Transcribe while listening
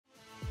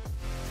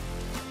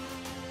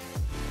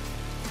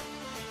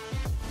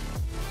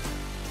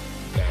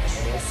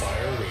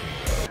Fire Radio.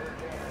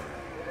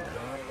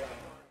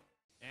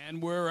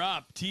 And we're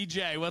up.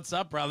 TJ, what's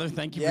up, brother?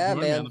 Thank you for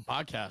joining me on the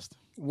podcast.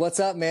 What's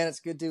up, man? It's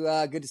good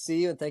to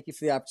see you, and thank you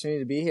for the opportunity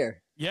to be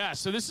here. Yeah,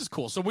 so this is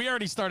cool. So we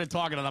already started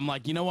talking, and I'm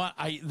like, you know what?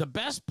 The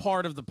best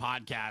part of the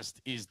podcast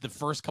is the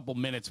first couple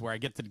minutes where I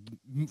get to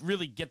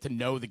really get to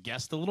know the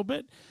guest a little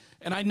bit,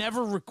 and I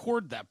never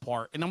record that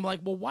part. And I'm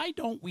like, well, why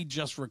don't we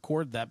just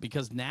record that?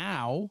 Because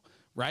now,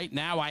 right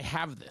now, I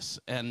have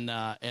this,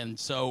 and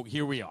so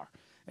here we are.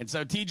 And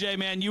so, TJ,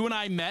 man, you and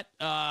I met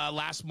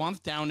last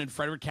month down in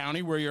Frederick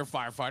County, where you're a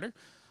firefighter.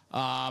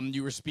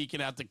 You were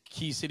speaking at the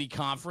Key City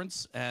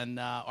Conference, and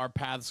our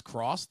paths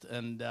crossed,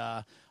 and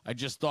I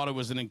just thought it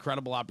was an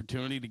incredible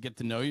opportunity to get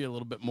to know you a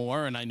little bit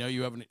more. And I know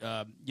you have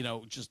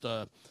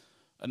an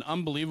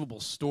unbelievable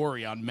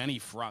story on many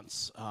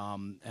fronts.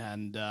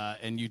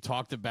 And you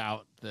talked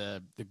about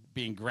the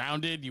being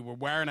grounded. You were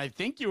wearing,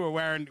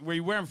 were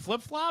you wearing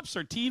flip-flops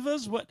or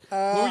Tevas? What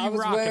were you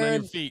rocking on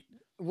your feet?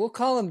 We'll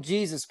call them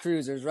Jesus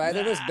Cruisers, right?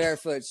 They're those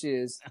barefoot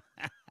shoes.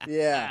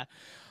 Yeah.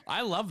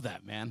 I love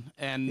that, man.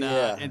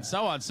 And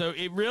so on. So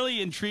it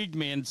really intrigued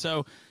me. And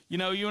so, you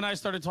know, you and I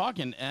started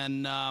talking,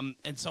 and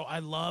so I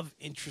love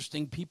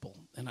interesting people,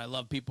 and I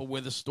love people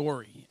with a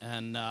story.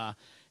 And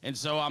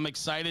so I'm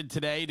excited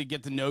today to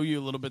get to know you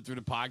a little bit through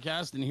the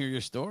podcast and hear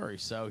your story.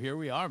 So here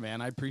we are, man.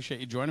 I appreciate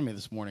you joining me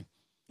this morning.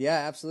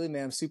 Yeah, absolutely,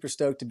 man. I'm super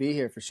stoked to be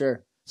here for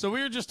sure. So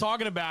we were just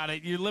talking about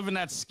it. You're living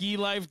that ski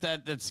life,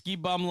 that ski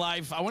bum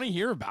life. I want to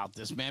hear about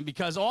this, man,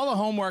 because all the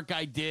homework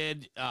I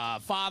did,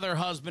 father,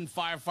 husband,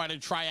 firefighter,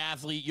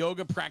 triathlete,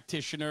 yoga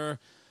practitioner,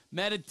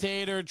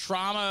 meditator,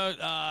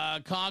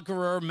 trauma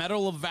conqueror,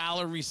 Medal of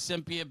Valor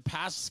recipient,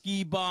 past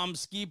ski bum,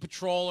 ski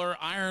patroller,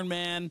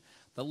 Ironman.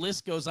 The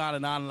list goes on.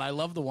 And I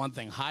love the one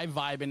thing, high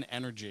vibe and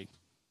energy.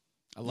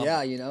 I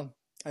love it. You know,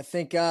 I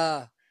think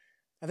that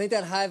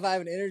high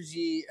vibe and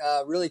energy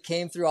really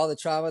came through all the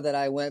trauma that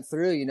I went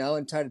through, you know,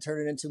 and tried to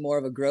turn it into more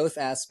of a growth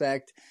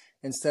aspect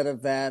instead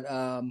of that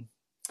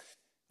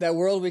that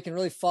world we can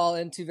really fall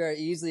into very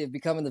easily of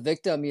becoming the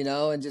victim, you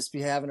know, and just be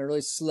having a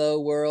really slow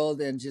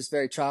world and just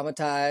very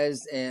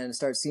traumatized and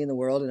start seeing the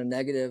world in a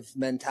negative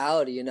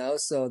mentality, you know.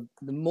 So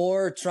the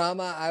more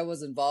trauma I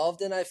was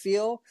involved in, I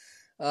feel,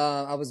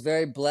 I was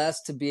very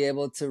blessed to be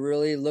able to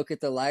really look at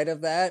the light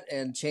of that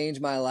and change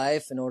my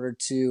life in order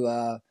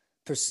to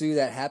pursue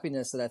that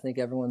happiness that I think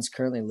everyone's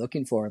currently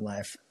looking for in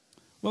life.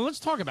 Well,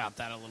 let's talk about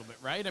that a little bit,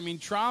 right? I mean,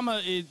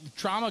 trauma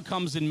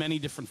comes in many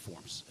different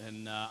forms,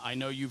 and I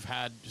know you've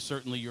had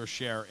certainly your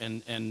share,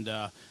 and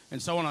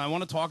so on. I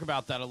want to talk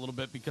about that a little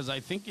bit because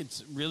I think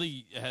it's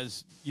really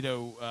has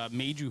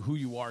made you who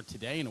you are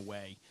today in a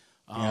way.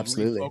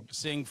 Absolutely,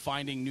 focusing,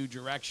 finding new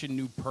direction,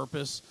 new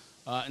purpose.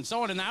 And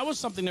so on. And that was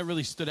something that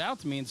really stood out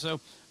to me. And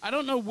so I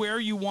don't know where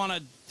you want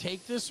to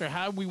take this or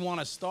how we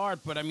want to start,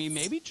 but I mean,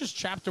 maybe just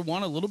chapter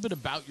one, a little bit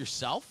about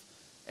yourself,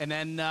 and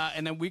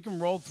then we can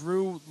roll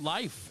through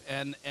life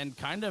and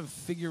kind of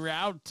figure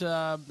out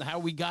how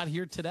we got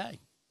here today.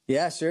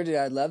 Yeah, sure, dude.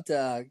 I'd love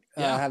to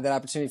have that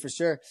opportunity for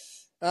sure.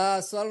 So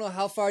I don't know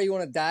how far you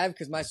want to dive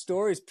because my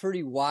story is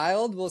pretty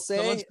wild, we'll say.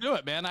 So let's do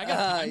it, man. I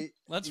got time.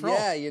 Let's roll.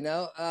 Yeah, you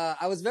know,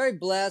 I was very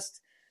blessed.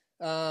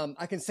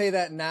 I can say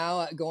that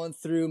now going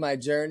through my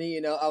journey,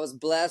 you know, I was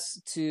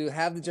blessed to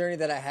have the journey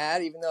that I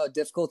had, even though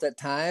difficult at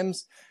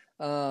times.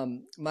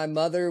 My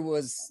mother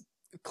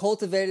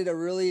cultivated a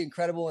really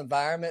incredible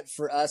environment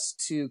for us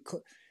to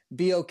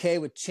be okay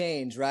with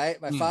change, right?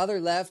 My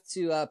father left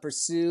to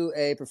pursue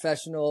a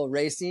professional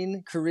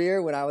racing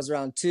career when I was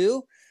around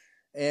 2.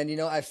 And, you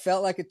know, I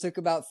felt like it took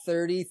about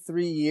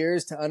 33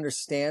 years to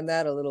understand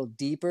that a little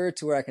deeper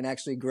to where I can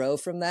actually grow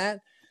from that.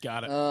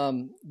 Got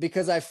it.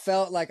 Because I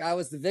felt like I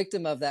was the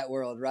victim of that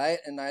world, right?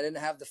 And I didn't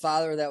have the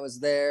father that was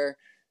there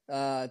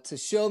to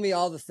show me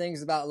all the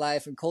things about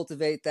life and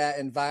cultivate that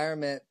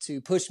environment to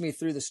push me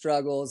through the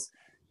struggles,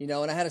 you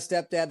know. And I had a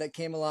stepdad that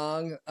came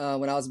along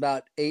when I was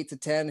about 8 to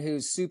 10,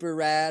 who's super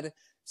rad,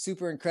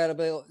 super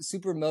incredible,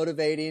 super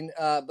motivating.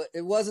 But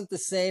it wasn't the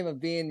same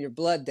of being your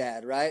blood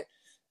dad, right?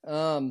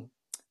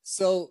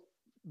 So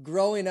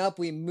growing up,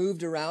 we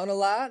moved around a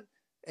lot,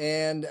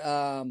 and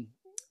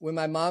when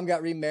my mom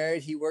got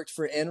remarried, he worked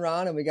for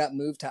Enron, and we got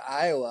moved to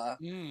Iowa.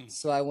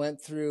 So I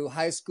went through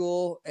high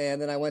school,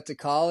 and then I went to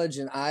college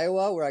in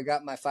Iowa, where I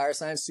got my fire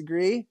science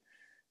degree.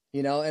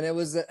 You know, and it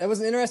was an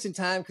interesting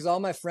time because all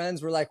my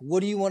friends were like, "What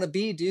do you want to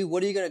be, dude?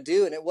 What are you going to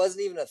do?" And it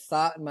wasn't even a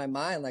thought in my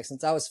mind. Like,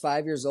 since I was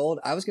 5 years old,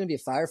 I was going to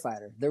be a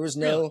firefighter. There was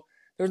no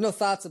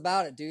thoughts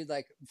about it, dude.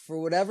 Like,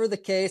 for whatever the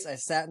case, I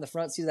sat in the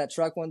front seat of that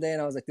truck one day,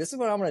 and I was like, "This is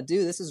what I'm going to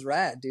do. This is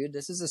rad, dude.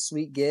 This is a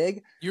sweet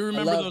gig." You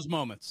remember those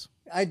moments?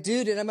 I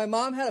do, and my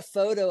mom had a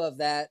photo of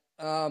that,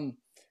 and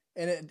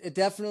it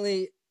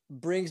definitely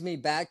brings me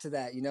back to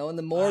that, you know. And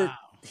the more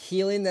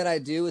healing that I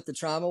do with the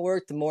trauma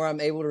work, the more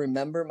I'm able to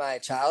remember my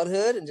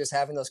childhood and just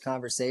having those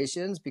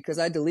conversations, because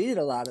I deleted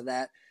a lot of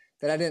that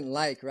I didn't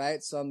like,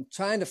 right? So I'm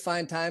trying to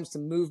find times to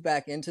move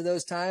back into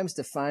those times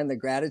to find the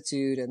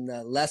gratitude and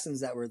the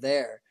lessons that were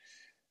there.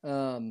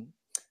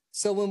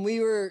 So when we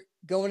were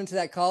going into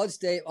that college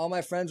state, all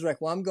my friends were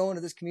like, well, I'm going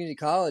to this community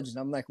college. And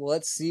I'm like, well,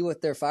 let's see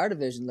what their fire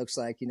division looks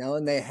like, you know?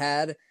 And they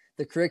had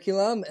the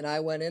curriculum, and I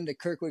went into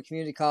Kirkwood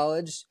Community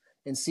College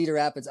in Cedar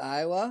Rapids,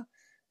 Iowa.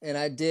 And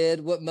I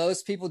did what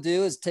most people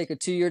do, is take a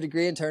 2-year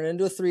degree and turn it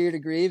into a 3-year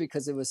degree,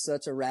 because it was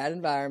such a rad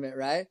environment,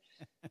 right?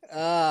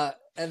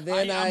 And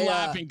then I'm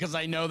laughing because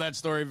I know that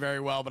story very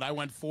well, but I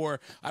went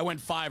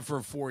 5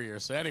 for 4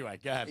 years. So anyway,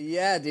 go ahead.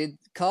 Yeah, dude,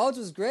 college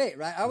was great,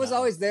 right? I was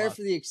always there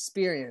for the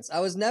experience.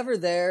 I was never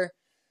there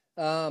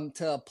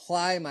to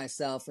apply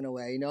myself in a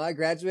way. You know, I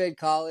graduated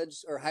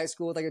college or high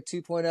school with like a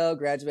 2.0,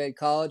 graduated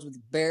college with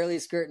barely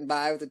skirting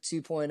by with a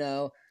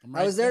 2.0.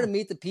 I was there to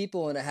meet the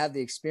people and to have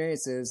the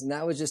experiences. And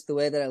that was just the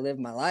way that I lived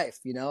my life.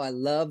 You know, I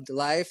loved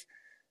life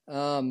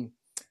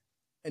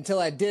until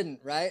I didn't,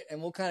 right?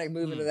 And we'll kind of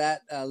move into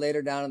that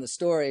later down in the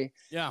story.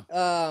 Yeah.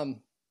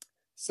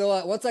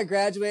 So once I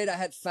graduated, I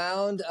had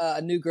found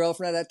a new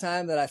girlfriend at that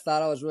time that I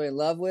thought I was really in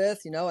love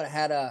with, you know, and I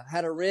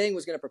had a ring,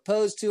 was going to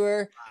propose to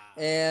her.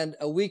 And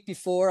a week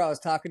before, I was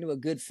talking to a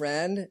good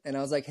friend, and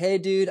I was like, hey,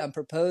 dude, I'm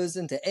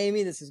proposing to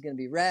Amy. This is going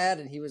to be rad.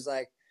 And he was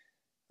like,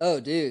 oh,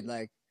 dude,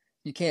 like,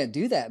 you can't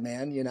do that,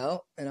 man, you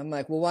know? And I'm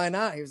like, well, why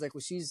not? He was like,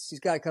 well, she's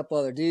got a couple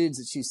other dudes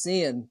that she's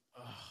seeing,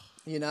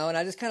 you know? And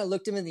I just kind of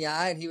looked him in the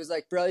eye, and he was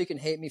like, bro, you can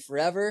hate me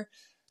forever.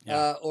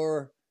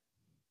 Or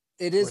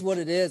it is what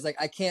it is. Like,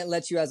 I can't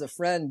let you as a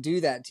friend do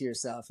that to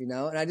yourself, you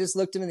know? And I just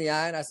looked him in the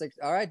eye, and I was like,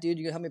 all right, dude,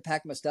 you gonna help me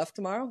pack my stuff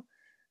tomorrow?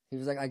 He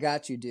was like, I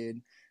got you,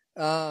 dude.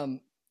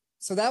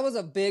 So that was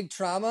a big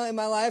trauma in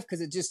my life,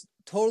 because it just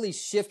totally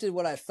shifted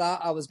what I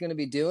thought I was going to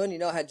be doing. You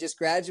know, I had just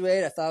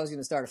graduated. I thought I was going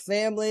to start a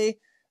family,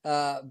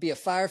 be a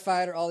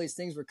firefighter. All these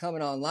things were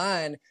coming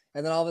online.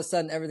 And then all of a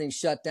sudden everything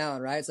shut down,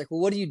 right? It's like, well,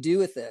 what do you do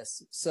with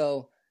this?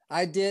 So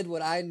I did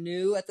what I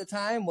knew at the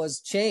time was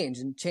change,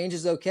 and change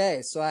is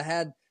okay. So I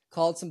had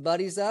called some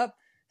buddies up.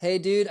 Hey,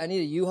 dude, I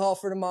need a U-Haul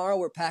for tomorrow.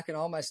 We're packing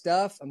all my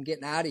stuff. I'm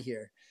getting out of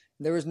here.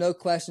 There was no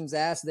questions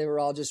asked. They were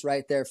all just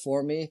right there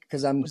for me,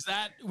 because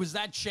was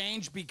that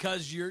change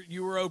because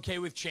you were okay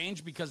with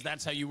change because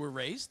that's how you were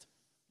raised?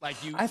 Like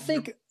I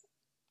think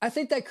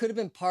that could have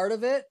been part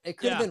of it. It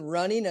could have been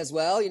running as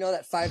well. You know,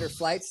 that fight or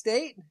flight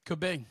state. Could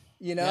be.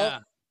 You know,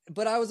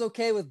 but I was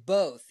okay with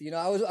both. You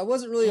know, I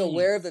wasn't really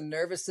aware of the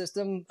nervous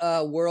system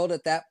world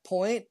at that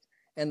point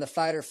and the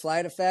fight or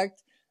flight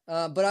effect.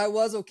 But I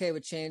was okay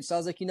with change. So I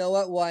was like, you know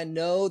what? Well, I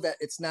know that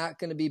it's not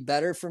going to be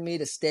better for me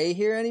to stay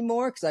here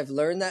anymore, because I've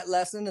learned that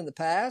lesson in the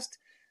past.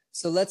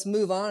 So let's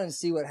move on and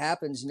see what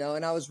happens, you know?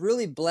 And I was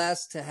really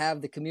blessed to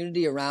have the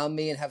community around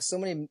me and have so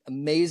many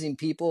amazing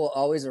people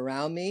always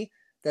around me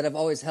that have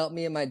always helped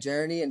me in my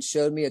journey and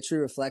showed me a true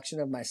reflection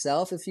of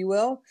myself, if you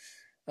will.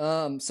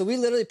 So we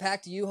literally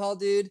packed a U-Haul,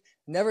 dude.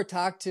 Never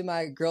talked to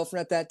my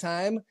girlfriend at that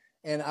time.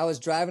 And I was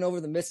driving over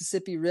the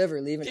Mississippi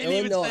River, leaving Illinois.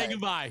 Didn't even say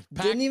goodbye.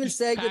 Didn't even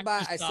say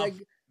goodbye. I said,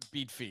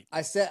 beat feet.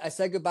 I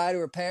said goodbye to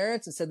her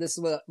parents and said, this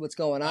is what's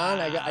going on.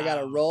 I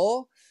got to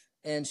roll.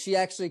 And she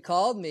actually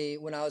called me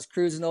when I was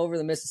cruising over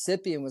the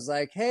Mississippi and was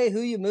like, hey, who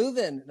you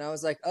moving? And I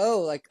was like,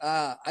 oh, like,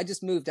 I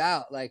just moved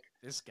out. Like,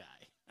 this guy.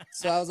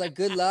 So I was like,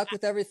 good luck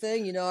with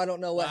everything. You know, I don't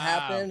know what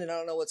happened and I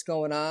don't know what's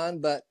going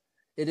on, but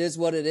it is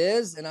what it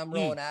is. And I'm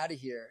rolling out of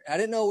here. I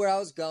didn't know where I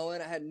was going.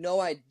 I had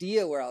no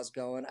idea where I was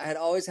going. I had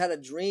always had a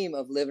dream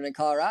of living in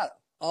Colorado.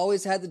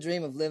 Always had the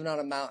dream of living on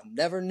a mountain.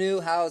 Never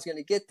knew how I was going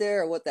to get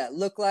there or what that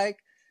looked like,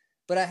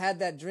 but I had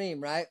that dream,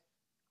 right?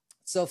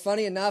 So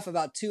funny enough,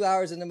 about 2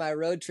 hours into my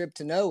road trip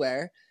to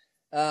nowhere,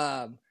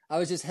 I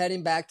was just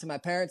heading back to my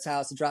parents'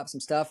 house to drop some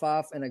stuff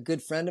off, and a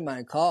good friend of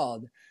mine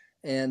called,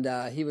 and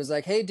he was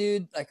like, hey,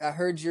 dude, like, I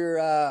heard you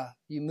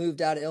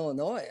moved out of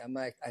Illinois. I'm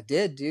like, I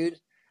did, dude.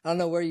 I don't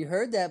know where you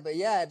heard that, but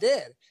yeah, I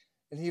did.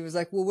 And he was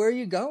like, well, where are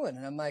you going?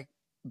 And I'm like,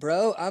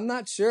 bro, I'm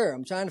not sure.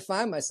 I'm trying to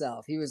find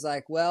myself. He was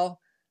like, well,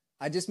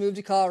 I just moved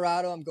to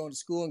Colorado. I'm going to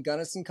school in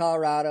Gunnison,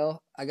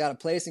 Colorado. I got a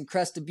place in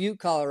Crested Butte,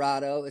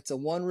 Colorado. It's a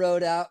one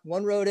road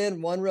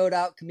in, one road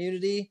out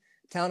community,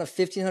 town of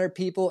 1,500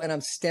 people. And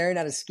I'm staring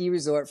at a ski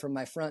resort from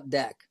my front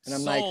deck. And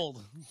I'm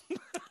Sold.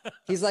 like,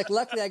 he's like,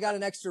 luckily I got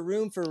an extra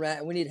room for rent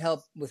and we need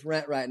help with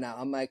rent right now.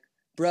 I'm like,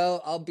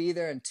 bro, I'll be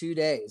there in 2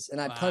 days. And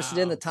I punched it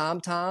in the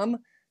TomTom.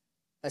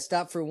 I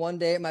stopped for 1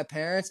 day at my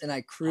parents and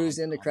I cruised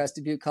into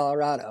Crested Butte,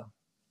 Colorado.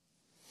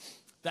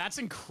 That's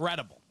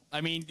incredible.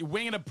 I mean,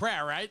 winging a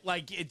prayer, right?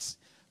 Like, it's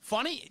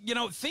funny, you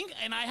know,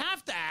 and I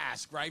have to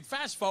ask, right?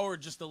 Fast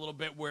forward just a little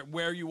bit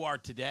where you are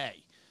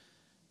today.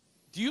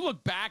 Do you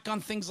look back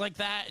on things like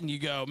that and you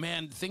go,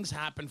 man, things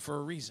happen for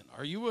a reason?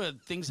 Are you a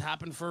things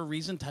happen for a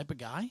reason type of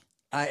guy?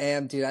 I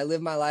am, dude. I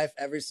live my life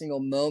every single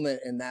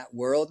moment in that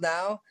world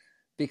now,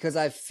 because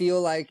I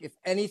feel like if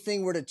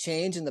anything were to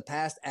change in the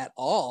past at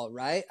all,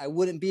 right, I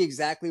wouldn't be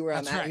exactly where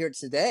I'm at here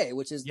today,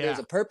 which is there's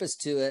a purpose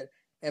to it.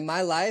 And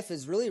my life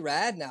is really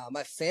rad now.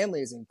 My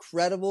family is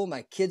incredible.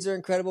 My kids are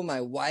incredible.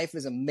 My wife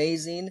is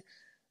amazing.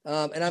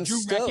 And I'm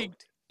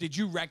stoked. Did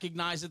you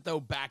recognize it, though,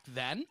 back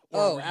then?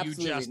 Or were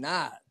absolutely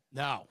not.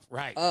 No,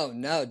 right. Oh,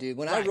 no, dude.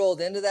 When I rolled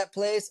into that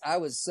place, I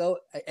was so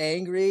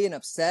angry and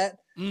upset.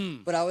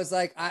 But I was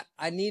like,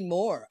 I need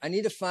more. I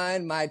need to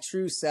find my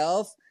true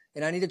self.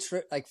 and I need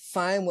to like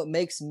find what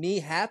makes me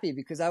happy,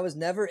 because I was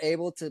never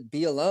able to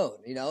be alone.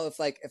 You know, if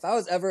I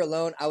was ever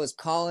alone, I was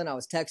calling, I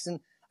was texting,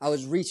 I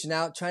was reaching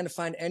out, trying to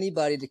find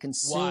anybody to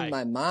consume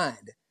my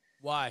mind.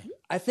 Why?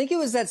 I think it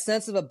was that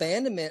sense of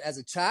abandonment as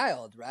a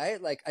child,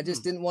 right? Like I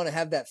just didn't want to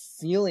have that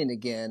feeling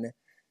again,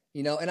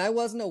 you know, and I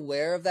wasn't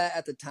aware of that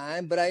at the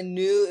time, but I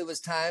knew it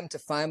was time to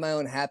find my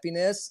own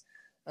happiness.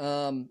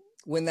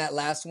 When that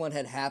last one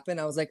had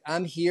happened, I was like,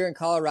 I'm here in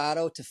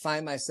Colorado to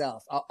find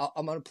myself.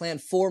 I'm going to plan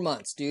 4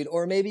 months, dude,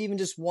 or maybe even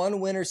just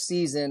one winter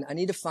season. I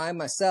need to find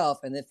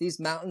myself. And if these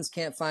mountains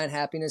can't find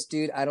happiness,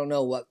 dude, I don't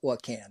know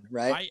what can,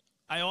 right?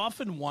 I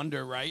often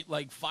wonder, right?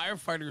 Like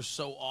firefighters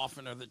so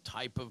often are the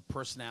type of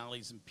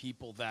personalities and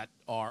people that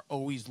are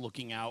always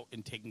looking out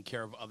and taking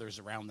care of others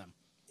around them.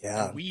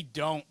 Yeah. And we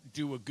don't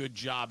do a good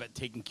job at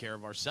taking care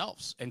of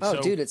ourselves. And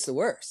dude, it's the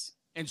worst.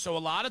 And so a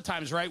lot of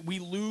times, right, we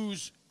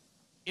lose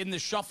in the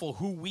shuffle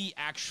who we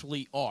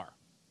actually are.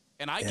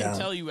 And I can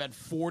tell you at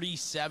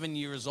 47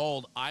 years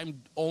old,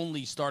 I'm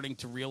only starting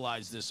to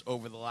realize this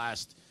over the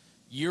last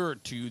year or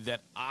two, that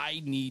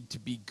I need to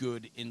be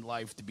good in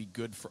life to be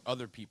good for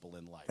other people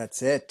in life.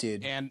 That's it,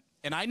 dude. And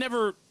I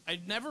never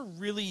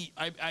really,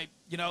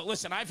 you know,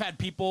 listen, I've had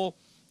people,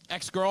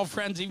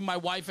 ex-girlfriends, even my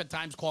wife at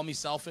times call me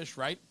selfish,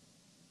 right?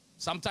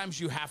 Sometimes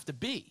you have to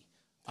be.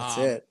 That's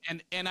it.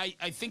 And I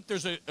think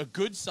there's a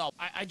good self.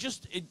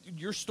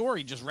 Your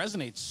story just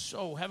resonates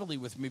so heavily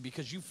with me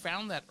because you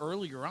found that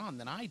earlier on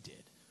than I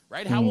did,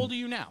 right? How old are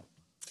you now?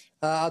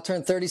 I'll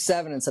turn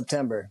 37 in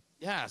September.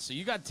 Yeah, so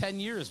you got 10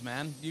 years,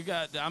 man.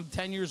 I'm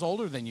 10 years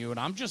older than you, and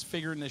I'm just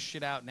figuring this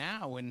shit out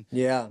now. And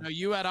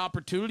you had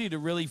opportunity to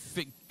really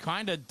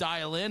kind of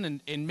dial in,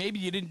 and maybe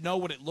you didn't know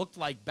what it looked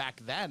like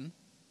back then,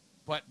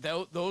 but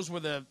those were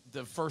the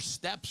first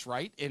steps,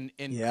 right, in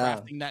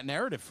crafting that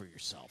narrative for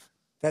yourself.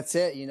 That's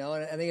it, you know,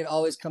 and I think it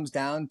always comes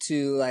down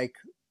to, like,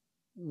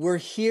 we're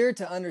here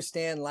to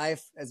understand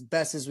life as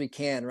best as we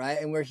can,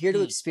 right? And we're here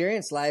to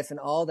experience life and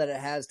all that it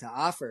has to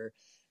offer.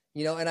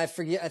 You know, and I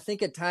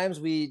think at times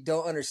we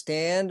don't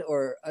understand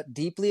or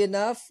deeply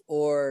enough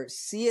or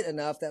see it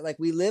enough that, like,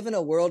 we live in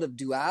a world of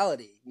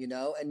duality, you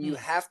know, and you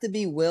have to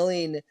be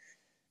willing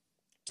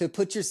to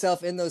put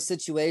yourself in those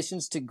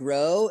situations to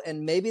grow.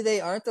 And maybe they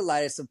aren't the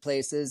lightest of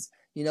places,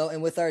 you know,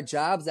 and with our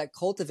jobs that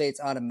cultivates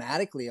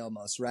automatically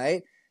almost,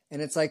 right?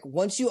 And it's like,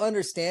 once you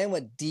understand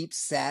what deep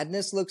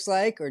sadness looks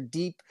like or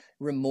deep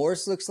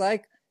remorse looks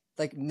like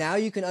now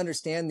you can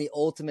understand the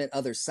ultimate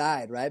other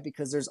side, right?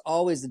 Because there's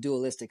always the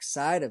dualistic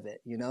side of it,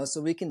 you know?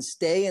 So we can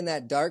stay in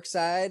that dark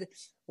side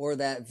or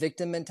that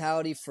victim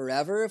mentality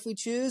forever if we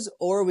choose,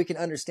 or we can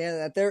understand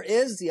that there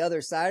is the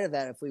other side of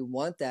that if we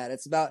want that.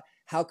 It's about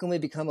how can we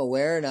become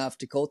aware enough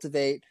to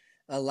cultivate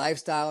a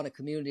lifestyle and a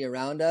community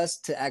around us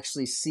to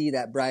actually see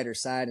that brighter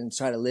side and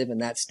try to live in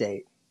that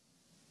state.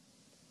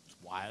 It's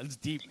wild. It's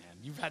deep, man.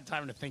 You've had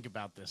time to think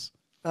about this.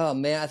 Oh,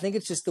 man, I think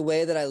it's just the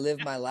way that I live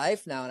my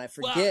life now, and I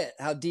forget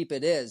how deep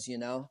it is, you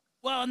know?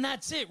 Well, and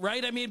that's it,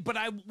 right? I mean, but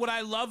what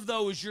I love,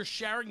 though, is you're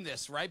sharing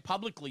this, right,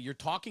 publicly. You're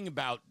talking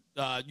about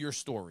your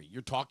story.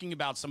 You're talking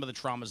about some of the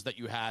traumas that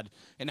you had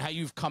and how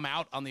you've come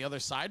out on the other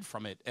side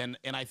from it. And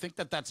I think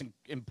that that's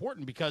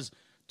important because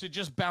to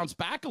just bounce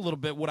back a little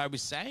bit, what I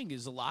was saying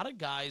is a lot of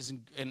guys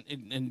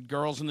and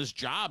girls in this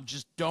job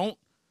just don't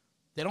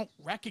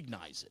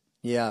recognize it.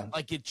 Yeah.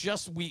 Like it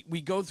just,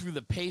 we go through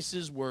the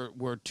paces.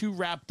 We're too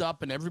wrapped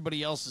up in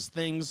everybody else's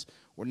things.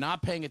 We're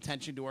not paying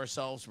attention to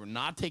ourselves. We're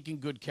not taking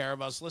good care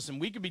of us. Listen,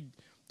 we could be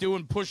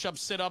doing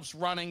push-ups, sit-ups,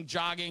 running,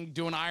 jogging,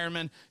 doing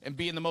Ironman, and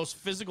be in the most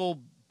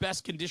physical,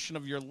 best condition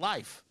of your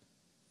life.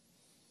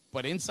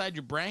 But inside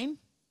your brain,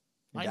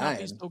 might not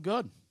be so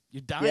good.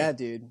 You're dying. Yeah,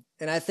 dude.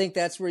 And I think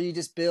that's where you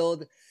just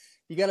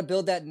you got to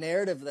build that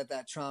narrative of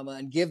that trauma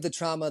and give the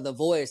trauma the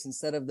voice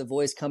instead of the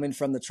voice coming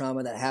from the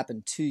trauma that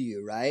happened to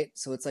you, right?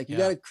 So it's like you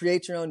got to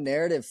create your own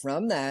narrative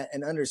from that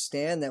and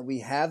understand that we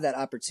have that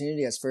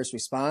opportunity as first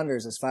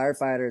responders, as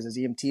firefighters, as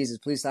EMTs, as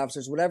police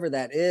officers, whatever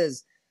that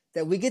is,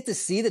 that we get to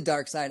see the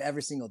dark side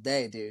every single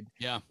day, dude.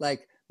 Yeah.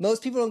 Like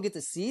most people don't get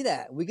to see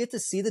that. We get to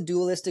see the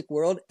dualistic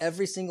world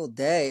every single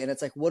day. And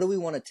it's like, what do we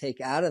want to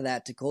take out of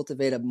that to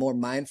cultivate a more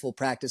mindful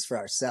practice for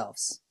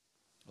ourselves?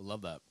 I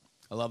love that.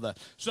 I love that.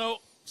 So,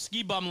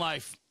 ski bum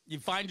life. You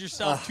find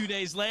yourself 2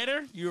 days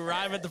later, you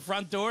arrive at the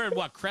front door in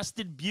what,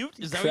 Crested Butte?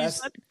 Is that what you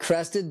said?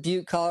 Crested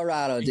Butte,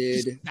 Colorado,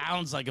 dude. It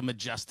sounds like a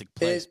majestic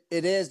place.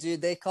 It is,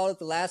 dude. They called it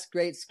the last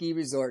great ski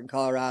resort in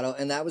Colorado,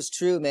 and that was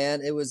true,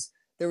 man. There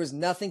was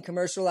nothing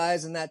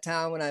commercialized in that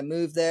town when I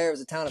moved there. It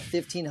was a town of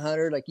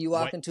 1,500. Like you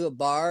walk into a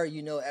bar,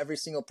 you know every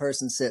single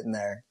person sitting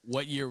there.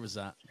 What year was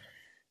that?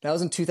 That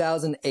was in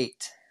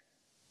 2008.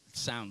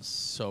 Sounds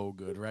so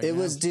good, right? It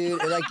was, dude.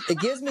 It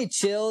gives me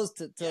chills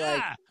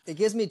it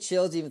gives me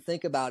chills to even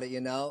think about it, you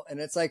know. And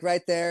it's like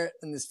right there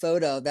in this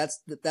photo. That's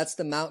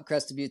the Mount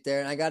Crested Butte there,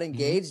 and I got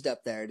engaged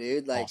up there,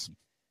 dude. Like awesome.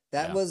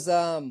 That was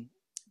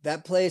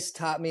that place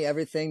taught me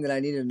everything that I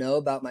needed to know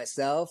about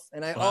myself.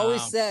 And I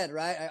always said,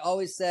 right? I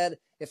always said,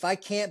 if I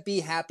can't be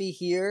happy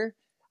here,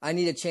 I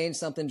need to change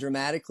something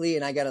dramatically,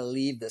 and I got to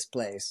leave this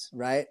place,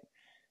 right?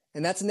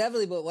 And that's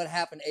inevitably what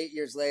happened 8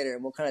 years later.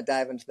 And we'll kind of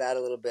dive into that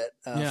a little bit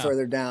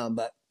further down.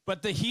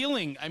 But the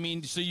healing, I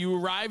mean, so you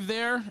arrive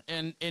there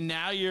and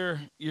now you're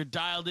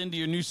dialed into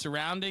your new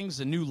surroundings,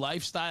 a new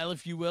lifestyle,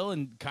 if you will,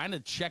 and kind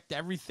of checked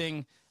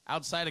everything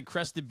outside of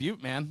Crested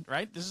Butte, man,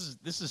 right? This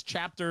is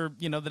chapter,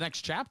 the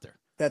next chapter.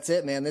 That's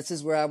it, man. This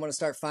is where I want to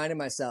start finding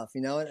myself,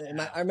 And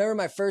I remember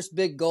my first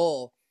big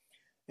goal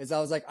is I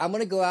was like, I'm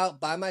going to go out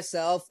by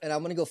myself and I'm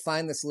going to go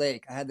find this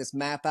lake. I had this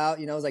map out,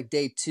 it was like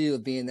day 2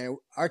 of being there.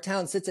 Our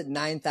town sits at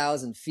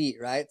 9,000 feet,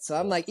 right? So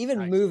I'm like,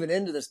 even moving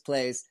into this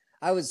place,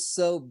 I was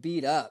so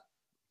beat up.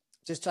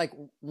 Just like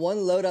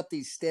one load up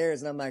these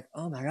stairs and I'm like,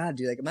 oh my God,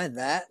 dude, like, am I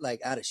that like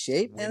out of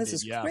shape? Man, this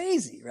is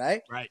crazy,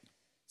 right? Right.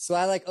 So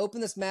I like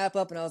opened this map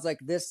up and I was like,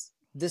 this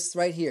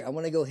right here, I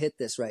want to go hit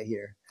this right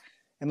here.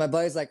 And my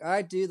buddy's like, all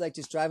right, dude, like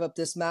just drive up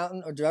this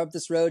mountain or drive up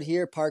this road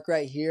here, park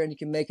right here, and you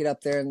can make it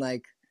up there in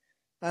like,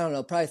 I don't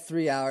know, probably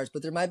 3 hours,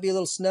 but there might be a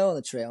little snow on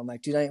the trail. I'm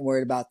like, dude, I ain't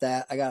worried about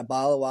that. I got a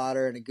bottle of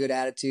water and a good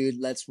attitude.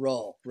 Let's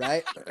roll,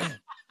 right?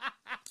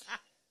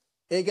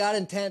 It got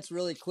intense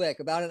really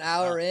quick. About an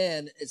hour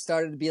in, it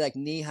started to be like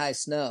knee-high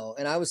snow.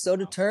 And I was so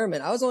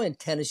determined. I was only in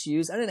tennis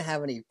shoes. I didn't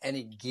have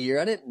any gear.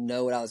 I didn't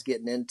know what I was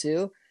getting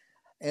into.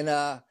 And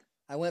I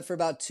went for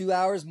about 2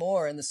 hours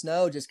more in the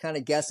snow, just kind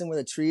of guessing where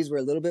the trees were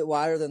a little bit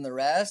wider than the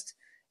rest.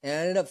 And I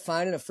ended up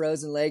finding a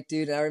frozen lake,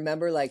 dude. And I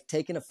remember like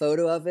taking a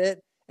photo of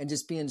it and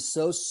just being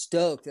so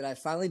stoked that I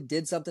finally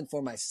did something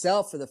for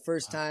myself for the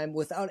first time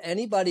without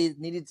anybody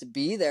needed to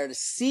be there to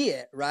see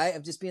it, right?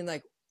 Of just being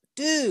like,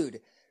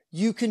 dude,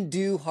 you can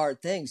do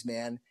hard things,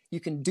 man. You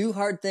can do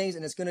hard things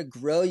and it's going to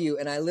grow you.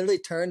 And I literally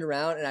turned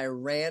around and I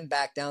ran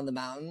back down the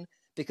mountain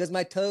because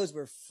my toes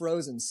were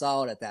frozen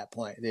solid at that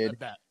point, dude. I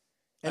bet.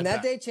 And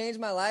that day changed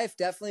my life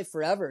definitely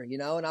forever,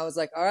 and I was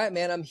like, all right,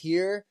 man, I'm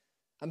here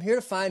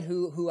to find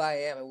who I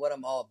am and what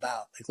I'm all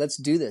about. Like, let's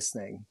do this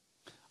thing.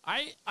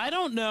 I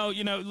don't know,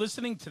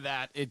 listening to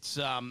that, it's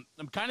I'm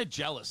kind of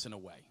jealous in a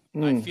way.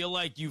 I feel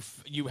like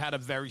you had a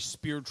very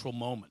spiritual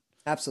moment.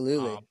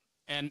 Absolutely.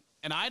 And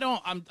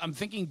I'm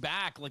thinking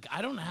back, like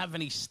I don't have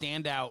any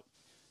standout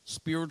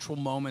spiritual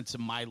moments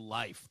in my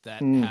life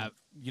that have,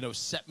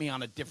 set me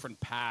on a different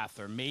path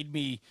or made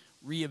me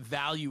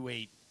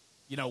reevaluate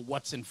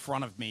what's in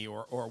front of me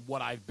or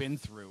what I've been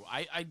through.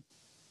 I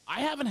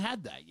haven't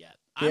had that yet.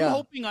 I'm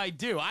hoping I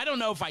do. I don't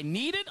know if I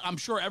need it. I'm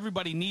sure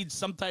everybody needs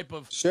some type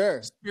of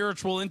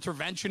spiritual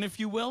intervention, if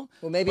you will.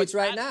 Well, maybe it's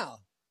right now.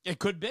 It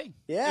could be.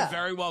 Yeah. It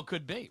very well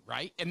could be,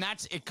 right? And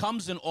it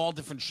comes in all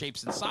different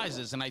shapes and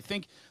sizes. And I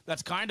think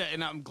that's kind of,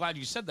 and I'm glad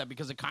you said that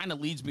because it kind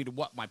of leads me to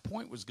what my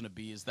point was going to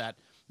be is that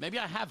maybe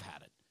I have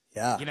had it.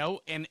 Yeah.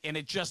 And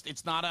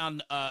it's not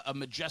on a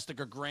majestic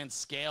or grand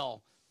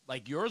scale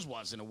like yours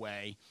was in a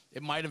way.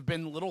 It might have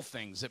been little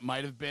things. It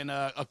might have been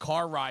a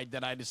car ride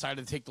that I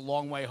decided to take the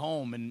long way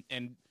home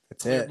and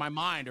cleared my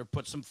mind or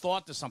put some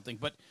thought to something.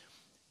 But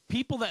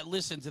people that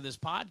listen to this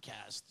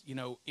podcast,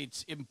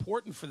 it's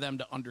important for them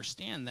to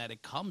understand that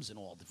it comes in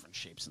all different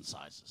shapes and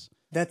sizes.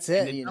 That's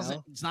it.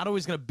 It's not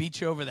always going to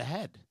beat you over the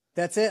head.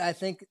 That's it. I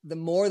think the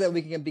more that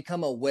we can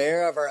become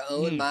aware of our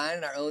own mind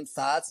and our own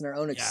thoughts and our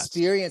own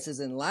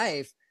experiences in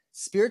life,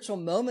 spiritual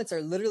moments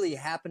are literally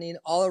happening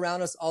all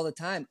around us all the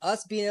time.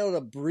 Us being able to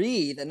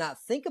breathe and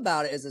not think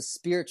about it as a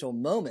spiritual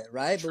moment,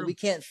 right? True. But we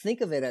can't think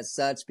of it as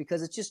such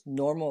because it's just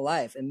normal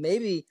life. And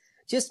maybe,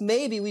 just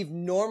maybe, we've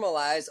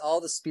normalized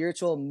all the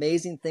spiritual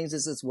amazing things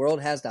that this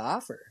world has to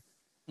offer.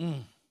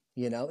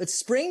 It's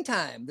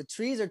springtime. The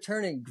trees are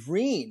turning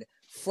green.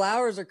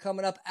 Flowers are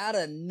coming up out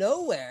of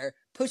nowhere,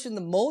 pushing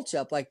the mulch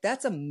up. Like,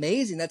 that's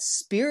amazing. That's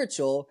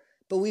spiritual.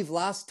 But we've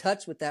lost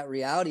touch with that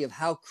reality of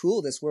how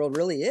cool this world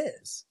really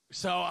is.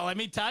 So let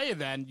me tell you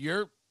then,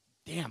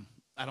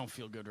 I don't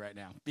feel good right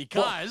now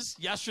because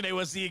yesterday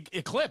was the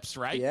eclipse,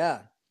 right? Yeah.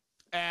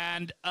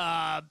 And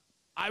I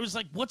was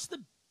like, what's the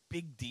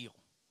big deal?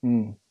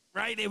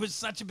 Right? It was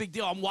such a big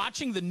deal. I'm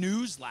watching the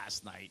news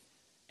last night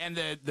and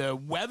the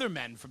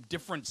weathermen from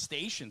different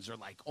stations are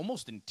like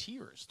almost in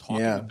tears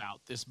talking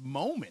about this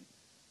moment,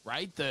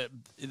 right? The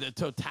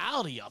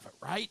totality of it,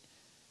 right?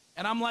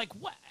 And I'm like,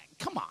 what?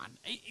 Come on.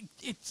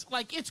 It's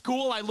like, it's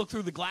cool. I looked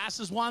through the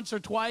glasses once or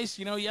twice.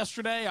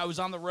 Yesterday I was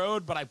on the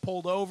road, but I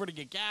pulled over to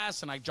get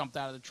gas and I jumped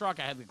out of the truck.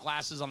 I had the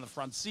glasses on the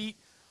front seat.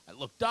 I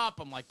looked up.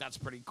 I'm like, that's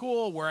pretty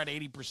cool. We're at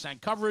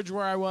 80% coverage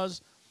where I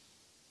was.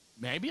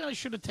 Maybe I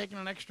should have taken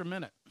an extra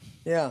minute.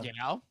 Yeah.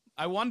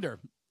 I wonder.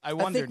 I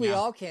think we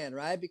all can,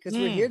 right? Because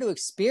we're here to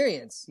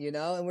experience,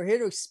 and we're here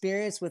to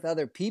experience with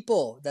other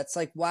people. That's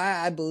like why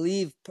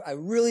I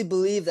really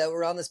believe that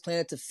we're on this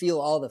planet to feel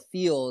all the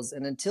feels.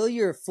 And until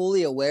you're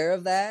fully aware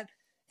of that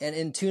and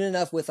in tune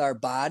enough with our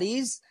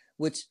bodies,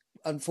 which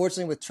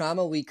unfortunately with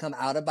trauma, we come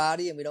out of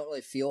body and we don't really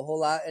feel a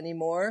whole lot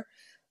anymore.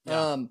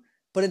 Yeah.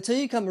 But until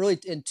you come really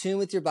in tune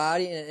with your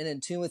body and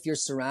in tune with your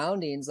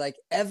surroundings, like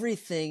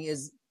everything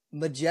is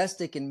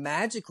majestic and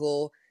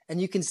magical. And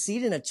you can see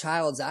it in a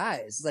child's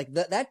eyes. Like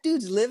that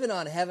dude's living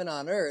on heaven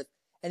on earth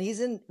and he's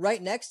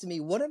right next to me.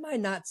 What am I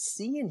not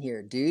seeing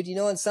here, dude?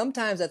 And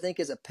sometimes I think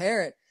as a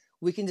parent,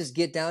 we can just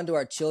get down to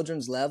our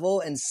children's level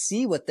and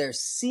see what they're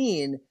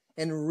seeing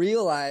and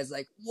realize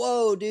like,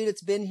 whoa, dude,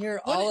 it's been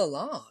here all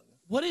along.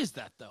 What is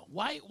that though?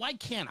 Why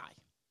can't I?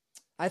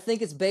 I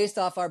think it's based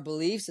off our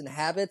beliefs and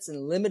habits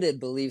and limited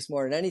beliefs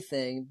more than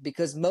anything,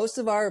 because most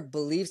of our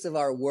beliefs of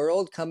our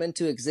world come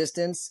into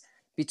existence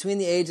between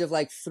the age of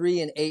like 3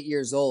 and 8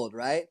 years old,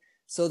 right?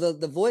 So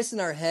the voice in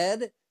our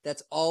head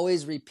that's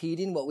always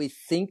repeating what we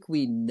think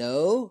we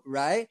know,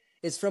 right,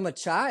 is from a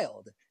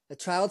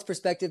child's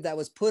perspective that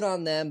was put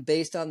on them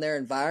based on their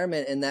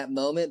environment in that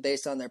moment,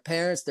 based on their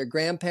parents, their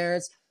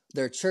grandparents,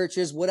 their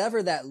churches,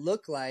 whatever that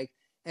looked like.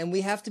 And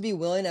we have to be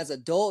willing as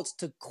adults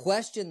to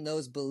question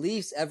those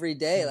beliefs every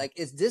day. Like,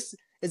 is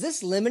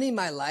this limiting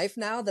my life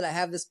now that I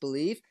have this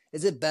belief?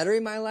 Is it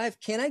bettering my life?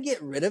 Can I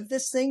get rid of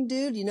this thing,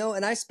 dude? You know,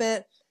 and I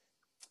spent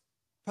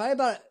probably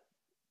about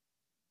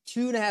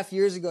 2.5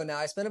 years ago now,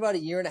 I spent about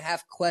 1.5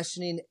 years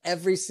questioning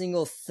every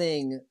single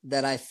thing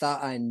that I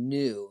thought I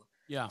knew.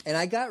 Yeah. And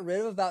I got rid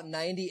of about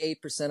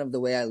 98% of the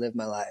way I live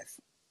my life,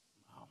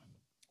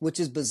 which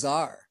is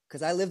bizarre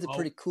because I lived a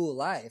pretty cool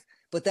life.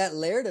 But that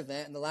Laird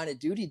event and the line of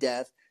duty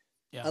death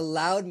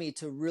allowed me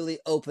to really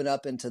open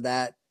up into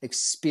that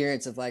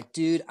experience of like,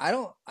 dude, I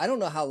don't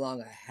know how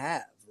long I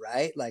have,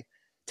 right? Like,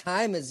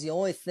 time is the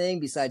only thing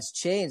besides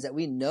change that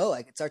we know.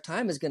 Like, it's our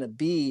time is going to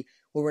be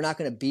where we're not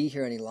going to be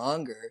here any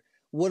longer.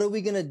 What are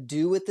we going to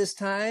do with this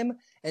time?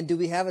 And do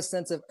we have a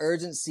sense of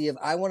urgency of,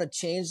 I want to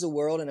change the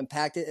world and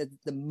impact it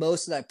the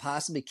most that I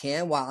possibly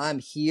can while I'm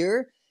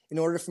here, in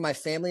order for my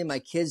family and my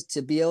kids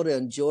to be able to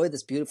enjoy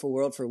this beautiful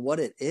world for what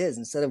it is,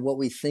 instead of what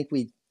we think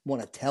we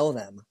want to tell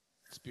them.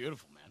 It's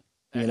beautiful,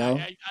 man. You know,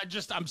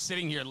 I'm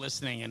sitting here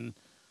listening and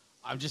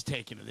I'm just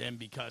taking it in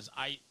because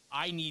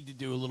I need to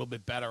do a little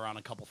bit better on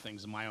a couple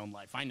things in my own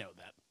life. I know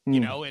that, you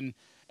know, and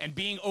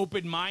being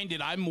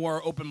open-minded, I'm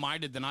more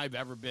open-minded than I've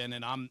ever been.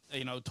 And I'm,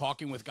 you know,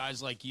 talking with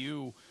guys like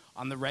you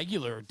on the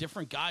regular,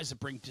 different guys that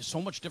bring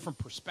so much different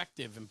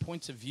perspective and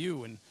points of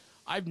view. And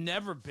I've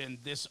never been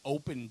this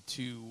open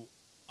to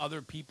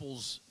other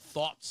people's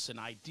thoughts and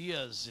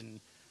ideas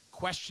and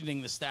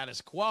questioning the status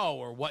quo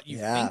or what you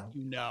think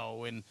you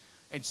know and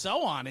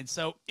so on. And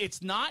so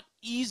it's not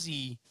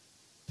easy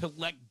to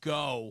let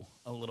go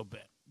a little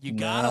bit. You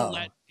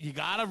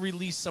gotta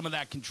release some of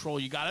that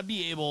control. You gotta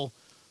be able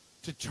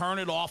to turn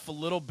it off a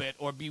little bit,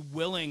 or be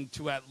willing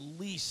to at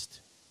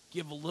least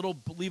leave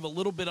a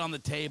little bit on the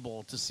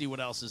table to see what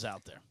else is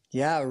out there.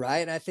 Yeah, right.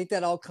 And I think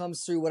that all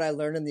comes through what I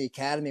learned in the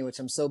academy, which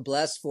I'm so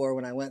blessed for,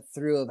 when I went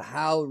through of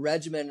how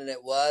regimented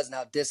it was and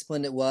how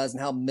disciplined it was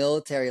and how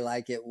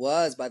military-like it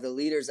was by the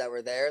leaders that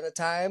were there at the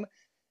time.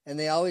 And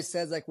they always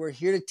said, like, we're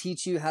here to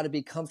teach you how to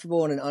be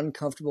comfortable in an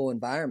uncomfortable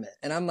environment.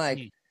 And I'm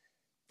like,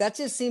 that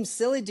just seems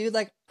silly, dude.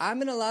 Like,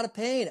 I'm in a lot of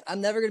pain.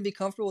 I'm never going to be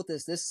comfortable with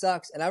this. This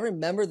sucks. And I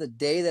remember the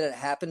day that it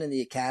happened in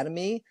the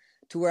academy,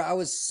 to where I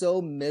was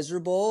so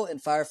miserable in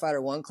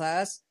Firefighter 1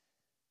 class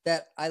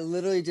that I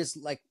literally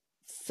just like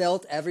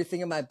felt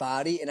everything in my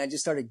body and I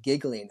just started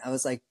giggling. I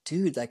was like,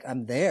 dude, like,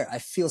 I'm there. I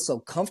feel so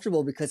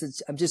comfortable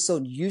because I'm just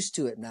so used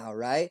to it now,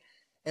 right?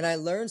 And I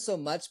learned so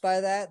much by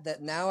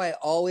that now I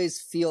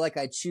always feel like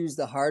I choose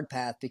the hard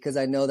path because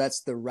I know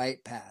that's the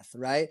right path,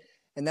 right?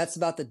 And that's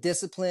about the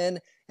discipline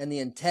and the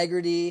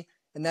integrity.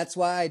 And that's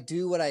why I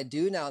do what I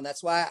do now. And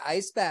that's why I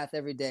ice bath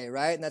every day,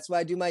 right? And that's why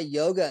I do my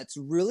yoga. It's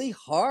really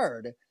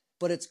hard,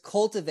 but it's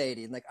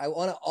cultivating. Like, I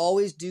want to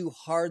always do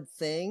hard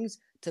things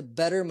to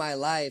better my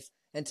life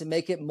and to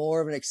make it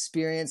more of an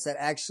experience that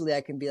actually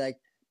I can be like,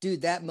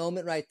 dude, that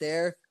moment right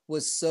there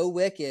was so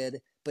wicked,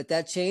 but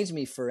that changed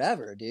me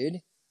forever, dude.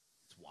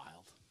 It's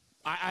wild.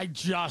 I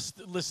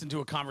just listened to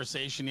a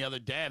conversation the other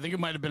day. I think it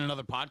might have been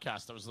another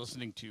podcast I was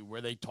listening to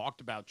where they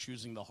talked about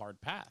choosing the hard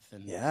path.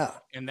 And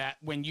and that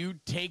when you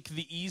take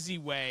the easy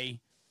way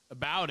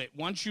about it,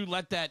 once you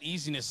let that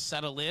easiness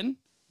settle in,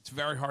 it's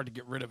very hard to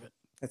get rid of it.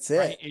 That's it.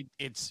 Right?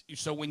 It's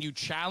so when you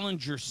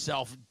challenge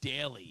yourself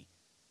daily,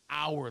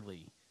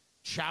 hourly,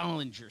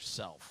 challenge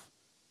yourself,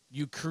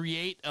 you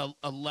create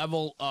a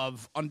level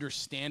of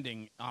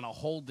understanding on a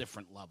whole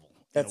different level.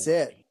 That's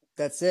it.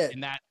 That's it.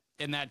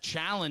 And that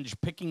challenge,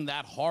 picking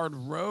that hard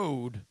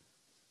road,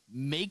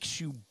 makes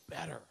you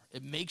better.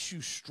 It makes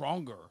you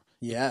stronger.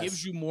 Yes. It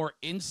gives you more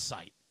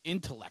insight,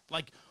 intellect,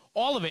 like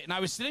all of it. And I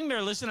was sitting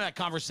there listening to that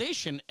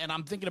conversation, and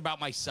I'm thinking about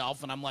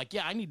myself, and I'm like,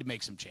 yeah, I need to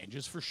make some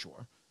changes for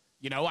sure.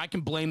 You know, I can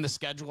blame the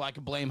schedule. I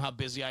can blame how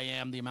busy I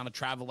am, the amount of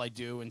travel I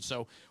do. And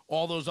so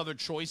all those other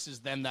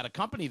choices then that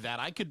accompany that,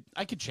 I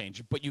could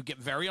change it. But you get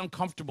very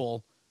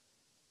uncomfortable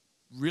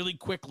really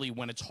quickly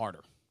when it's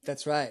harder.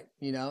 That's right.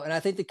 You know, and I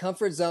think the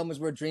comfort zone is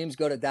where dreams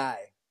go to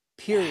die.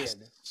 Period.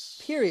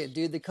 Yes. Period,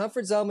 dude. The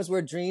comfort zone is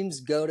where dreams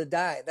go to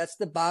die. That's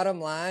the bottom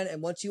line.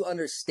 And once you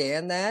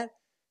understand that,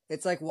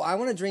 it's like, well, I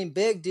want to dream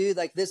big, dude.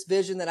 Like, this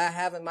vision that I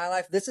have in my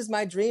life, this is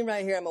my dream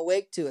right here. I'm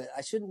awake to it.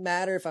 I shouldn't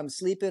matter if I'm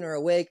sleeping or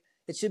awake.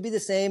 It should be the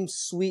same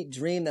sweet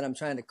dream that I'm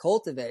trying to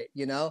cultivate,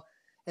 you know?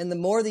 And the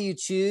more that you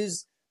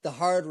choose the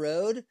hard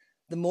road,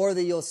 the more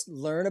that you'll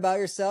learn about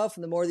yourself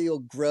and the more that you'll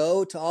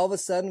grow to all of a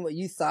sudden what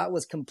you thought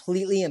was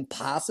completely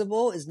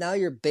impossible is now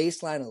your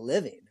baseline of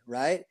living,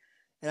 right?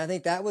 And I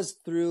think that was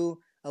through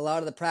a lot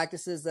of the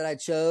practices that I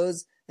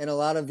chose and a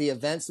lot of the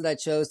events that I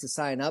chose to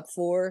sign up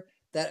for,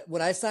 that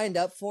when I signed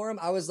up for them,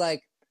 I was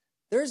like,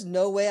 there's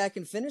no way I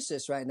can finish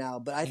this right now.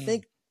 But I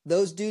think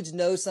those dudes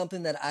know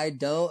something that I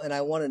don't, and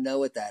I want to know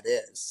what that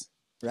is.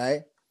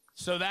 Right.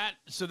 So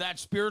that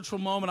spiritual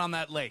moment on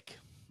that lake.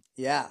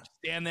 Yeah.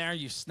 You stand there,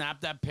 you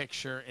snap that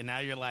picture, and now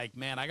you're like,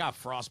 man, I got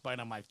frostbite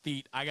on my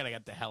feet. I got to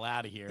get the hell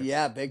out of here.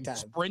 Yeah, big time.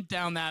 Sprint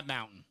down that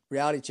mountain.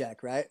 Reality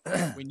check, right?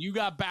 When you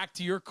got back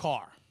to your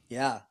car.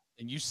 Yeah.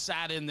 And you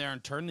sat in there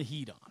and turned the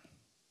heat on,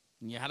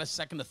 and you had a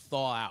second to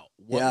thaw out,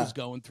 what was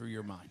going through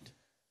your mind?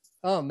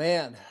 Oh,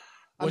 man.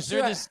 Was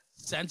there this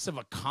sense of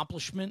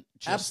accomplishment?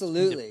 Just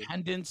absolutely.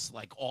 Independence,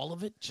 like all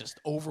of it,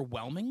 just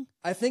overwhelming?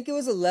 I think it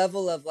was a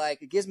level of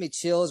like, it gives me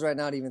chills right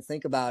now to even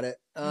think about it.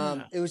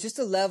 It was just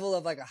a level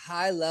of like a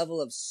high level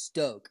of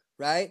stoke,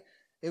 right?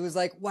 It was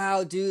like,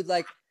 wow, dude,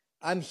 like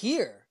I'm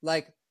here.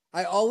 Like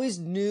I always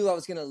knew I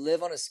was going to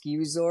live on a ski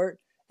resort.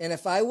 And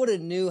if I would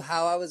have knew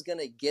how I was going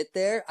to get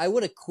there, I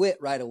would have quit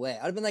right away.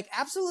 I'd have been like,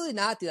 absolutely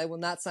not, dude. I will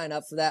not sign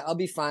up for that. I'll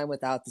be fine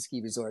without the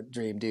ski resort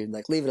dream, dude.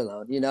 Like leave it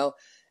alone, you know?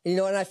 And,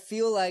 and I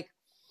feel like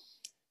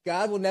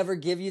God will never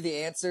give you the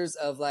answers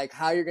of like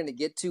how you're going to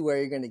get to where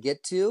you're going to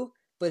get to,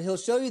 but he'll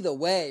show you the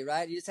way,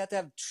 right? You just have to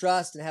have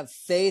trust and have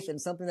faith in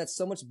something that's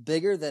so much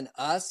bigger than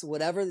us,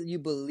 whatever you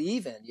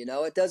believe in,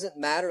 it doesn't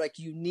matter. Like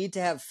you need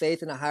to have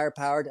faith in a higher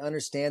power to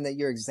understand that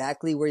you're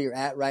exactly where you're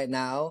at right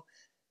now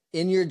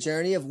in your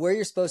journey of where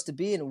you're supposed to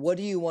be and what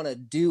do you want to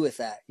do with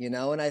that,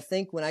 And I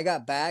think when I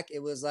got back,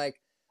 it was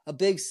like a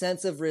big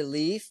sense of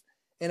relief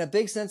and a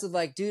big sense of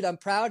like, dude, I'm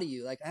proud of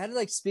you. Like I had to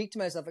like speak to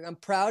myself. Like, I'm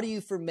proud of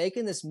you for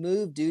making this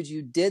move, dude.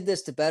 You did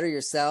this to better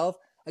yourself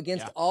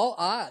against all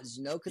odds,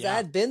 cause I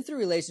had been through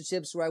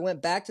relationships where I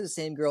went back to the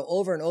same girl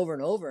over and over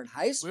and over in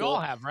high school. We all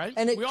have, right?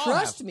 And it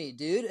crushed me,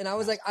 dude. And I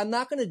was like, I'm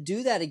not going to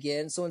do that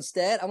again. So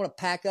instead I'm going to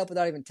pack up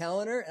without even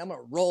telling her and I'm going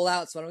to roll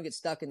out so I don't get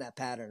stuck in that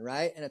pattern.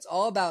 Right. And it's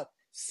all about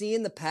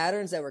seeing the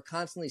patterns that we're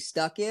constantly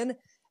stuck in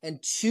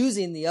and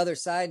choosing the other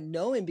side,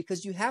 knowing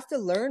because you have to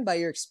learn by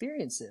your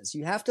experiences.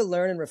 You have to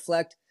learn and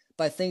reflect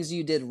by things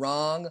you did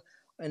wrong.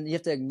 And you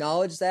have to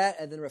acknowledge that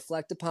and then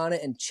reflect upon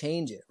it and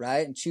change it,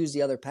 right? And choose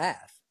the other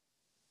path.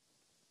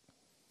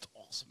 It's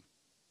awesome.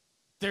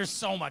 There's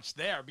so much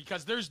there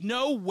because there's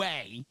no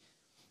way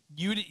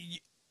you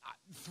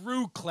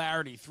through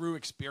clarity, through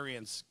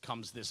experience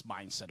comes this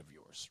mindset of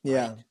yours. Right?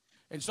 Yeah.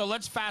 And so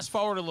let's fast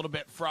forward a little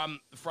bit from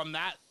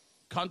that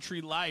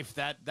country life,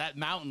 that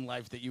mountain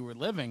life that you were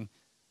living.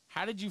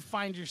 How did you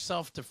find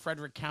yourself to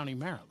Frederick County,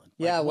 Maryland?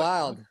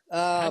 Wild.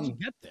 How'd you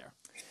get there?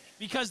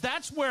 Because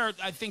that's where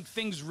I think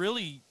things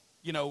really,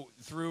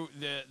 through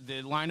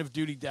the line of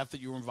duty death that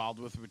you were involved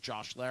with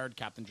Josh Laird,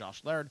 Captain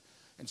Josh Laird,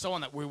 and so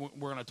on that we're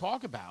going to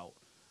talk about.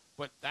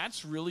 But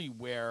that's really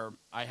where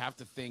I have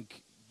to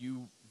think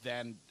you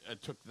then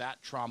took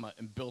that trauma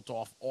and built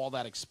off all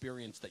that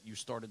experience that you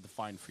started to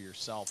find for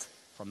yourself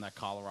from that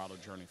Colorado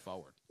journey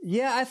forward.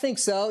 Yeah, I think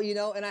so,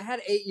 and I had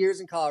 8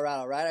 years in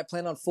Colorado, right? I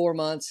planned on 4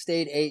 months,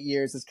 stayed 8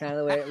 years. That's kind of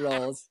the way it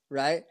rolls,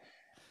 right?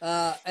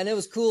 And it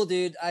was cool,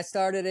 dude. I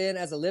started in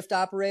as a lift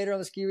operator on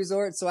the ski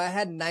resort. So I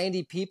had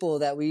 90 people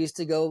that we used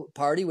to go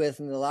party with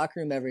in the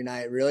locker room every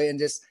night, really.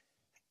 And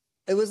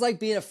it was like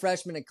being a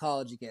freshman in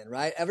college again,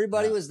 right?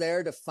 Everybody was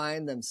there to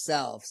find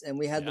themselves. And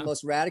we had the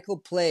most radical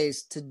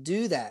place to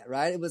do that,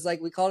 right? It was like,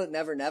 we called it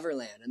Never Never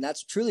Land. And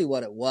that's truly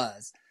what it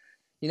was,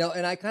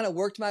 and I kind of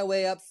worked my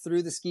way up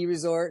through the ski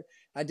resort.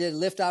 I did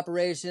lift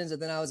operations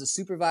and then I was a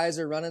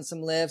supervisor running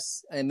some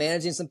lifts and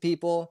managing some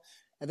people.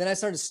 And then I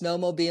started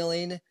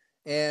snowmobiling.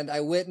 And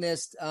I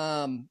witnessed,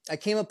 I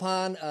came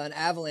upon an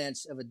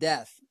avalanche of a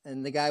death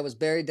and the guy was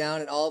buried down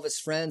and all of his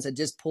friends had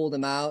just pulled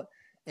him out.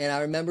 And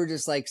I remember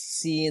just like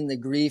seeing the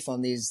grief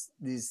on these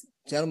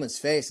gentlemen's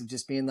face of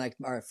just being like,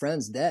 our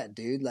friend's dead,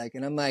 dude. Like,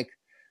 and I'm like,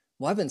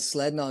 well, I've been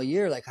sledding all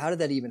year. Like, how did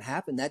that even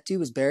happen? That dude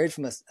was buried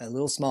from a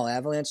little small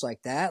avalanche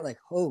like that. Like,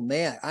 oh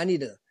man,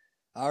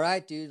 all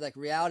right, dude, like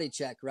reality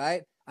check,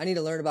 right? I need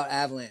to learn about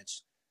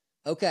avalanche.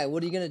 Okay.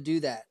 What are you going to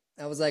do that?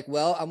 I was like,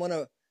 well,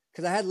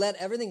 because I had let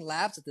everything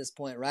lapse at this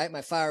point, right?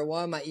 My Fire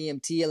 1, my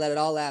EMT, I let it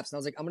all lapse. And I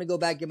was like, I'm going to go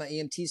back, get my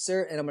EMT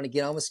cert, and I'm going to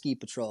get on with ski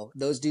patrol.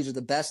 Those dudes are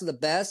the best of the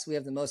best. We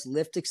have the most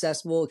lift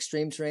accessible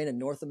extreme terrain in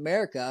North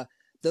America.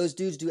 Those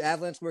dudes do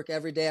avalanche work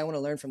every day. I want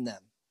to learn from them.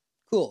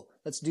 Cool.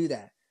 Let's do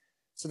that.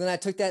 So then I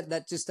took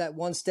that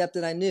one step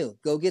that I knew.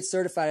 Go get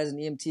certified as an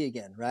EMT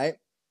again, right?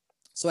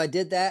 So I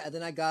did that, and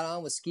then I got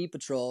on with ski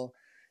patrol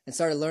and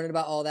started learning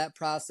about all that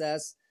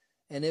process.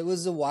 And it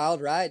was a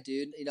wild ride,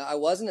 dude. I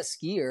wasn't a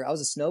skier. I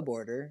was a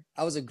snowboarder.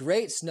 I was a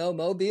great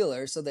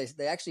snowmobiler. So they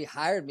actually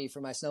hired me for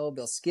my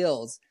snowmobile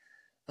skills.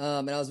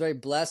 And I was very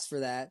blessed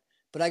for that.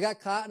 But I got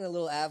caught in a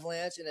little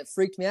avalanche and it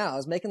freaked me out. I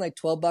was making like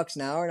 $12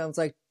 an hour. And I was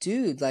like,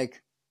 dude,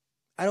 like,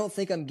 I don't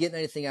think I'm getting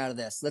anything out of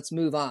this. Let's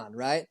move on,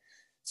 right?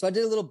 So I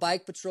did a little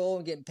bike patrol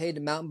and getting paid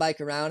to mountain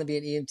bike around and be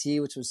an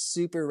EMT, which was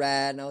super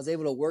rad. And I was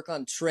able to work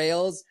on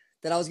trails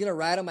that I was going to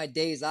ride on my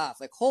days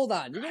off. Like, hold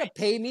on, you're going to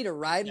pay me to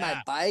ride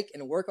my bike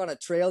and work on a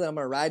trail that I'm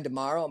going to ride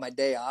tomorrow on my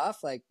day off?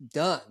 Like,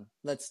 done.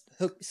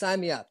 Sign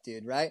me up,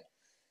 dude, right?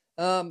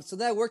 So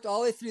then I worked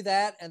all the way through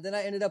that, and then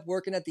I ended up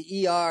working at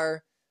the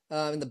ER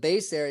in the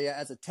base area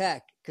as a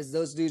tech, because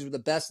those dudes were the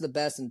best of the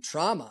best in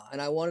trauma,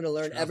 and I wanted to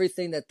learn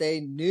everything that they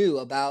knew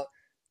about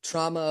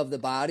trauma of the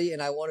body,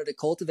 and I wanted to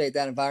cultivate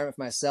that environment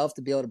for myself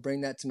to be able to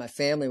bring that to my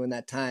family when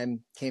that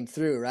time came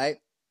through, right?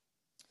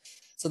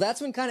 So that's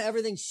when kind of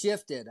everything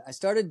shifted. I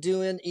started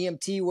doing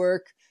EMT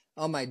work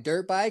on my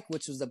dirt bike,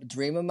 which was a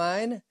dream of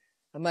mine.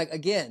 I'm like,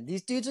 again,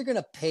 these dudes are going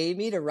to pay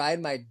me to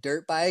ride my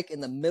dirt bike in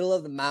the middle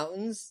of the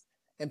mountains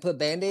and put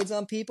Band-Aids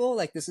on people.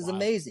 Like, this is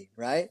amazing,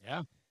 right?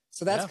 Yeah.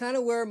 So that's kind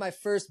of where my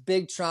first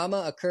big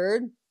trauma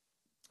occurred.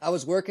 I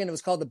was working, it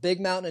was called the Big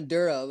Mountain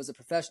Enduro. It was a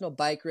professional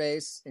bike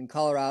race in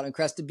Colorado, in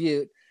Crested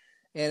Butte.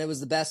 And it was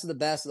the best of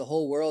the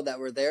whole world that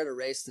were there to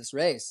race this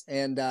race.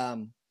 And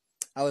I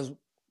was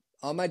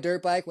on my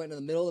dirt bike, went into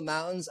the middle of the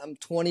mountains. I'm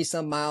 20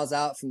 some miles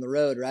out from the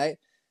road, right?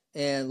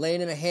 And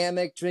laying in a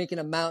hammock, drinking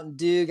a Mountain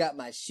Dew, got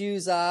my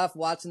shoes off,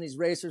 watching these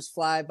racers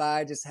fly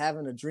by, just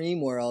having a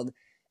dream world.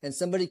 And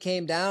somebody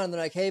came down and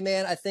they're like, hey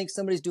man, I think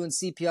somebody's doing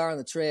CPR on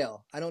the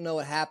trail. I don't know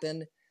what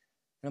happened. And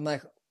I'm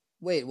like,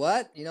 wait,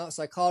 what? You know,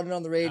 so I called it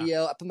on the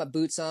radio. I put my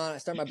boots on, I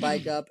start my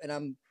bike up, and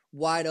I'm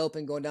wide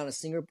open going down a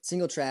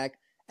single track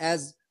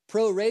as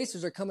pro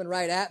racers are coming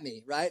right at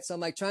me, right? So I'm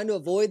like trying to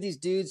avoid these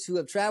dudes who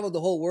have traveled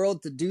the whole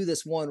world to do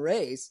this one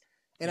race.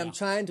 And I'm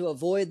trying to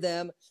avoid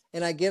them.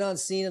 And I get on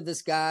scene of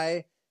this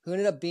guy who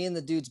ended up being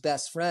the dude's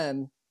best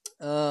friend,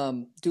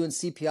 doing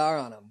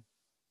CPR on him.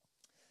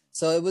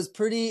 So it was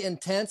pretty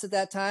intense at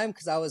that time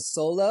because I was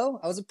solo.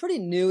 I was a pretty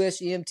newish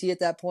EMT at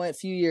that point, a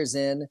few years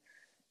in.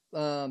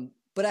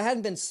 But I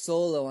hadn't been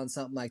solo on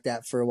something like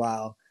that for a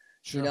while,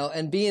 you know,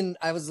 and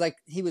I was like,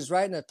 he was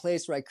right in a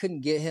place where I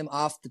couldn't get him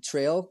off the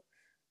trail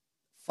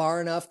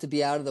far enough to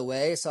be out of the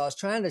way. So I was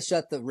trying to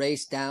shut the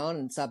race down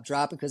and stop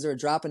dropping, because they were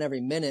dropping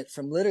every minute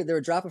they were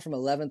dropping from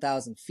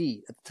 11,000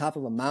 feet at the top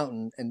of a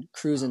mountain and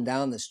cruising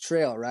down this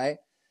trail. Right.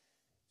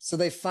 So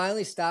they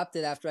finally stopped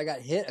it after I got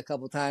hit a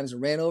couple times,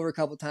 ran over a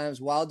couple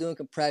times while doing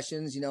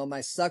compressions. You know,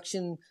 my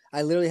suction,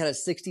 I literally had a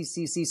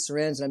 60cc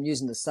syringe and I'm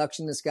using to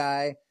suction this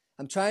guy.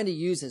 I'm trying to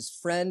use his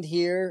friend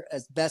here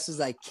as best as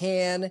I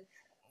can.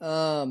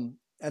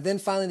 And then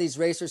finally these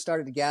racers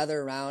started to gather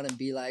around and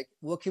be like,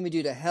 what can we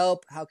do to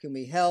help? How can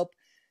we help?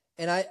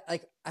 And I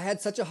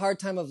had such a hard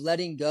time of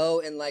letting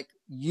go and like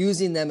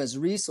using them as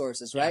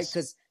resources, right?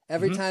 Because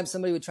every time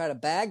somebody would try to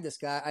bag this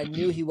guy, I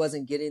knew he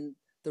wasn't getting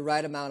the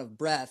right amount of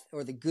breath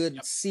or the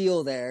good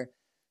seal there.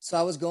 So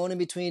I was going in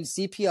between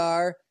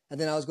CPR and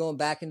then I was going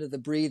back into the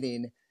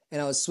breathing,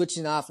 and I was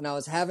switching off, and I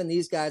was having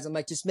these guys, I'm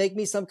like, just make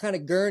me some kind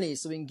of gurney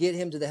so we can get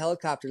him to the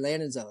helicopter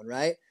landing zone,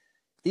 right?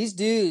 These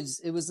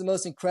dudes, it was the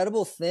most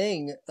incredible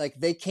thing. Like,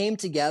 they came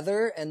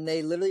together and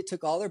they literally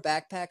took all their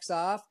backpacks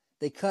off.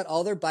 They cut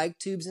all their bike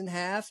tubes in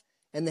half,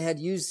 and they had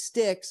used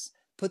sticks,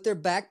 put their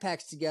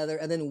backpacks together,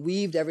 and then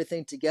weaved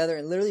everything together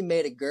and literally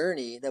made a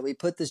gurney that we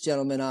put this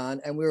gentleman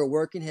on, and we were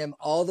working him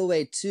all the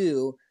way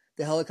to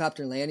the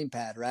helicopter landing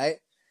pad, right?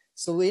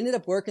 So we ended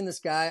up working this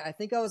guy. I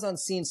think I was on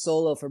scene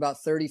solo for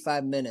about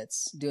 35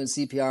 minutes doing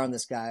CPR on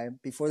this guy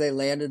before they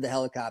landed the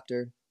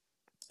helicopter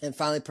and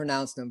finally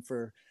pronounced him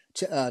for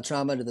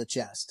trauma to the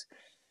chest.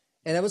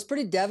 And it was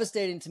pretty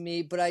devastating to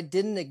me, but I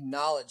didn't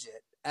acknowledge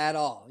it at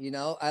all. You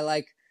know, I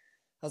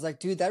was like,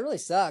 dude, that really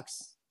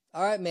sucks.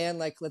 All right, man,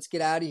 like, let's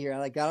get out of here.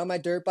 I got on my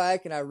dirt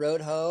bike and I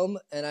rode home,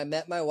 and I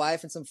met my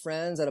wife and some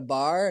friends at a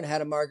bar and had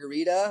a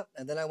margarita.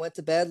 And then I went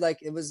to bed. Like,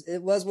 it was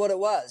what it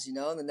was, you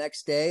know. And the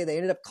next day they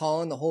ended up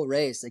calling the whole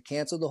race. They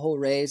canceled the whole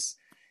race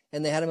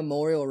and they had a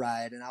memorial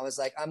ride. And I was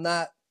like,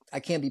 I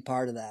can't be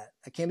part of that.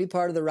 I can't be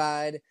part of the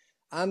ride.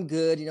 I'm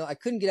good. You know, I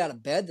couldn't get out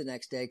of bed the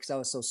next day because I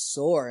was so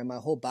sore and my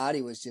whole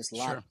body was just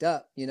locked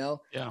up, you know?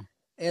 Yeah.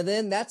 And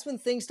then that's when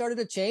things started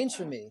to change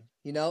for me,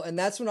 you know, and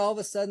that's when all of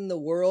a sudden the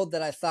world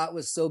that I thought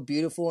was so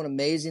beautiful and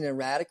amazing and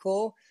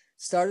radical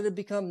started to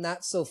become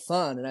not so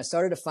fun. And I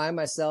started to find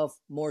myself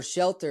more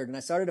sheltered, and I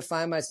started to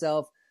find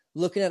myself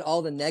looking at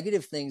all the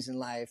negative things in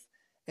life.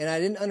 And I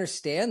didn't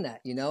understand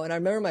that, you know, and I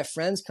remember my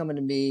friends coming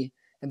to me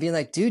and being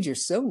like, dude, you're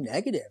so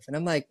negative. And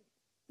I'm like,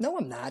 no,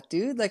 I'm not,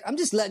 dude. Like, I'm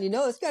just letting you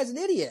know this guy's an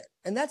idiot,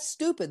 and that's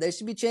stupid. They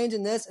should be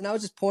changing this. And I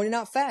was just pointing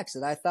out facts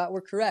that I thought were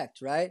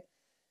correct. Right.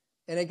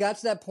 And it got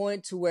to that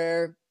point to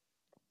where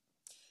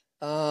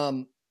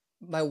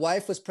my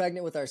wife was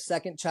pregnant with our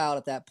second child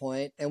at that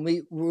point, and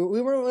we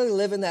weren't really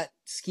living that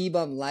ski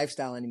bum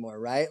lifestyle anymore,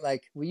 right?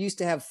 Like, we used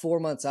to have 4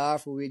 months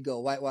off where we'd go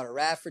whitewater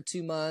raft for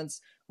 2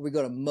 months, or we'd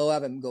go to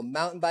Moab and go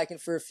mountain biking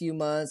for a few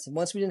months. And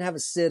once we didn't have a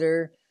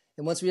sitter,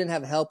 and once we didn't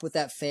have help with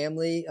that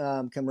family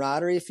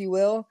camaraderie, if you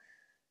will,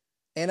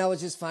 and I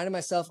was just finding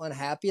myself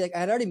unhappy. Like, I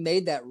had already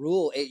made that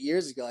rule 8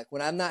 years ago. Like,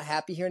 when I'm not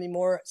happy here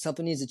anymore,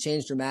 something needs to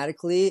change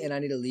dramatically, and I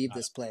need to leave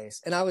this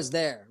place. And I was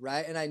there,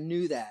 right? And I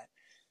knew that.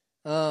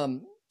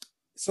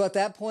 So at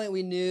that point,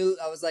 we knew,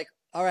 I was like,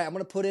 all right, I'm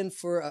going to put in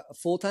for a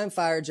full-time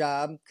fire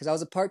job, because I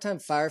was a part-time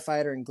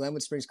firefighter in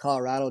Glenwood Springs,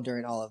 Colorado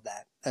during all of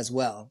that, as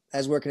well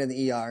as working in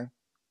the ER.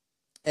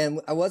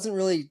 And I wasn't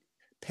really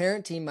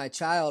parenting my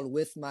child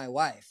with my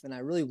wife, and I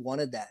really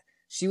wanted that.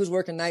 She was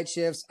working night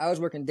shifts. I was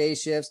working day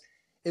shifts.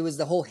 It was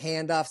the whole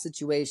handoff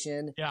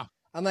situation. Yeah.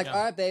 I'm like,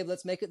 all right, babe,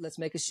 let's make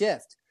a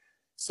shift.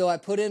 So I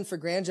put in for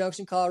Grand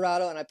Junction,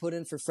 Colorado, and I put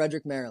in for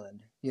Frederick,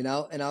 Maryland, you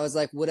know, and I was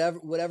like,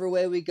 whatever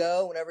way we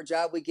go, whatever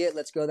job we get,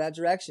 let's go that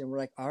direction. We're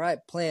like, all right,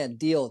 plan,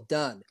 deal,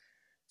 done.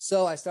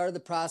 So I started the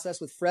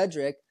process with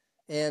Frederick,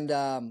 and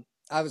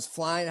I was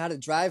flying, I had to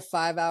drive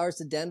 5 hours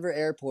to Denver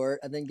airport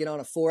and then get on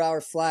a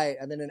 4-hour flight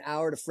and then an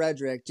hour to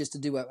Frederick just to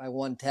do my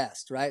one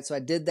test, right? So I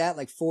did that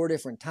like 4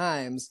 different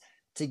times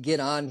to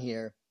get on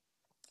here.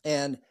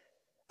 And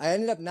I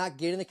ended up not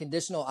getting the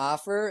conditional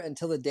offer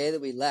until the day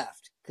that we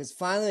left, because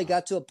finally it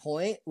got to a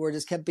point where it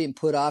just kept being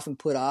put off and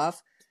put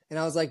off. And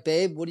I was like,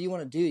 babe, what do you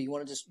want to do? You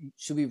want to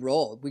should we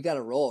roll? We got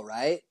to roll,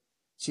 right?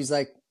 She's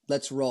like,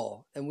 let's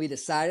roll. And we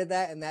decided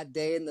that. And that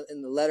day in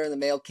the letter in the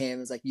mail came,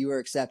 it was like, you were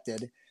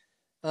accepted.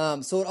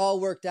 So it all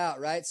worked out,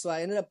 right? So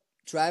I ended up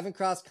driving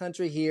cross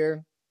country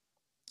here.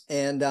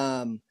 And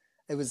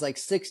it was like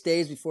 6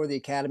 days before the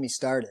academy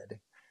started.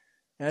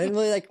 And I didn't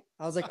really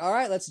I was like, all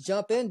right, let's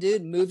jump in,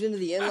 dude. Moved into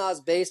the in-laws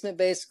basement,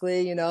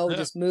 basically, you know, we're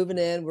just moving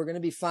in. We're going to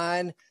be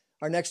fine.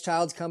 Our next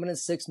child's coming in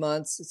 6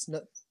 months.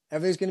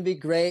 Everything's going to be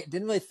great.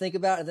 Didn't really think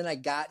about it. And then I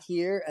got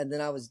here and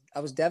then I was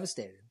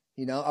devastated.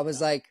 You know, I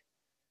was like,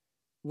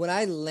 when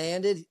I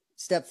landed,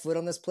 stepped foot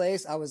on this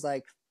place, I was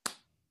like,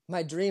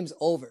 my dream's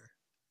over.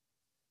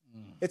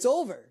 It's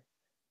over.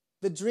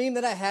 The dream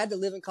that I had to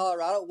live in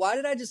Colorado, why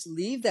did I just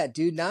leave that,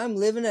 dude? Now I'm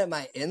living at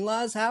my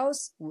in-laws'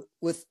 house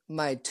with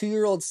my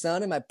 2-year-old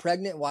son and my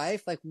pregnant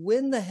wife. Like,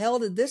 when the hell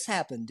did this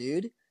happen,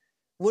 dude?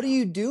 What are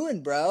you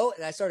doing, bro?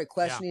 And I started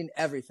questioning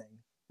everything,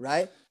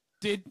 right?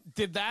 Did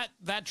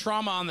that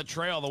trauma on the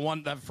trail,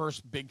 that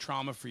first big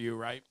trauma for you,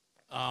 right?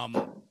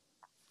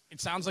 It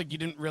sounds like you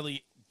didn't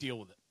really deal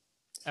with it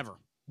ever.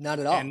 Not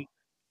at all.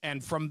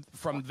 And from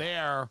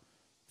there,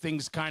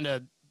 things kind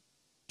of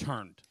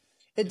turned.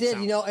 It did,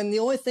 you know, and the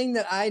only thing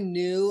that I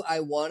knew I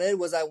wanted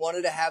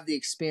to have the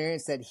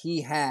experience that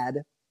he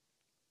had.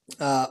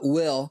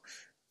 Will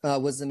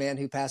was the man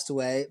who passed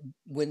away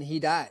when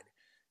he died.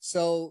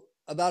 So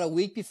about a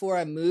week before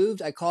I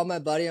moved, I called my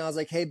buddy and I was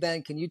like, hey,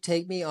 Ben, can you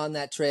take me on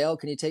that trail?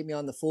 Can you take me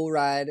on the full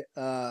ride?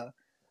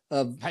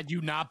 Had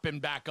you not been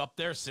back up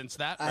there since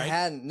that? Right? I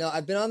hadn't. No,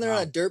 I've been on there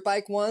on a dirt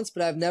bike once,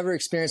 but I've never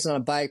experienced it on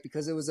a bike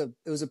because it was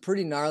a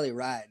pretty gnarly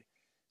ride.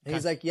 And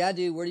he's like, yeah,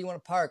 dude, where do you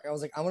want to park? I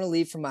was like, I want to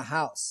leave from my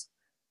house.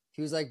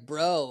 He was like,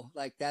 bro,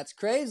 like, that's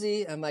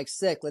crazy. I'm like,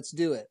 sick. Let's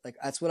do it. Like,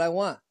 that's what I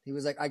want. He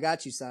was like, I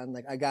got you, son.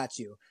 Like, I got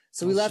you.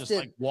 So we left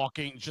it.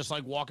 Just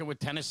like walking with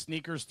tennis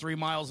sneakers 3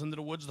 miles into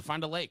the woods to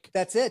find a lake.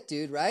 That's it,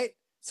 dude. Right.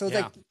 So it's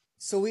like,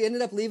 so we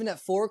ended up leaving at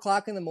 4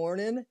 o'clock in the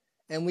morning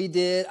and we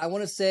did, I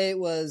want to say it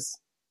was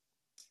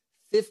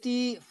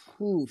 50,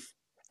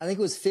 I think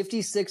it was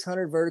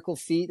 5,600 vertical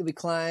feet that we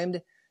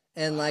climbed.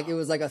 And like, it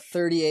was like a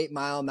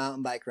 38-mile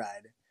mountain bike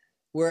ride.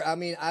 Where, I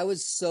mean, I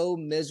was so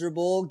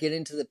miserable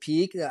getting to the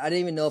peak that I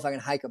didn't even know if I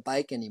can hike a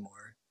bike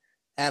anymore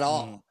at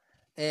all.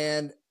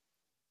 And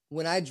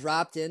when I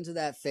dropped into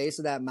that face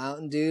of that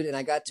mountain, dude, and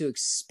I got to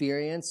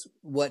experience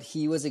what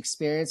he was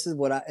experiencing,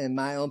 in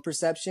my own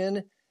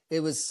perception,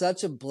 it was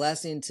such a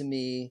blessing to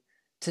me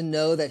to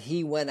know that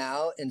he went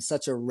out in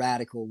such a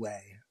radical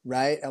way,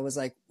 right? I was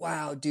like,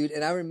 wow, dude.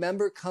 And I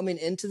remember coming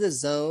into the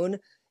zone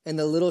and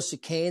the little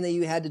chicane that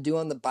you had to do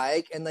on the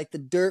bike. And like the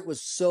dirt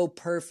was so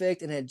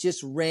perfect and it had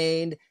just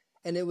rained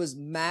and it was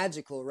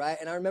magical, right?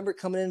 And I remember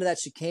coming into that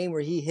chicane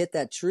where he hit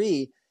that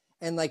tree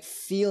and like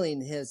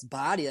feeling his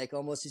body, like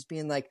almost just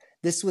being like,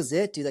 this was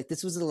it, dude. Like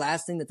this was the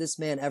last thing that this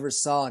man ever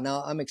saw.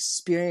 Now I'm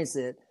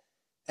experiencing it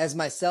as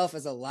myself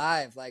as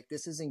alive. Like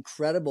this is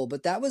incredible.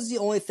 But that was the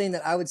only thing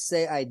that I would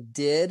say I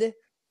did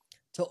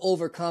to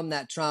overcome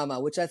that trauma,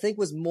 which I think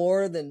was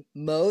more than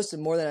most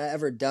and more than I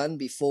ever done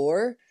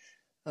before.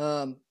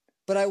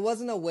 But I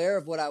wasn't aware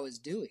of what I was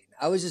doing.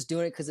 I was just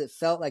doing it because it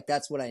felt like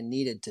that's what I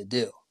needed to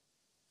do.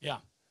 Yeah.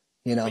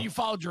 You know, but you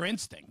followed your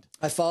instinct.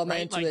 I followed my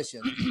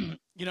intuition. Like,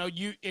 you know,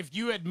 if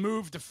you had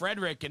moved to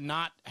Frederick and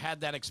not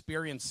had that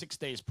experience 6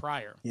 days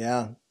prior,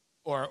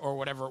 or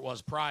whatever it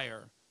was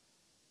prior,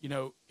 you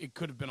know, it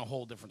could have been a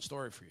whole different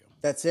story for you.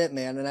 That's it,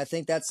 man. And I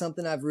think that's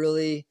something I've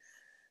really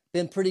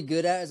been pretty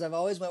good at is I've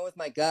always went with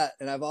my gut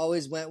and I've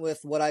always went with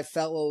what I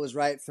felt what was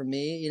right for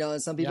me, you know,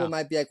 and some people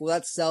might be like, well,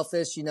 that's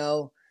selfish, you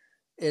know,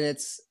 and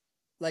it's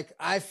like,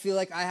 I feel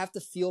like I have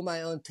to fuel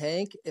my own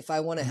tank if I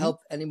want to help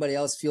anybody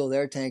else fuel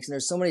their tanks. And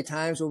there's so many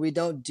times where we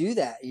don't do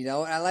that, you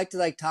know, and I like to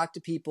like talk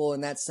to people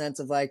in that sense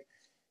of like,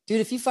 dude,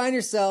 if you find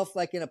yourself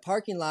like in a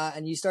parking lot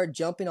and you start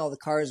jumping all the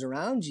cars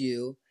around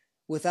you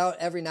without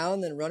every now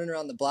and then running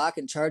around the block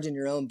and charging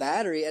your own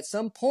battery, at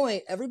some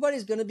point,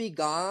 everybody's going to be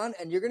gone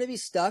and you're going to be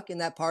stuck in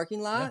that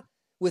parking lot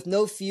with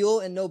no fuel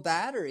and no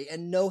battery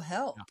and no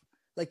help.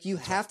 Like you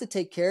have to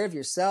take care of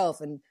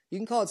yourself, and you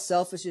can call it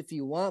selfish if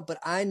you want, but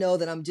I know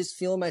that I'm just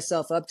fueling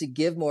myself up to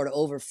give more, to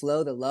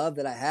overflow the love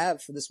that I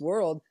have for this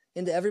world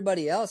into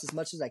everybody else as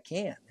much as I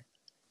can.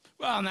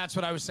 Well, and that's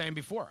what I was saying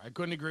before. I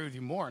couldn't agree with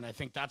you more. And I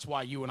think that's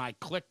why you and I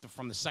clicked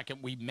from the second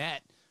we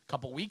met a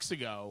couple weeks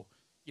ago.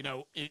 you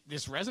know,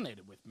 this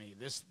resonated with me.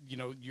 This, you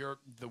know,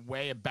 the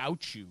way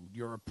about you,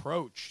 your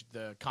approach,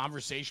 the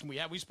conversation we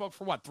had. We spoke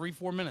for what,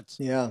 3-4 minutes.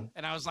 Yeah.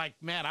 And I was like,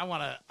 man, I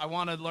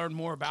want to learn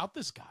more about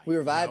this guy. We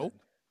were vibing. You know?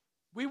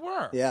 We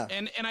were. Yeah.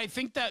 And I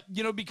think that,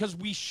 you know, because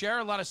we share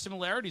a lot of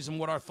similarities in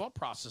what our thought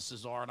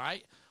processes are. And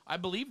I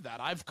believe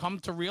that. I've come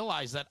to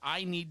realize that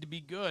I need to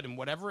be good, and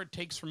whatever it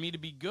takes for me to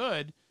be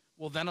good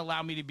will then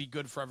allow me to be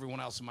good for everyone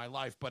else in my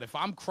life. But if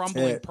I'm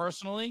crumbling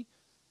personally,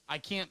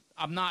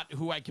 I'm not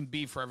who I can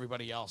be for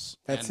everybody else.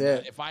 That's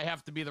it. If I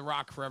have to be the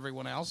rock for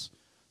everyone else,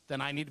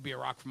 then I need to be a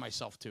rock for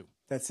myself too.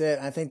 That's it.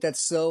 I think that's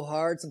so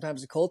hard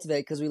sometimes to cultivate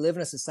because we live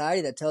in a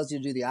society that tells you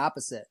to do the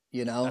opposite,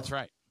 you know? That's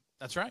right.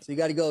 That's right. So you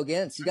got to go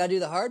against. You got to do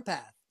the hard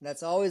path.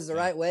 That's always the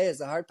right way. Is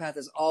the hard path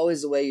is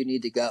always the way you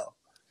need to go.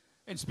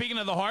 And speaking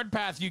of the hard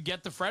path, you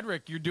get to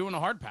Frederick, you're doing a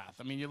hard path.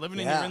 I mean, you're living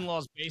in your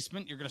in-laws'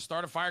 basement. You're going to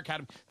start a fire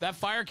academy. That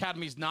fire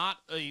academy is not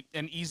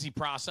an easy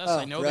process.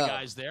 I know the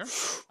guys there.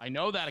 I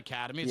know that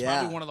academy. It's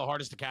probably one of the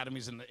hardest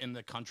academies in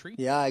the country.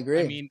 Yeah, I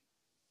agree. I mean,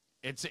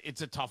 it's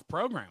a tough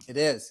program. It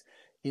is.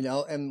 You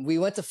know, and we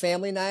went to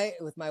family night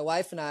with my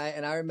wife and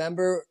I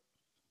remember,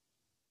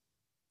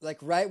 like,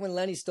 right when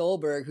Lenny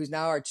Stolberg, who's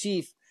now our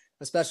chief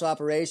of special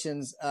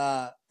operations,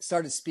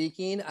 started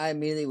speaking, I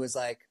immediately was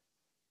like,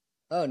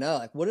 oh no,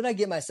 like, what did I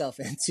get myself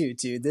into,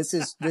 dude? This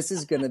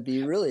is going to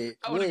be really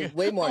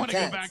way more intense. I want to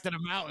go back to the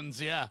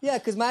mountains. Yeah. Yeah.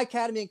 Cause my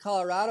academy in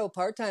Colorado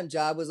part-time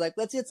job was like,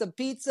 let's get some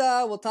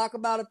pizza. We'll talk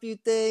about a few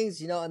things,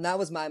 you know, and that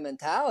was my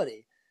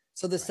mentality.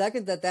 So the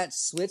second that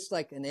switched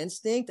like an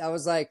instinct, I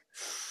was like,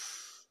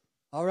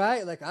 all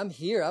right, like, I'm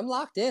here. I'm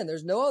locked in.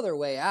 There's no other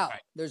way out.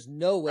 Right. There's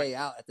no way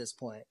out at this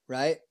point.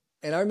 Right.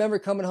 And I remember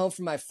coming home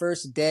from my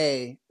first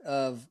day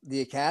of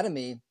the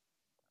academy,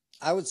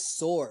 I was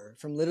sore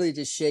from literally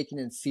just shaking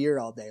in fear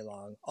all day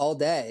long, all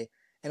day.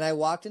 And I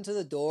walked into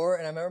the door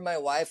and I remember my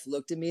wife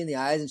looked at me in the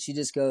eyes and she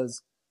just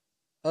goes,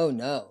 oh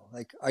no,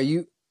 like, are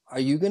you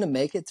going to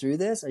make it through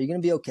this? Are you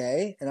going to be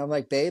okay? And I'm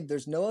like, babe,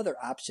 there's no other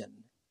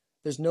option.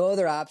 There's no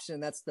other option.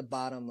 That's the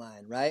bottom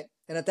line. Right.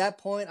 And at that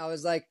point I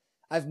was like,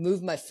 I've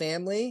moved my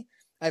family.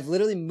 I've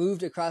literally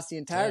moved across the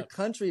entire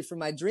country for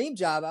my dream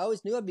job. I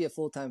always knew I'd be a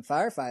full-time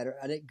firefighter.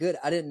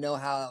 I didn't know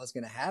how that was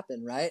going to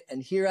happen. Right.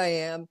 And here I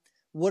am.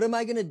 What am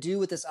I going to do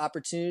with this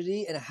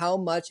opportunity, and how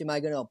much am I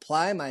going to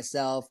apply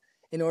myself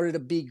in order to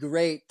be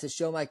great, to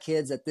show my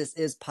kids that this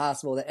is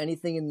possible, that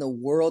anything in the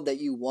world that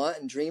you want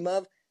and dream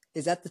of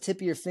is at the tip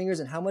of your fingers,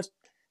 and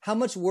how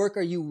much work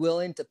are you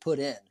willing to put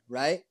in,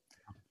 right?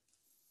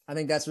 I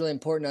think that's really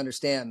important to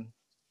understand.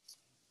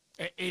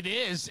 It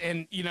is.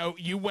 And, you know,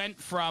 you went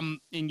from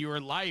in your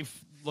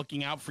life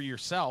looking out for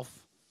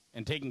yourself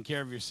and taking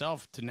care of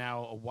yourself to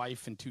now a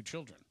wife and 2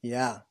 children.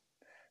 Yeah,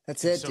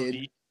 that's it,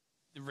 dude.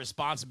 The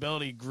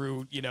responsibility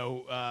grew, you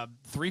know,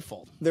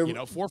 threefold,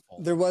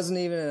 fourfold. There wasn't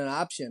even an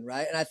option,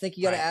 right? And I think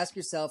you got to ask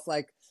yourself,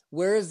 like,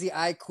 where is the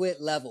I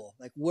quit level?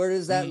 Like, where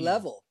is that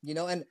level? You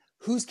know, and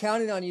who's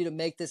counting on you to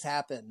make this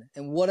happen?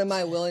 And what am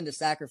I willing to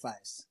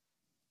sacrifice?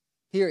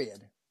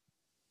 Period.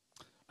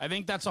 I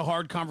think that's a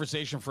hard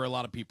conversation for a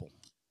lot of people.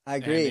 I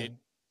agree. And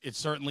it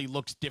certainly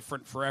looks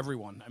different for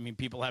everyone. I mean,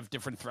 people have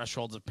different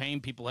thresholds of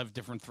pain. People have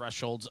different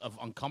thresholds of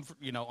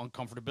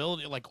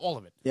uncomfortability, like all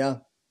of it. Yeah.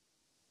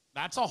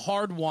 That's a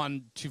hard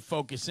one to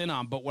focus in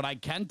on. But what I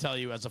can tell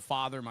you as a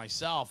father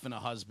myself and a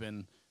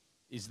husband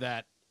is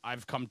that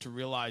I've come to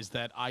realize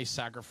that I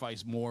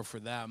sacrifice more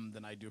for them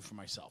than I do for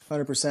myself.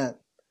 100%.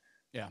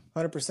 Yeah.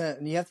 100%.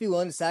 And you have to be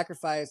willing to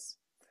sacrifice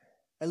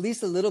at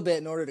least a little bit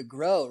in order to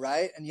grow,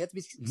 right? And you have to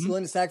be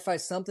willing to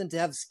sacrifice something to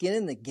have skin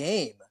in the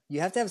game. You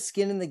have to have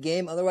skin in the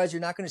game. Otherwise,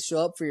 you're not going to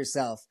show up for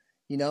yourself,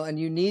 you know, and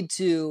you need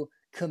to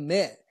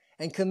commit.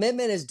 And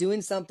commitment is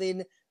doing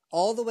something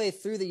all the way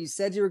through that you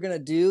said you were going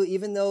to do,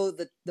 even though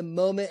the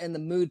moment and the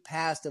mood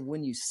passed of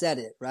when you said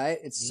it, right?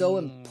 It's so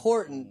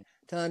important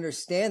to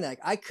understand that. Like,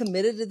 I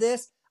committed to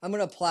this. I'm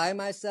going to apply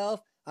myself.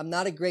 I'm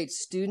not a great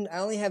student. I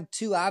only have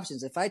 2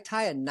 options. If I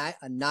tie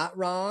a knot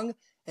wrong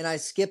and I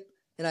skip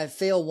and I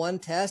fail one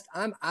test,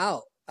 I'm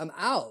out. And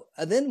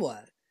then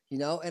what? You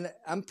know, and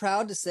I'm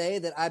proud to say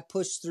that I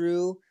pushed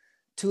through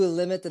to a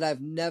limit that I've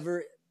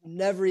never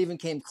even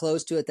came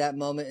close to at that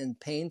moment in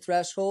pain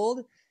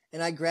threshold.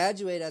 And I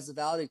graduated as a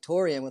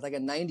valedictorian with like a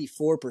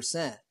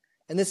 94%.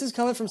 And this is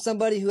coming from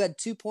somebody who had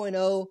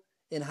 2.0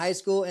 in high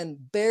school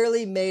and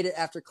barely made it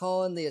after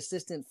calling the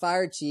assistant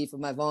fire chief of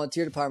my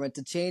volunteer department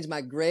to change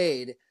my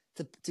grade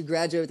to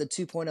graduate with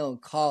a 2.0 in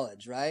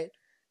college, right?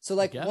 So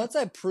like once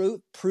I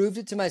proved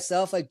it to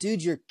myself, like,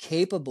 dude, you're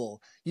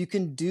capable. You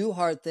can do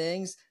hard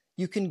things.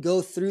 You can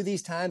go through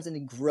these times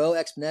and grow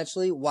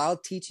exponentially while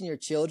teaching your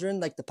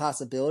children like the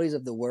possibilities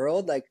of the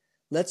world. Like,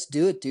 let's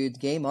do it, dude.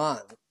 Game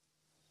on.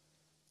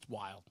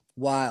 Wild.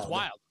 Wild. It's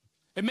wild.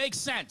 It makes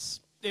sense.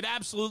 It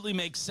absolutely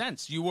makes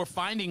sense. You were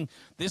finding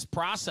this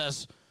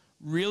process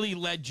really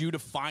led you to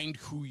find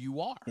who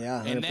you are.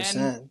 Yeah,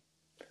 100%.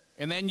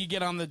 And then you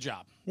get on the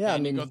job. Yeah,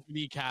 and you go through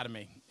the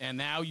academy, and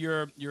now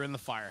you're in the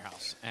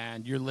firehouse,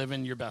 and you're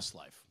living your best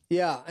life.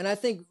 Yeah, and I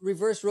think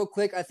reverse real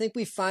quick. I think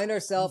we find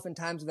ourselves in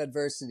times of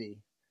adversity.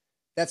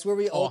 That's where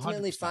we Oh,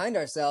 ultimately 100%. find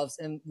ourselves.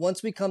 And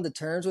once we come to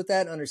terms with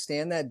that and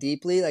understand that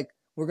deeply, like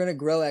we're going to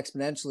grow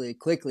exponentially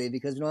quickly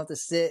because we don't have to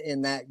sit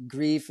in that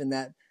grief and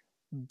that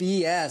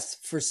BS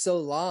for so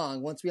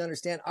long. Once we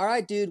understand, all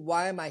right, dude,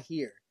 why am I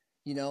here?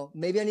 You know,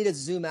 maybe I need to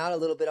zoom out a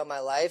little bit on my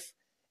life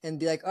and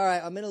be like, all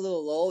right, I'm in a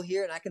little lull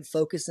here and I can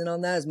focus in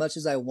on that as much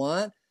as I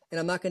want. And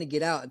I'm not going to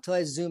get out until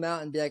I zoom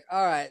out and be like,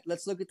 all right,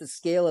 let's look at the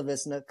scale of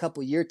this in a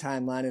couple year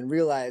timeline and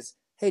realize,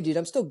 hey, dude,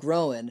 I'm still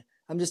growing.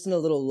 I'm just in a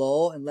little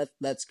lull and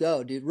let's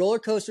go, dude. Roller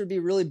coaster would be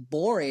really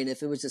boring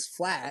if it was just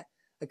flat.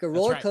 Like a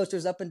roller coaster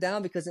is up and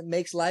down because it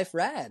makes life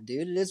rad,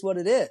 dude. It is what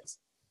it is.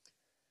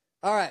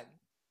 All right.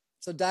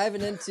 So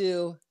diving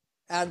into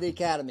Out of the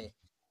Academy.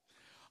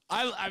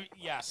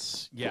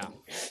 Yes. Yeah,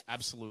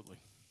 absolutely.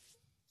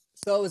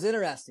 So it was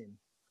interesting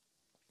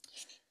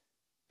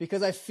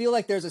because I feel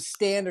like there's a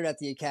standard at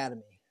the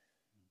academy,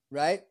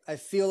 right? I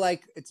feel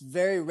like it's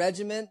very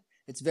regiment.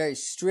 It's very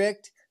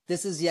strict.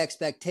 This is the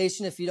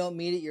expectation. If you don't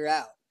meet it, you're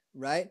out,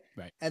 right?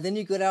 Right. And then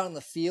you go out on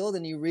the field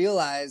and you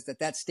realize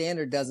that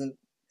standard doesn't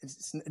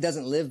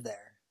live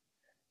there.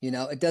 You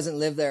know, it doesn't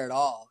live there at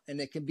all. And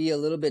it can be a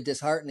little bit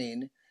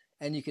disheartening.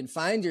 And you can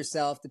find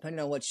yourself,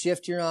 depending on what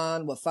shift you're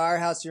on, what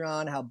firehouse you're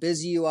on, how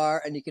busy you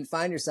are, and you can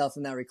find yourself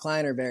in that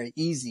recliner very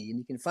easy. And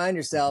you can find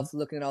yourself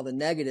looking at all the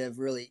negative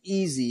really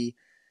easy,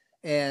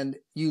 and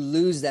you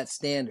lose that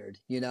standard,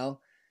 you know?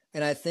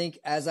 And I think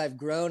as I've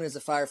grown as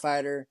a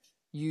firefighter,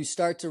 you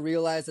start to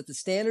realize that the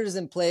standard is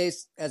in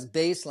place as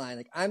baseline.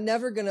 Like I'm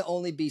never going to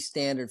only be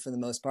standard for the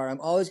most part.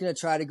 I'm always going to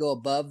try to go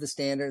above the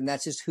standard, and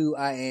that's just who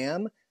I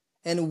am.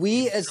 And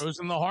You've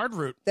chosen the hard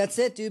route. That's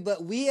it, dude.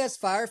 But we as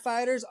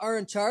firefighters are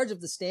in charge of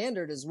the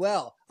standard as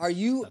well. Are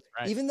you,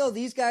 right. Even though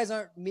these guys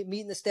aren't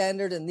meeting the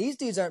standard and these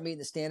dudes aren't meeting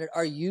the standard,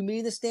 are you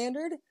meeting the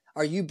standard?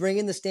 Are you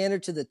bringing the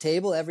standard to the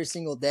table every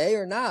single day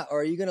or not? Or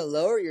are you going to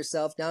lower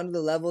yourself down to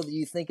the level that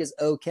you think is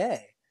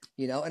okay?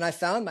 You know, and I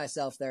found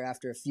myself there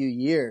after a few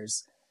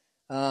years.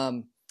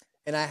 And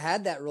I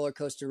had that roller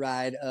coaster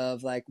ride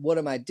of like, what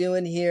am I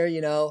doing here?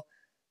 You know,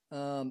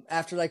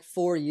 after like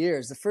 4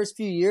 years, the first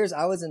few years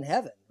I was in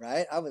heaven,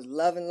 right? I was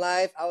loving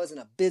life. I was in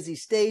a busy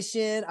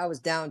station. I was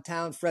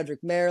downtown Frederick,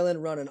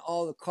 Maryland, running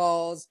all the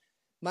calls.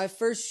 My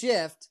first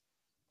shift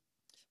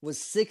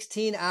was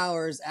 16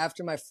 hours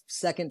after my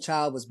second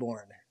child was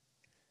born.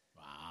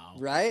 Wow.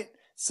 Right?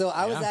 So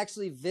I was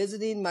actually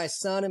visiting my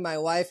son and my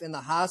wife in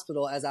the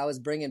hospital as I was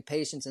bringing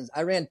patients in.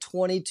 I ran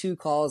 22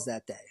 calls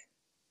that day.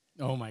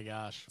 Oh my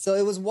gosh. So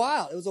it was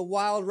wild. It was a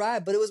wild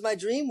ride, but it was my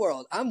dream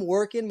world. I'm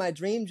working my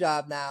dream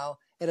job now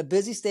at a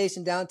busy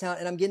station downtown,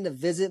 and I'm getting to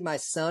visit my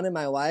son and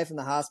my wife in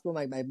the hospital,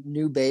 my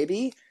new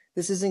baby.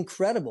 This is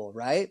incredible,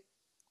 right?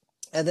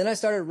 And then I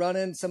started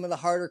running some of the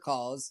harder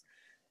calls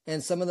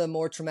and some of the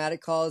more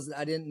traumatic calls that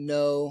I didn't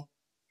know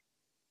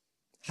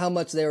how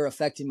much they were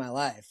affecting my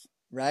life,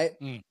 right?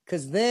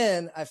 Because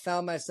then I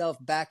found myself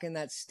back in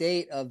that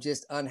state of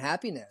just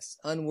unhappiness,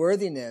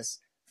 unworthiness,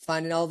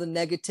 finding all the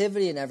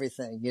negativity and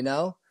everything, you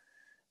know?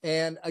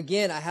 And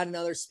again, I had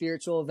another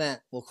spiritual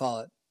event, we'll call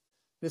it.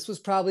 This was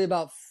probably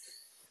about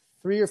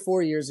 3 or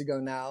 4 years ago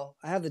now.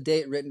 I have the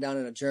date written down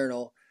in a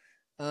journal.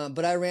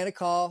 But I ran a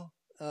call,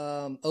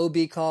 OB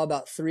call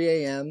about 3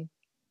 a.m.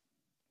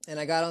 And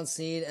I got on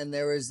scene and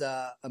there was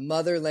a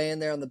mother laying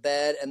there on the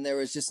bed and there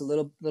was just a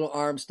little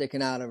arm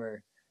sticking out of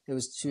her.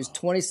 She was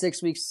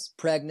 26 weeks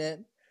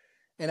pregnant.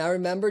 And I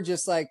remember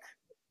just like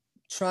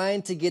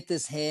trying to get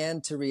this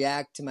hand to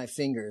react to my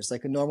fingers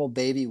like a normal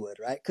baby would,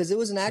 right? Because it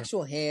was an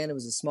actual hand. It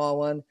was a small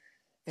one.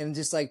 And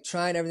just like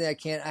trying everything I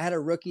can. I had a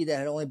rookie that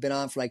had only been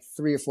on for like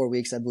 3 or 4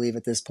 weeks, I believe,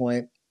 at this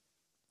point.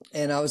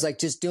 And I was like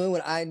just doing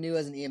what I knew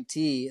as an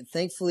EMT. And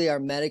thankfully, our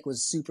medic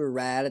was super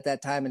rad at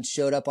that time and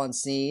showed up on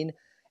scene.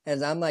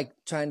 As I'm like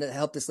trying to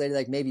help this lady,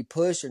 like maybe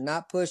push or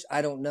not push,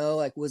 I don't know,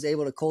 like was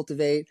able to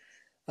cultivate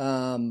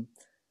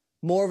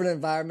more of an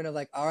environment of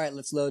like, all right,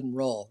 let's load and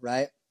roll,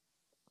 right?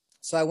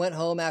 So I went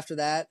home after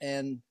that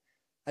and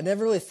I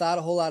never really thought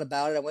a whole lot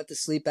about it. I went to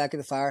sleep back at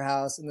the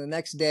firehouse. And the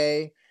next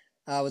day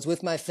I was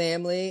with my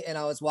family and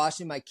I was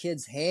washing my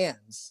kid's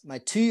hands, my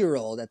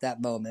 2-year-old at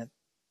that moment.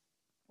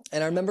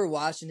 And I remember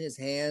washing his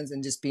hands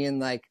and just being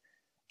like,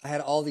 I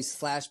had all these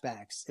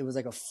flashbacks. It was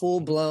like a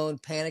full-blown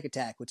panic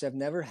attack, which I've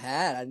never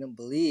had, I don't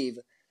believe.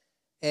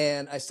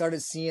 And I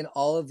started seeing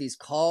all of these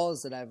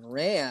calls that I've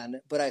ran,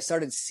 but I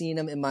started seeing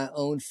them in my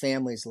own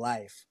family's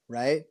life,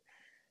 right?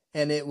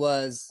 And it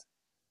was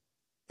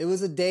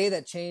a day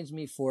that changed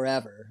me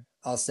forever,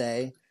 I'll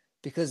say,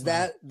 because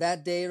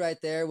that day right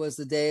there was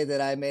the day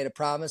that I made a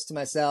promise to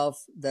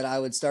myself that I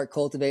would start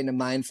cultivating a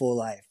mindful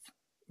life,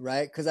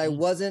 right? Because I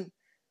wasn't,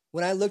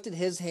 when I looked at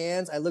his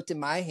hands, I looked at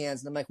my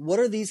hands and I'm like, what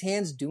are these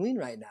hands doing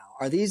right now?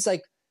 Are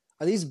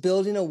these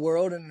building a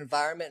world and an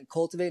environment and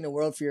cultivating a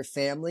world for your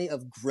family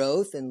of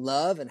growth and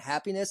love and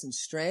happiness and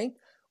strength?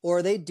 Or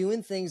are they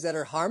doing things that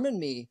are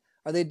harming me?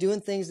 Are they doing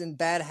things in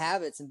bad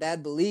habits and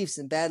bad beliefs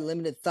and bad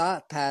limited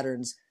thought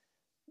patterns?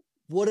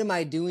 What am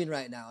I doing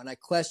right now? And I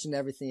questioned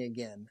everything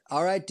again.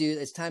 All right, dude,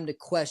 it's time to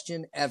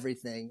question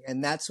everything.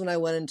 And that's when I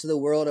went into the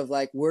world of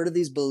like, where do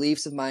these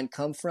beliefs of mine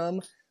come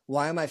from?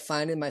 Why am I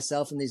finding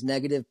myself in these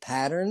negative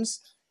patterns?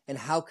 And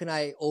how can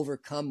I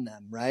overcome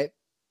them, right?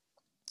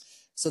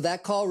 So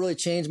that call really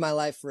changed my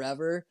life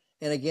forever.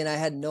 And again, I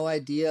had no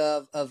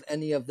idea of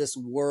any of this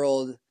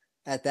world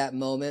at that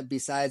moment,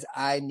 besides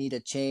I need a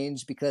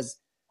change because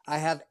I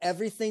have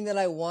everything that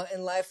I want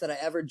in life that I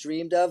ever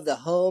dreamed of, the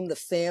home, the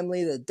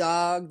family, the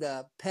dog,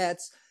 the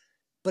pets,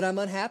 but I'm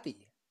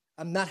unhappy.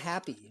 I'm not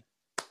happy.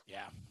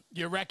 Yeah.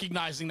 You're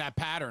recognizing that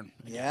pattern.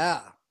 Again.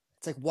 Yeah.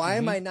 It's like, why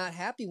am I not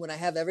happy when I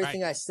have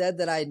everything I said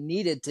that I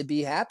needed to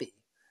be happy?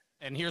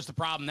 And here's the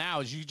problem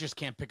now is you just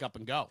can't pick up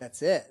and go.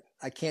 That's it.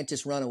 I can't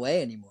just run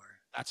away anymore.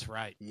 That's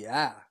right.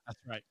 Yeah. That's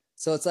right.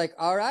 So it's like,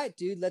 all right,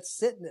 dude, let's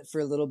sit in it for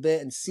a little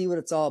bit and see what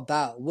it's all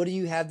about. What do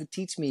you have to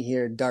teach me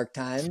here, Dark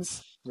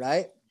Times?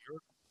 Right?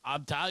 I'll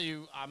tell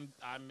you, I'm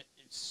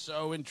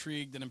so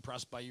intrigued and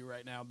impressed by you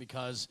right now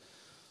because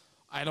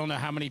I don't know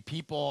how many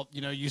people,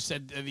 you know, you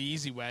said the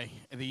easy way.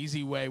 The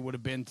easy way would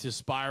have been to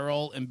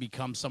spiral and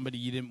become somebody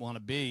you didn't want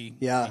to be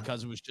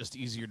because it was just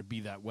easier to be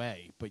that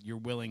way. But you're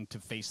willing to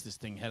face this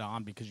thing head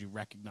on because you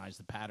recognize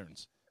the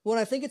patterns. Well,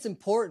 I think it's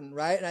important,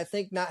 right? And I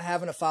think not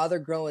having a father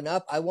growing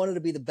up, I wanted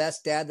to be the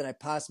best dad that I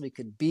possibly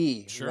could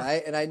be,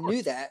 right? And I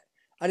knew that.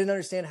 I didn't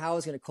understand how I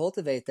was going to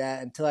cultivate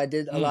that until I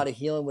did a lot of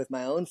healing with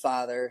my own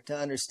father to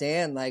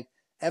understand, like,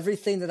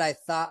 everything that I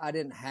thought I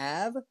didn't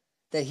have,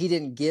 that he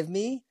didn't give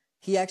me,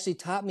 he actually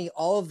taught me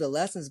all of the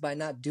lessons by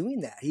not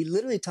doing that. He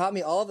literally taught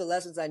me all of the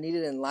lessons I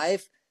needed in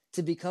life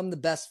to become the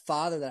best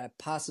father that I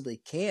possibly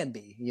can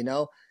be, you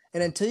know?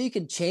 And until you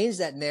can change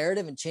that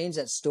narrative and change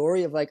that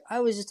story of like, I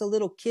was just a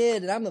little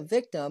kid and I'm a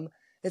victim.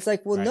 It's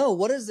like, well, no,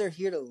 what is there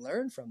here to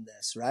learn from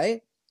this?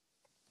 Right.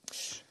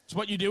 It's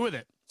what you do with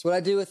it. It's what I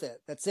do with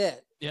it. That's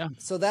it. Yeah.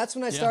 So that's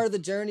when I started the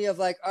journey of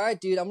like, all right,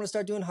 dude, I'm going to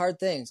start doing hard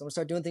things. I'm going to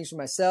start doing things for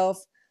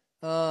myself.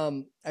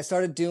 I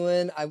started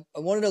doing, I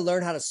wanted to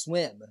learn how to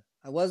swim.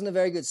 I wasn't a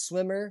very good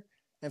swimmer.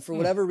 And for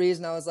whatever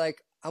reason, I was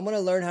like, I'm going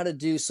to learn how to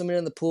do swimming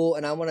in the pool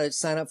and I want to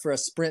sign up for a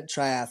sprint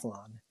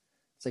triathlon.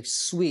 It's like,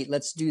 sweet,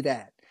 let's do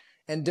that.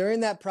 And during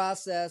that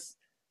process,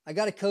 I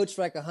got a coach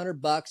for like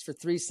 $100 for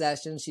 3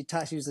 sessions. She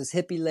was this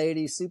hippie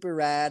lady, super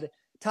rad,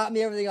 taught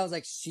me everything. I was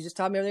like, she just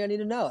taught me everything I need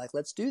to know. Like,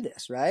 let's do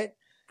this. Right.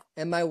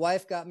 And my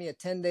wife got me a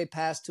 10-day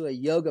pass to a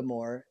yoga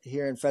more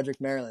here in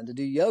Frederick, Maryland to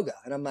do yoga.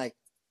 And I'm like,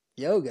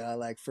 yoga,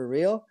 like for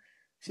real?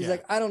 She's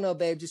like, I don't know,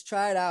 babe, just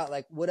try it out.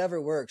 Like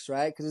whatever works.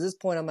 Right. Cause at this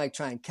point I'm like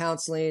trying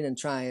counseling and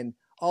trying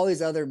all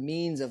these other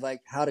means of like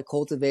how to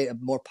cultivate a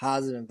more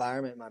positive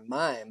environment in my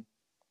mind.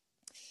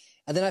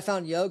 And then I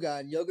found yoga,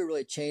 and yoga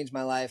really changed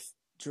my life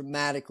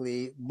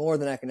dramatically, more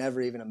than I can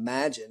ever even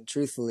imagine,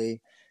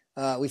 truthfully.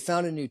 We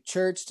found a new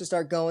church to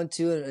start going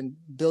to and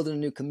building a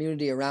new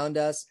community around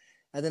us.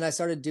 And then I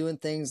started doing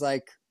things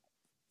I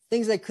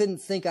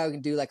couldn't think I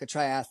could do, like a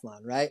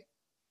triathlon, right?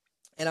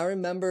 And I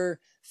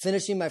remember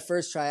finishing my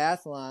first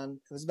triathlon.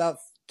 It was about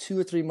 2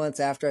 or 3 months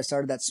after I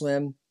started that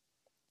swim.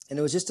 And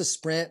it was just a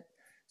sprint.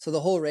 So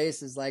the whole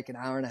race is like an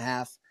hour and a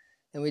half.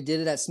 And we did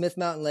it at Smith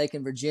Mountain Lake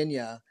in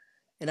Virginia.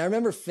 And I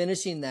remember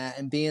finishing that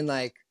and being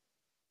like,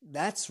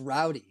 that's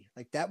rowdy.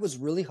 Like that was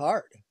really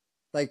hard.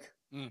 Like,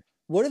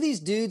 what do these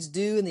dudes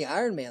do in the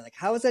Ironman? Like,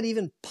 how is that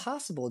even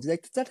possible?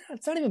 Like,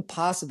 it's not even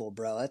possible,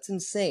 bro. That's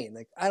insane.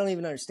 Like, I don't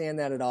even understand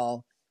that at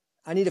all.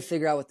 I need to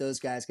figure out what those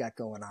guys got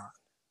going on.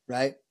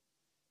 Right.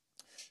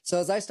 So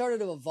as I started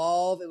to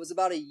evolve, it was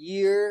about a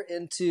year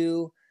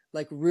into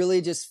like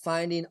really just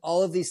finding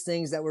all of these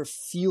things that were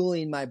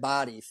fueling my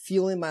body,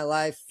 fueling my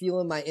life,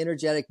 fueling my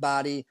energetic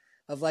body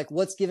of like,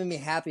 what's giving me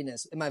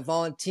happiness? Am I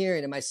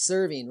volunteering? Am I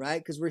serving? Right.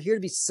 Because we're here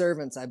to be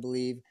servants, I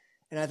believe.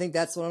 And I think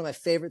that's one of my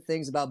favorite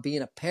things about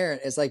being a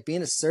parent is like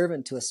being a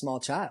servant to a small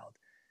child.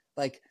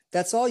 Like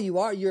that's all you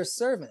are. You're a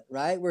servant,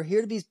 right? We're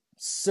here to be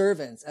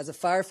servants. As a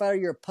firefighter,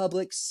 you're a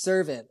public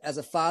servant. As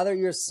a father,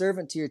 you're a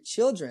servant to your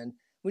children.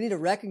 We need to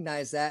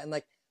recognize that. And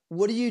like,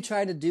 what are you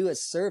trying to do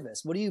as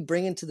service? What are you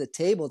bringing to the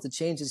table to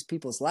change these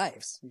people's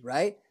lives?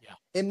 Right. Yeah.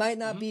 It might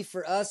not be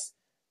for us.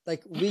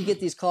 Like we get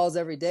these calls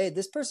every day.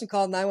 This person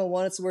called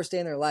 911. It's the worst day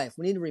in their life.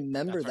 We need to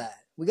remember that.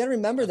 We got to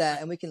remember that.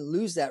 And we can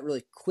lose that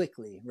really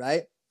quickly.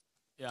 Right.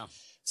 Yeah.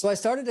 So I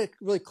started to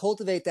really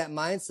cultivate that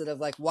mindset of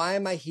like, why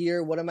am I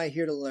here? What am I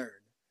here to learn?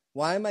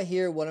 Why am I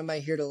here? What am I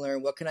here to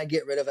learn? What can I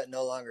get rid of that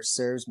no longer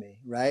serves me?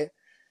 Right.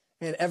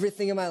 And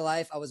everything in my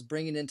life I was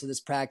bringing into this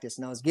practice,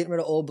 and I was getting rid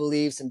of old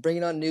beliefs and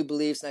bringing on new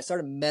beliefs. And I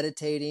started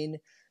meditating,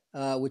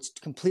 which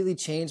completely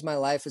changed my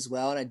life as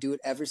well. And I do it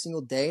every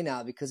single day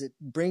now because it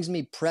brings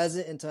me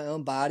present into my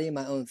own body and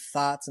my own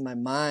thoughts and my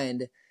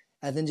mind,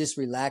 and then just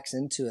relax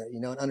into it,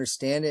 and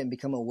understand it and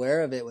become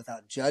aware of it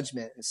without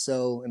judgment is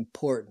so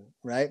important.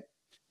 Right.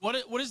 What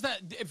is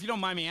that? If you don't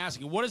mind me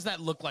asking, what does that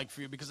look like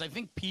for you? Because I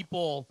think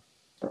people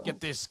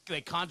get this,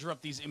 they conjure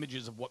up these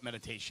images of what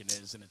meditation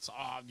is, and it's,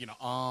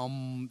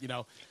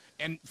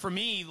 and for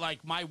me,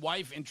 like my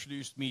wife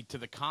introduced me to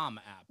the Calm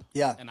app.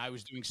 Yeah. And I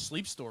was doing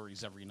sleep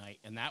stories every night.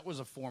 And that was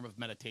a form of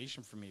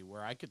meditation for me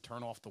where I could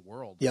turn off the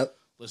world,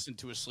 listen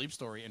to a sleep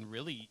story and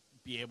really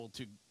be able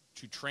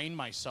to train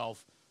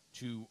myself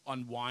to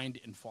unwind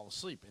and fall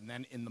asleep. And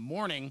then in the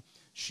morning,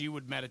 she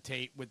would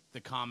meditate with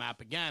the Calm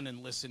app again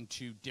and listen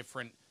to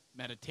different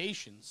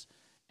meditations.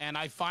 And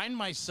I find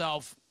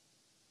myself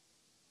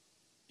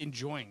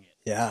enjoying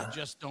it. Yeah. I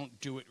just don't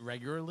do it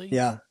regularly.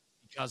 Yeah.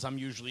 Because I'm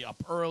usually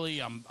up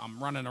early. I'm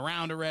running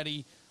around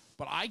already.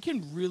 But I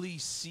can really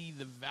see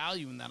the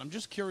value in that. I'm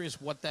just curious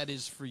what that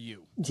is for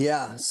you.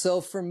 Yeah. So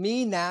for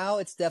me now,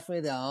 it's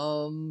definitely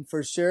the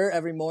for sure.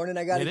 Every morning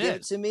I got to give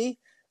it to me.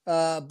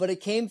 But it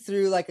came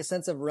through like a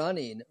sense of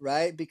running,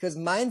 right? Because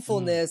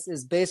mindfulness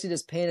is basically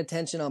just paying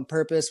attention on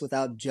purpose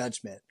without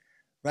judgment,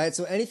 right?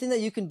 So anything that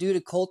you can do to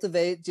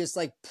cultivate just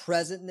like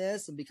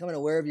presentness and becoming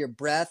aware of your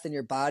breath and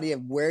your body,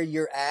 of where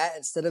you're at,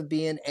 instead of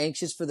being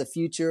anxious for the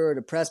future or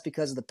depressed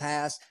because of the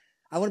past.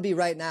 I want to be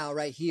right now,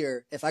 right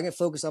here. If I can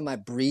focus on my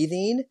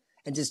breathing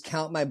and just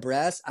count my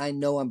breaths, I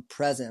know I'm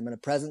present. I'm in a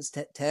present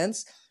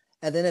tense.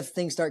 And then if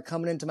things start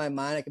coming into my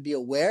mind, I can be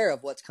aware of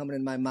what's coming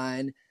in my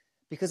mind,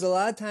 because a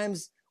lot of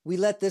times we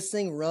let this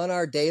thing run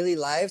our daily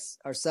lives,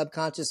 our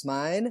subconscious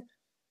mind.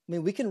 I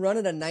mean, we can run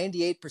at a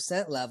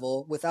 98%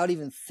 level without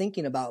even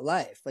thinking about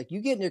life. Like, you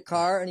get in your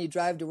car and you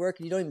drive to work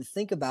and you don't even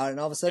think about it. And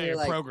all of a sudden you're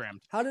like,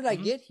 programmed. How did I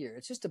get here?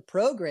 It's just a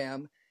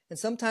program. And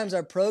sometimes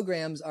our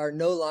programs are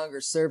no longer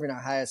serving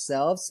our highest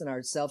selves and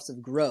our selves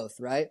of growth,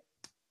 right?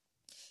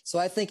 So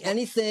I think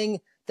anything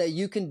that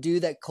you can do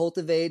that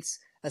cultivates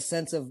a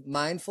sense of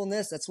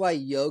mindfulness, that's why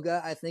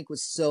yoga, I think,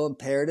 was so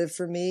imperative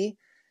for me,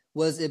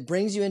 was it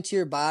brings you into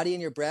your body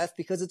and your breath,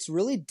 because it's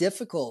really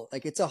difficult.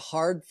 Like, it's a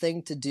hard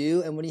thing to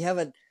do. And when you have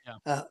a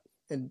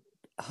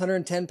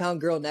 110-pound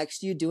girl next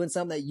to you doing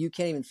something that you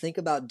can't even think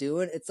about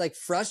doing, it's like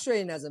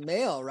frustrating as a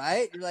male,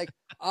 right? You're like,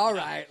 all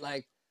right,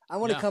 like, I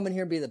want to come in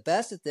here and be the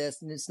best at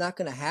this, and it's not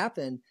going to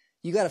happen.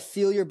 You got to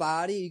feel your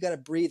body. You got to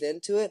breathe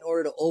into it in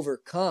order to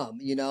overcome,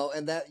 you know,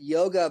 and that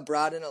yoga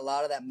brought in a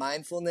lot of that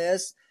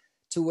mindfulness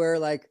to where,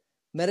 like,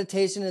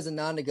 meditation is a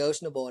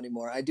non-negotiable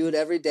anymore. I do it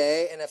every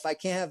day. And if I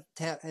can't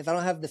if I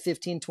don't have the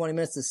 15, 20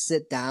 minutes to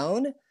sit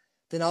down,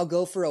 then I'll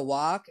go for a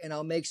walk, and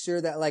I'll make sure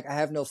that, like, I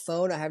have no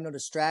phone, I have no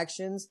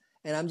distractions,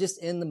 and I'm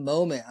just in the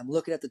moment. I'm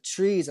looking at the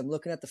trees. I'm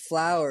looking at the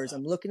flowers.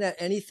 I'm looking at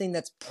anything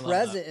that's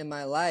present in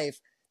my life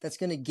that's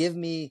going to give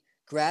me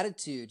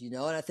gratitude, you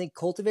know? And I think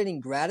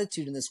cultivating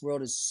gratitude in this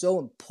world is so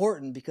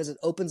important, because it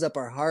opens up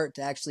our heart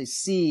to actually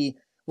see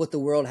what the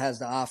world has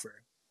to offer.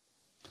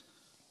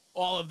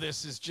 All of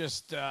this is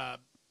just, I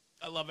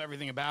love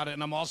everything about it.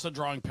 And I'm also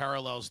drawing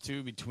parallels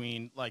too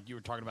between, like, you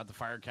were talking about the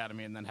Fire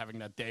Academy and then having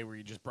that day where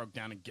you just broke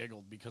down and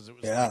giggled because it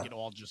was like it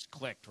all just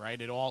clicked,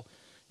 right?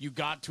 You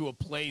got to a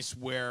place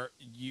where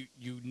you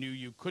knew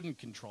you couldn't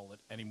control it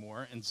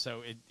anymore. And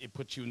so it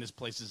puts you in this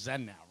place of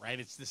Zen now, right?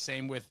 It's the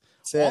same with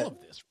all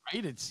of this,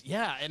 right?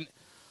 And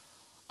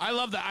I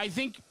love that. I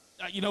think,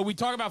 we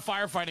talk about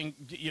firefighting,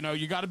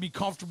 you got to be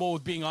comfortable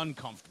with being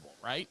uncomfortable,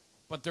 right?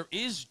 But there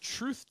is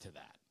truth to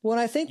that. Well,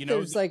 I think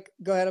there's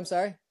go ahead, I'm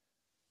sorry.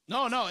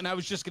 No. And I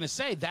was just going to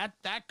say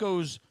that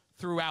goes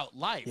throughout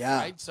life,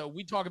 right? So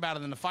we talk about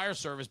it in the fire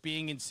service,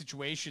 being in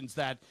situations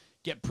that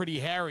get pretty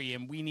hairy,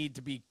 and we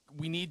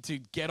need to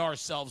get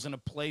ourselves in a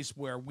place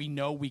where we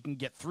know we can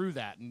get through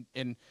that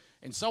and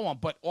so on.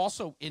 But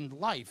also in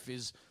life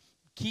is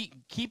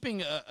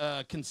keeping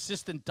a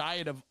consistent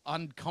diet of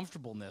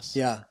uncomfortableness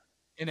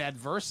in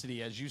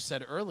adversity, as you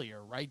said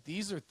earlier, right?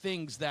 These are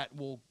things that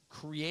will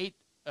create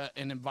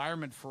an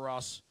environment for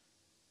us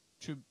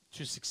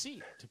to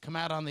succeed, to come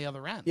out on the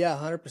other end. Yeah,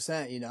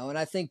 100%, and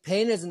I think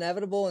pain is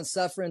inevitable and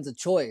suffering is a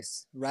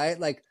choice, right?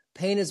 Like,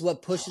 pain is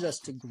what pushes us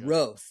to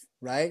growth,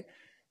 right?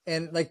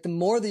 And, like, the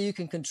more that you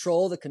can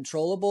control the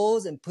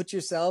controllables and put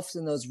yourselves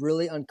in those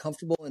really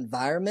uncomfortable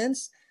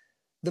environments,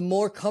 the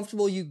more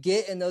comfortable you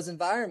get in those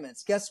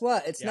environments. Guess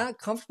what? It's not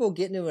comfortable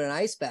getting into an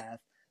ice bath.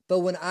 But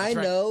when I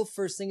know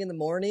first thing in the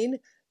morning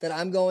that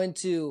I'm going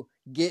to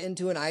get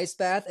into an ice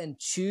bath and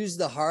choose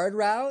the hard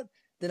route,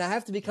 then I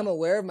have to become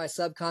aware of my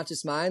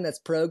subconscious mind that's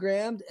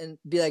programmed and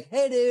be like,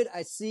 hey, dude,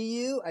 I see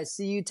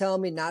you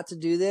telling me not to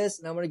do this,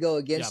 and I'm going to go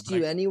against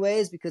you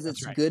anyways, because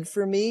it's good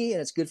for me and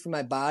it's good for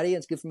my body and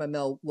it's good for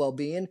my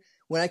well-being.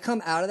 When I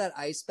come out of that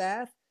ice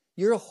bath,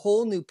 you're a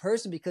whole new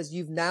person, because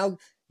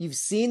you've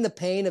seen the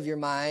pain of your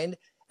mind,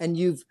 and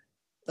you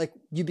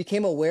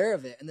became aware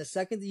of it. And the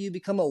second that you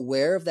become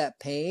aware of that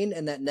pain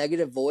and that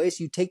negative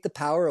voice, you take the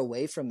power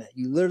away from it.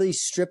 You literally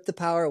strip the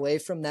power away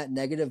from that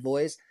negative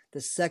voice the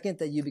second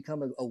that you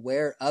become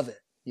aware of it,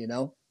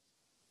 100%.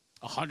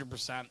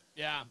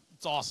 Yeah.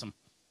 It's awesome.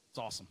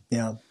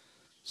 Yeah.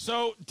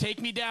 So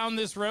take me down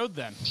this road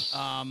then.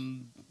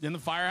 In the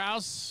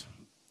firehouse,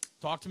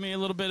 talk to me a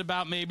little bit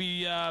about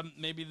maybe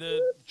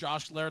the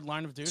Josh Laird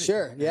line of duty.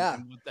 Sure. Yeah.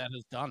 And what that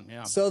has done.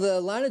 Yeah. So the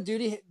line of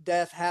duty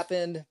death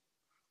happened.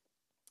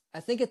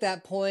 I think at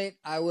that point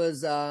I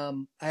was, I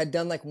had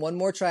done like one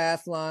more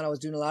triathlon. I was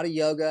doing a lot of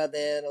yoga,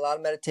 then a lot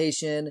of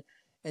meditation,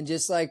 and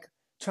just like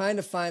trying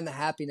to find the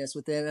happiness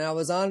within. And I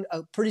was on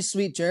a pretty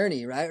sweet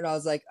journey, right? And I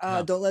was like,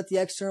 don't let the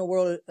external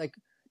world like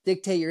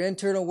dictate your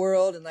internal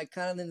world, and like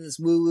kind of in this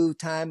woo-woo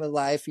time of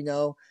life,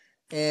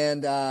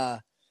 And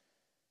the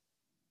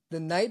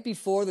night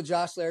before the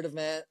Josh Laird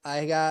event,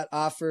 I got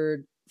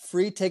offered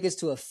free tickets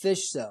to a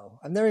fish show.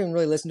 I've never even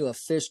really listened to a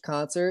fish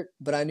concert,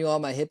 but I knew all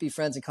my hippie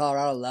friends in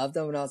Colorado loved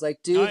them. And I was like,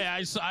 dude. Oh,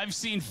 yeah, I've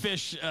seen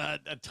Fish a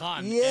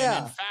ton. Yeah.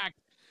 And in fact,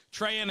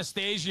 Trey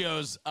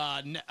Anastasio's,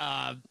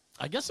 I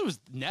guess it was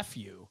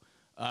nephew,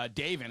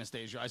 Dave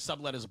Anastasio. I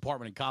sublet his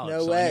apartment in college.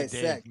 No so way. I knew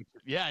Dave. Sick.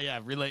 Yeah,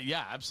 really.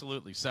 Yeah,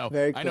 absolutely. So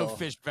Very I know cool.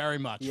 Fish very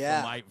much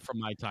from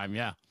my time.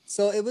 Yeah.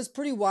 So it was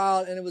pretty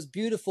wild, and it was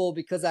beautiful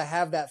because I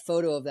have that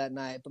photo of that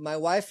night. But my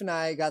wife and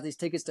I got these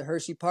tickets to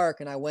Hershey Park,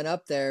 and I went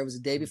up there. It was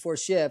the day before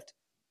shift,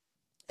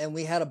 and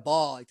we had a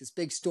ball. Like this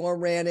big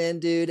storm ran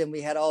in, dude, and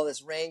we had all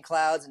this rain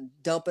clouds and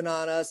dumping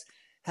on us.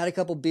 Had a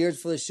couple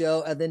beers for the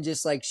show, and then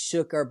just like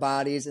shook our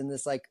bodies in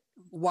this like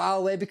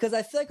wild way, because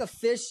I feel like a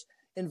fish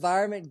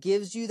environment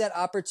gives you that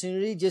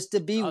opportunity just to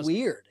be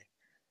weird.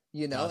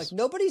 You know, like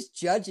nobody's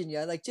judging you.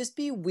 Like just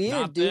be weird,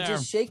 Not dude. there.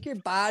 Just shake your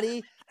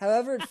body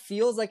however it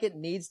feels like it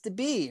needs to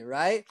be,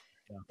 right?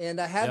 Yeah.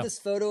 And I had this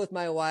photo with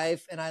my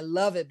wife, and I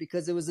love it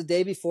because it was the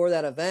day before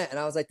that event, and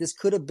I was like, this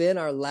could have been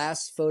our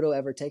last photo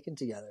ever taken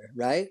together,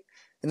 right?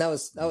 And that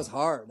was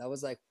hard. That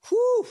was like,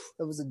 whew,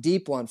 that was a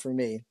deep one for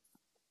me.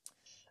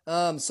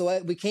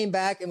 So we came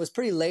back, and it was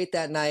pretty late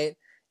that night,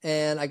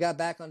 and I got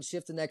back on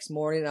shift the next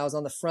morning, and I was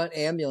on the front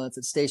ambulance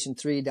at Station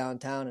 3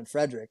 downtown in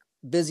Frederick.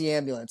 Busy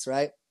ambulance,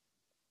 right?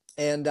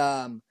 And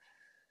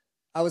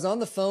I was on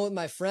the phone with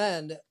my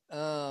friend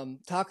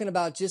talking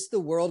about just the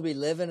world we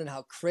live in and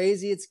how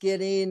crazy it's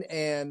getting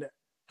and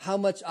how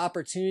much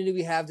opportunity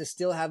we have to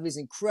still have these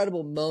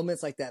incredible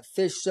moments like that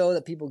fish show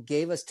that people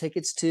gave us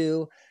tickets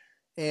to,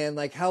 and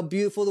like how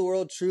beautiful the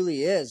world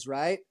truly is,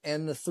 right?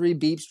 And the 3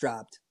 beeps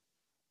dropped.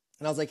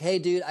 And I was like, hey,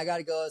 dude, I got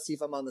to go see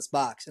if I'm on this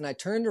box. And I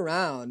turned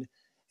around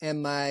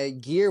and my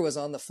gear was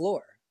on the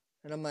floor.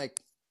 And I'm like,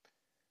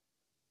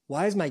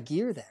 why is my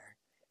gear there?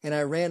 And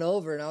I ran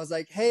over and I was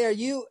like, hey, are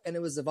you? And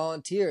it was the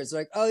volunteers. They're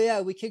like, oh, yeah,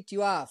 we kicked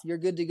you off. You're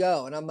good to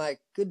go. And I'm like,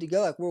 good to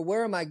go? Like, well,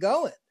 where am I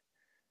going?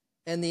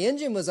 And the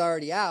engine was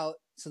already out.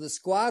 So the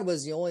squad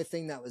was the only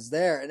thing that was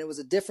there. And it was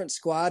a different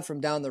squad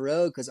from down the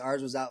road because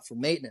ours was out for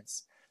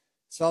maintenance.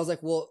 So I was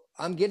like, well,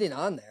 I'm getting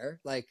on there.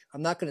 Like,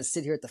 I'm not going to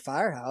sit here at the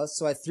firehouse.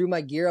 So I threw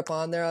my gear up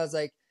on there. I was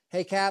like,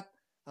 hey, Cap,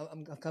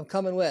 I'm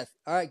coming with.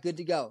 All right, good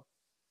to go.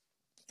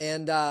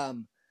 And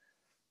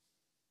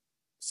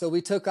so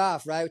we took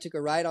off, right? We took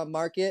a ride on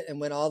Market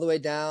and went all the way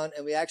down.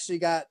 And we actually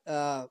got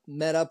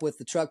met up with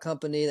the truck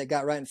company that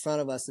got right in front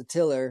of us, the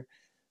tiller,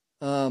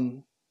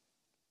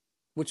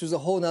 which was a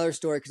whole nother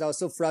story because I was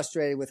so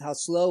frustrated with how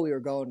slow we were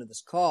going to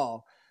this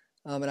call.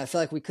 And I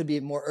felt like we could be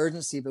more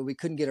urgency, but we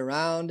couldn't get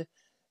around.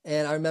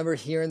 And I remember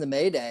hearing the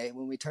Mayday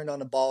when we turned on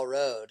to Ball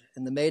Road.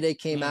 And the Mayday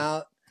came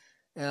out,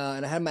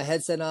 and I had my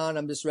headset on.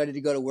 I'm just ready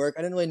to go to work.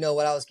 I didn't really know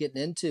what I was getting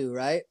into,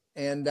 right?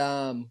 And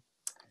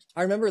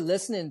I remember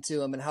listening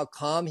to him and how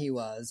calm he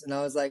was. And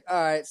I was like,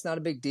 all right, it's not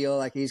a big deal.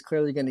 Like, he's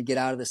clearly going to get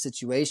out of the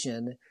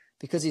situation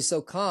because he's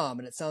so calm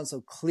and it sounds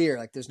so clear.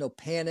 Like, there's no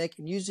panic.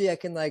 And usually I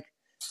can, like,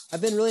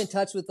 I've been really in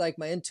touch with, like,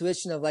 my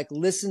intuition of, like,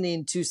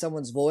 listening to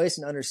someone's voice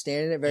and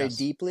understanding it very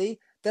deeply,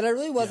 that I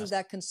really wasn't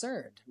that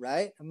concerned,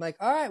 right? I'm like,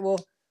 all right, well,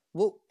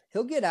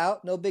 he'll get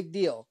out. No big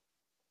deal.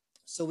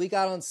 So we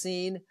got on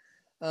scene,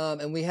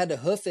 and we had to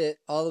hoof it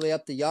all the way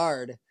up the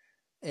yard.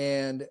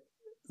 And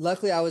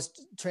luckily I was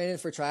training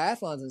for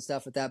triathlons and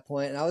stuff at that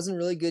point, and I was in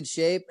really good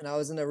shape and I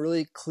was in a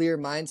really clear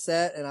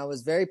mindset and I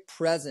was very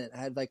present. I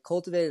had like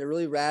cultivated a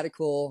really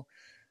radical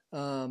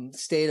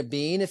state of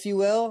being, if you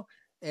will.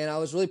 And I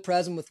was really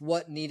present with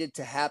what needed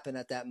to happen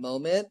at that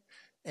moment.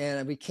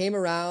 And we came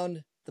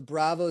around the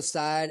Bravo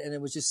side and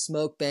it was just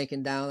smoke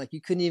banking down. Like,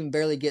 you couldn't even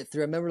barely get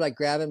through. I remember like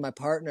grabbing my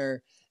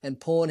partner and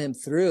pulling him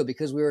through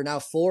because we were now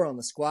 4 on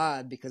the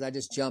squad because I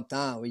just jumped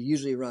on. We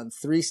usually run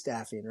 3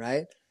 staffing,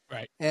 right?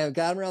 Right. And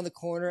got him around the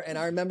corner. And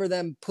I remember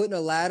them putting a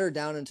ladder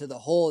down into the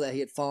hole that he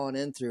had fallen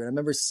in through. And I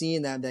remember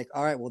seeing that and be like,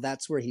 all right, well,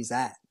 that's where he's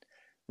at.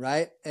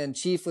 Right. And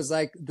Chief was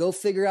like, go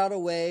figure out a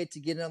way to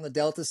get in on the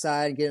Delta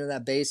side and get into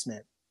that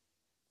basement.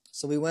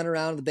 So we went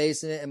around the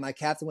basement and my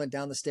captain went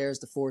down the stairs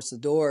to force the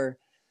door.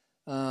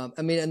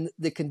 I mean, and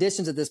the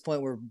conditions at this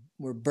point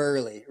were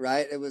burly,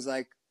 right? It was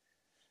like,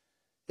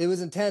 it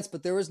was intense,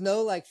 but there was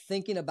no like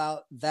thinking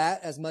about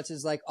that as much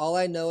as like, all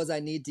I know is I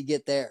need to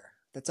get there.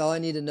 That's all I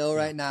need to know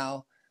right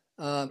now.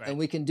 And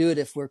we can do it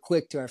if we're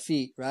quick to our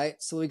feet, right?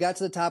 So we got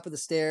to the top of the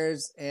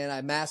stairs and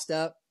I masked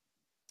up,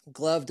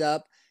 gloved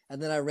up,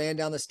 and then I ran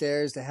down the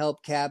stairs to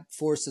help Cap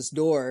force this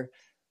door.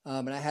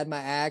 And I had my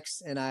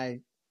axe and I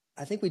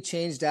think we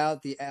changed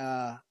out the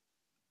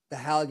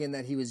Halligan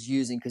that he was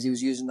using because he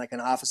was using like an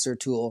officer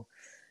tool.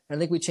 And I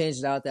think we changed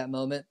it out at that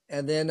moment.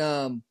 And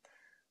then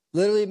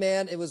literally,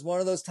 man, it was one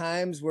of those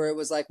times where it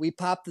was like we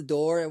popped the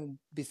door and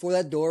before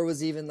that door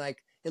was even like,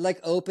 it like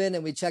opened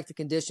and we checked the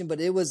condition, but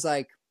it was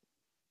like,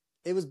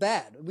 it was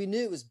bad. We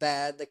knew it was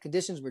bad. The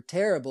conditions were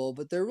terrible,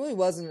 but there really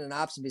wasn't an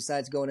option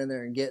besides going in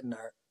there and getting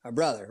our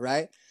brother,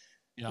 right?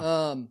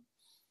 Yeah.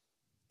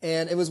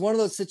 And it was one of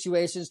those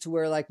situations to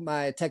where like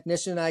my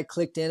technician and I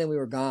clicked in and we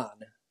were gone.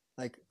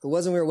 Like, it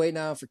wasn't we were waiting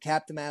on for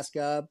Cap to mask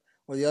up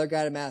or the other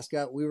guy to mask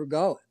up. We were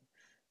going.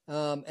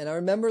 And I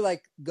remember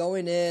like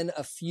going in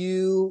a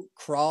few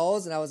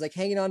crawls and I was like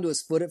hanging onto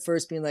his foot at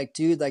first, being like,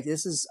 dude, like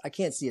I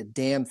can't see a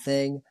damn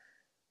thing.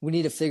 We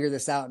need to figure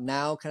this out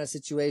now kind of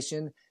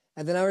situation.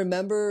 And then I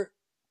remember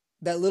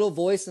that little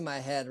voice in my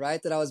head,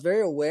 right, that I was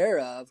very aware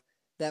of,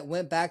 that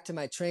went back to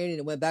my training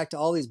and went back to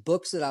all these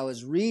books that I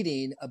was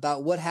reading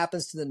about what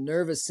happens to the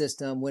nervous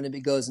system when it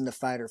goes into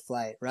fight or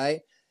flight, right?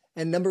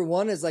 And number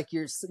one is like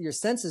your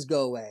senses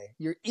go away,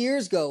 your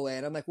ears go away.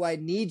 And I'm like, well, I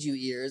need you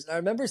ears. And I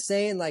remember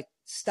saying like,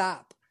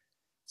 stop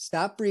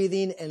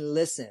breathing and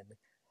listen.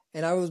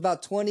 And I was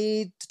about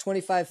 20 to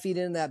 25 feet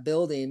in that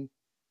building.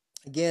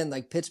 Again,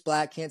 like pitch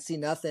black, can't see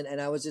nothing.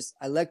 And I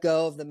let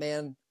go of the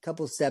man a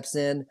couple of steps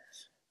in,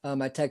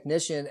 my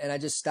technician, and I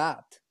just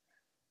stopped.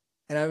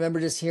 And I remember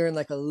just hearing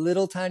like a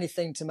little tiny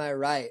thing to my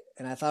right.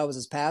 And I thought it was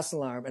his pass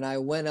alarm. And I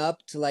went up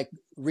to like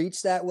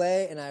reach that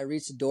way and I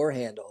reached the door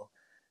handle.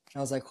 And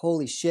I was like,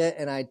 holy shit.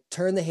 And I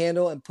turned the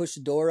handle and pushed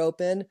the door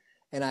open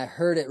and I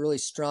heard it really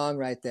strong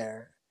right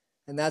there.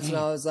 And that's when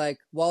I was like,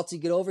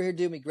 Walty, get over here,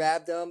 dude. We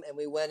grabbed him and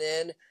we went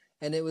in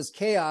and it was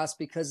chaos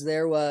because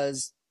there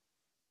was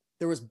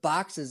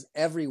boxes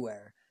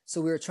everywhere. So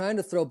we were trying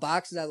to throw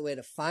boxes out of the way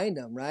to find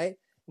him, right?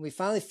 And we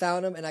finally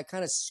found him and I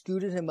kind of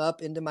scooted him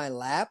up into my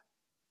lap.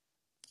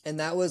 And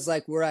that was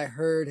like where I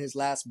heard his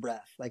last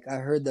breath. Like I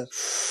heard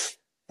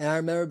and I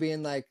remember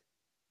being like,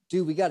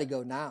 dude, we got to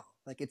go now.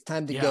 Like it's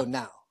time to go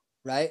now.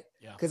 Right.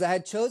 Yeah. Cause I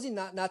had chosen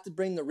not to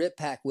bring the RIT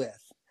pack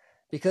with,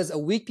 because 2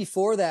 weeks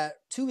before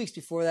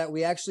that,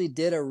 we actually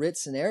did a RIT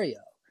scenario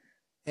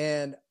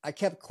and I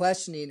kept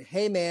questioning,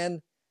 hey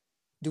man,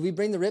 do we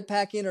bring the RIT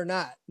pack in or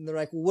not? And they're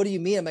like, well, what do you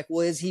mean? I'm like,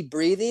 well, is he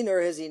breathing or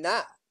is he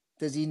not?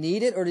 Does he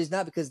need it or does he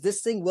not? Because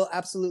this thing will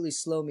absolutely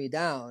slow me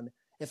down.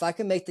 If I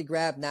can make the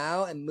grab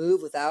now and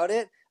move without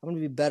it, I'm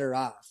going to be better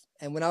off.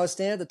 And when I was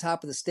standing at the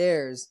top of the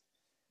stairs,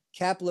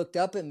 Cap looked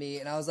up at me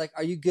and I was like,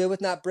 are you good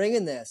with not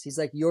bringing this? He's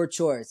like, your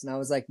choice. And I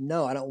was like,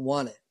 no, I don't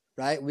want it.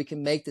 Right? We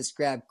can make this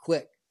grab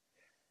quick.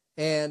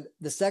 And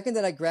the second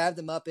that I grabbed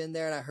him up in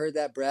there and I heard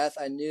that breath,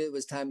 I knew it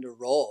was time to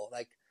roll.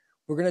 Like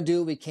we're going to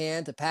do what we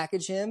can to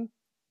package him,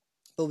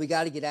 but we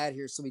got to get out of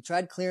here. So we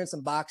tried clearing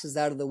some boxes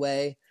out of the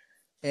way.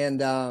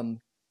 And,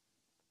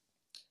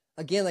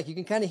 again, like you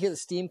can kind of hear the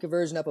steam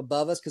conversion up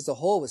above us because the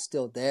hole was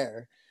still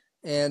there.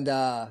 And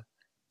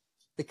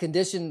the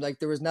condition, like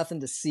there was nothing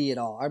to see at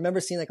all. I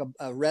remember seeing like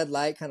a red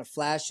light kind of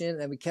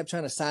flashing and we kept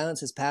trying to silence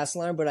his pass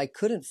alarm, but I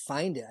couldn't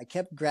find it. I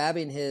kept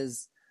grabbing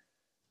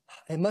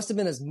it must have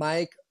been his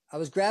mic. I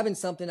was grabbing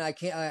something. I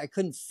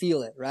couldn't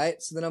feel it. Right.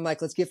 So then I'm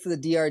like, let's get for the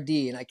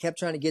DRD. And I kept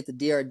trying to get the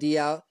DRD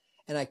out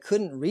and I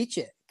couldn't reach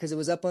it because it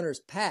was up under his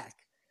pack.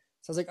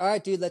 So I was like, all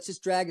right, dude, let's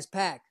just drag his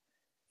pack.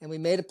 And we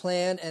made a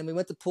plan and we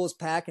went to pull his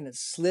pack and it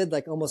slid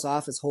like almost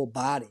off his whole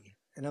body.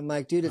 And I'm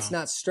like, dude, it's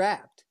not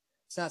strapped.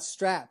 It's not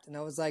strapped. And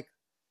I was like,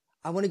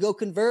 I want to go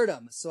convert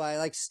him. So I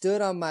like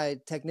stood on my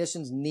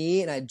technician's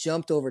knee and I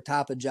jumped over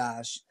top of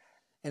Josh.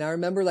 And I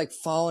remember like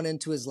falling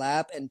into his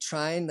lap and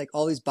trying, like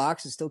all these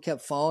boxes still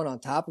kept falling on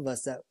top of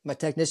us that my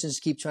technicians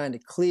keep trying to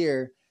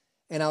clear.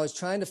 And I was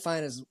trying to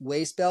find his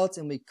waist belts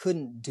and we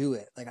couldn't do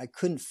it. Like I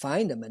couldn't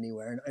find him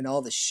anywhere and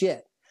all the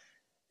shit.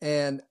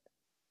 And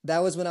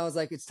that was when I was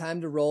like, it's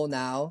time to roll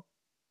now.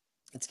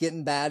 It's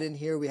getting bad in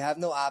here. We have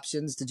no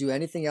options to do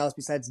anything else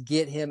besides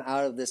get him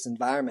out of this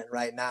environment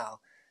right now.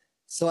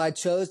 So I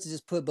chose to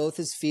just put both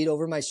his feet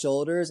over my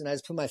shoulders and I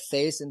just put my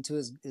face into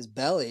his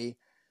belly.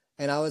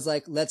 And I was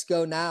like, let's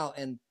go now.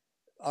 And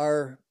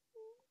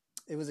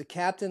it was a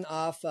captain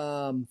off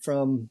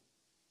from,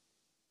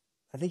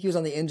 I think he was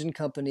on the engine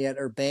company at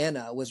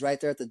Urbana, was right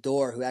there at the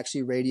door who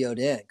actually radioed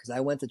in because I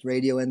went to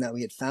radio in that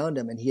we had found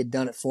him and he had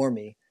done it for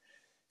me.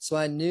 So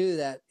I knew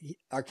that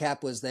our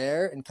cap was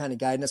there and kind of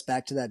guiding us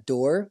back to that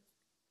door.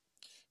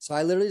 So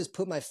I literally just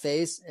put my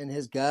face in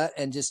his gut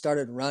and just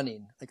started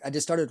running. Like I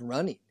just started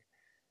running.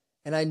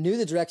 And I knew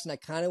the direction I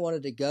kind of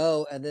wanted to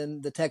go. And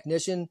then the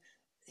technician,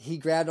 he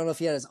grabbed, I don't know if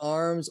he had his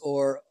arms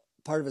or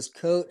part of his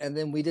coat. And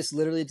then we just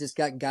literally just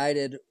got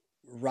guided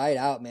right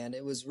out, man.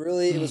 It was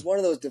really, it was one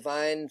of those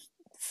divine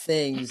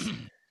things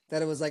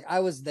that it was like, I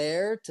was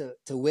there to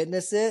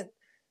witness it.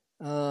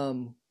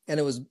 And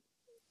it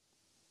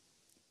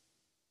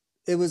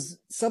was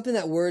something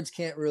that words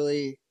can't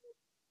really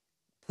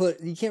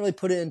you can't really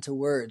put it into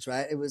words,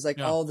 right? It was like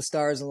all the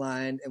stars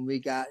aligned and we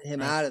got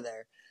him out of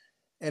there.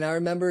 And I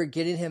remember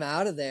getting him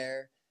out of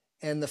there.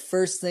 And the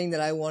first thing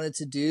that I wanted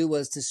to do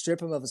was to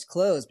strip him of his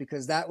clothes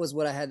because that was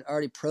what I had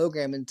already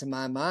programmed into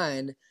my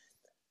mind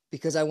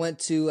because I went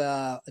to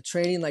a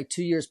training like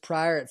 2 years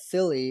prior at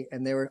Philly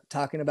and they were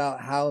talking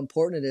about how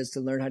important it is to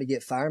learn how to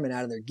get firemen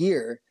out of their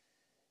gear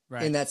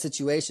in that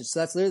situation. So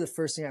that's literally the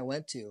first thing I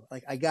went to.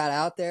 Like I got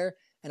out there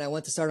and I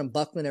went to start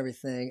unbuckling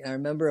everything. And I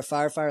remember a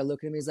firefighter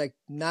looking at me, he's like,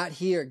 not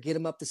here, get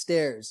him up the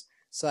stairs.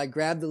 So I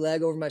grabbed the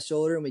leg over my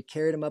shoulder and we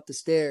carried him up the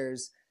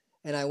stairs.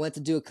 And I went to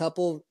do a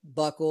couple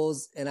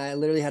buckles and I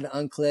literally had to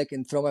unclick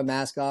and throw my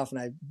mask off.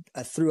 And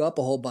I threw up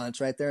a whole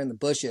bunch right there in the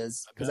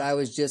bushes because I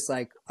was just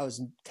like, I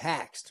was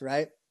taxed.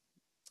 Right.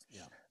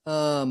 Yeah.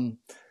 And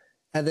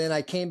then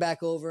I came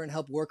back over and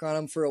helped work on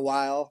him for a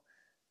while.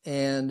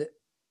 And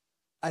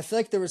I feel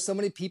like there were so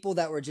many people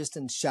that were just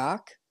in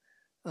shock.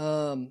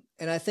 And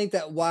I think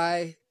that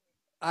why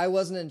I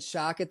wasn't in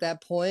shock at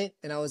that point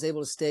and I was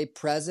able to stay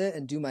present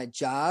and do my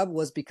job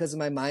was because of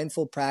my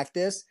mindful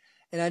practice.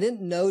 And I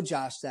didn't know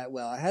Josh that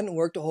well. I hadn't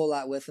worked a whole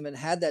lot with him and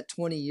had that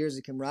 20 years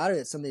of camaraderie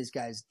that some of these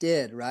guys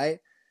did, right?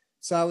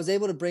 So I was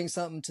able to bring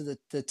something to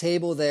the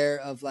table there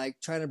of like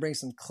trying to bring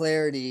some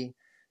clarity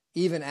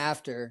even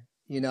after,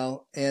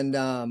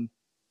 and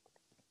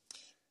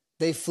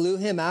they flew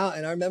him out.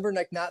 And I remember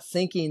like not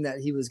thinking that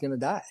he was going to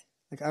die.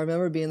 Like I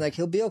remember being like,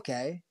 he'll be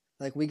okay.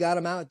 Like we got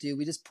him out, dude.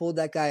 We just pulled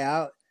that guy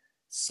out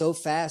so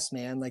fast,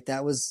 man. Like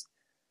that was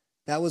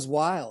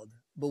wild,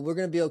 but we're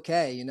going to be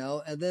okay,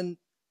 And then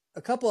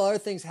a couple other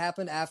things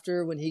happened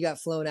after when he got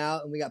flown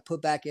out and we got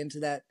put back into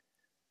that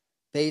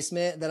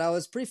basement that I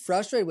was pretty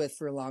frustrated with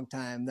for a long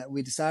time, that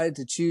we decided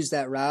to choose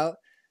that route.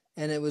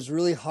 And it was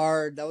really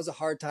hard. That was a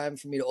hard time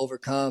for me to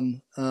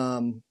overcome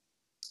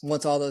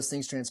once all those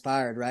things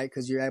transpired, right?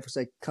 Because you're able to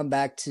like come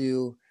back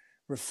to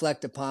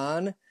reflect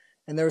upon.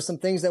 And there were some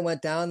things that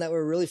went down that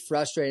were really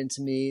frustrating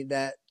to me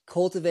that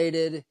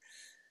cultivated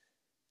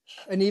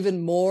an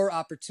even more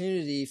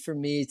opportunity for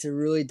me to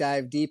really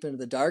dive deep into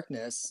the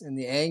darkness and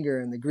the anger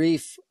and the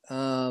grief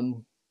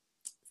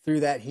through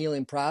that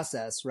healing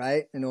process,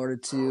 right? In order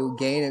to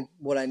gain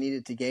what I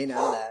needed to gain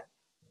out of that.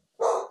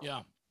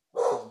 Yeah.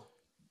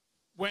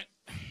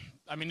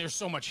 There's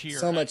so much here.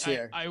 So much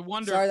here. I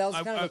wonder. Sorry, that was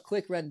kind of a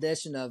quick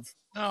rendition of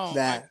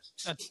that.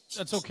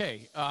 That's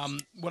okay.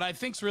 What I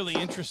think's really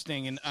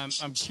interesting, and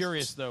I'm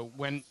curious though,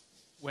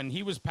 when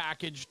he was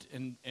packaged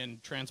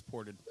and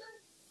transported,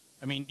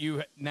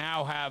 you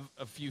now have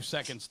a few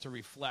seconds to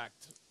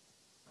reflect,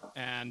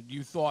 and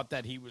you thought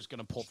that he was going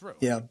to pull through.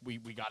 Yeah. We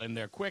got in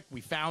there quick. We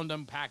found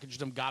him,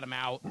 packaged him, got him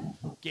out,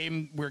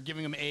 we're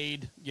giving him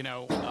aid,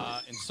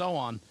 and so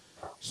on.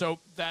 So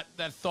that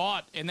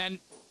thought,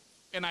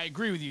 and I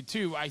agree with you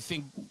too. I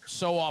think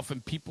so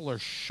often people are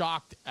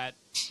shocked at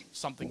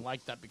something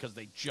like that because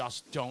they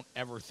just don't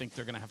ever think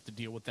they're going to have to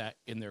deal with that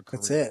in their career.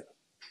 That's it.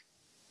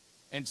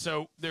 And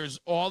so there's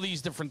all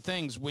these different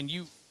things. When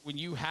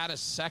you had a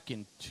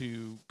second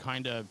to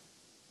kind of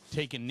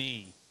take a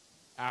knee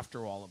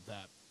after all of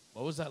that,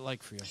 what was that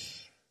like for you?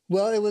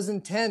 Well, it was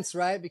intense,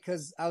 right?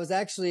 Because I was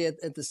actually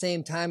at the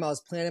same time I was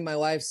planning my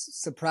wife's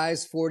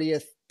surprise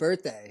 40th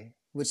birthday,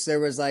 which there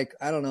was 80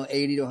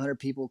 to 100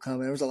 people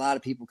coming. There was a lot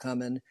of people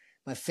coming.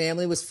 My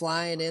family was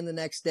flying in the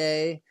next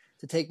day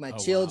to take my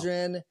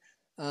children.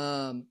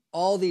 Wow.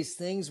 All these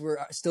things were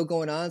still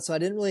going on. So I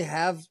didn't really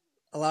have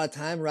a lot of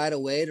time right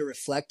away to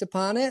reflect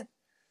upon it.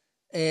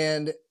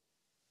 And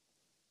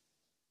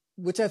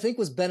which I think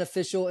was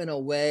beneficial in a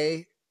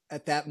way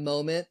at that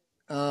moment.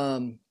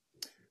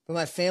 But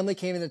my family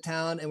came into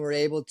town and were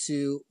able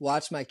to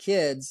watch my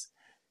kids,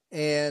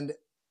 and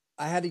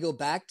I had to go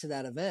back to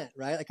that event,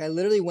 right? Like I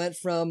literally went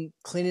from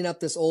cleaning up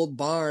this old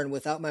barn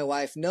without my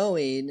wife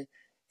knowing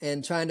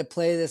and trying to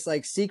play this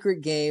like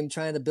secret game,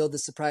 trying to build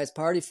this surprise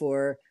party for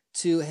her,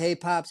 to, hey,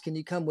 Pops, can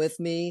you come with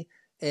me?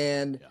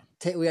 And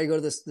we got to go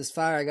to this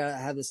fire. I got to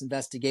have this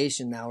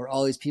investigation now where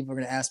all these people are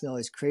going to ask me all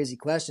these crazy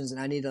questions and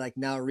I need to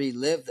now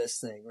relive this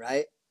thing,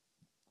 right?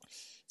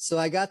 So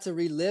I got to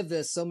relive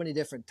this so many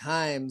different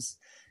times.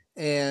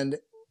 And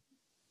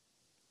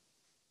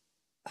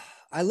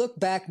I look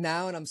back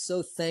now and I'm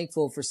so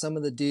thankful for some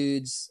of the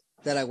dudes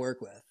that I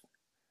work with,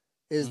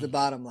 is the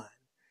bottom line.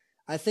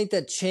 I think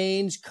that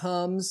change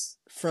comes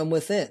from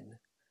within.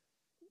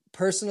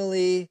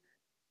 Personally,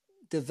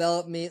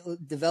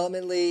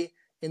 developmentally,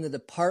 in the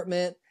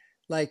department,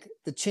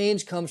 the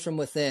change comes from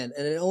within.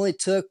 And it only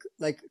took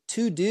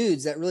two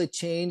dudes that really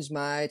changed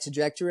my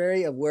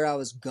trajectory of where I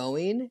was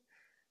going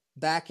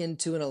back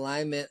into an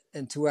alignment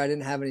and to where I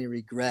didn't have any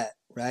regret,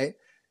 right?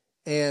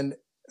 And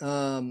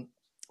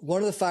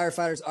one of the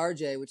firefighters,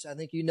 RJ, which I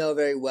think you know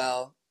very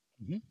well,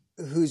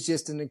 who's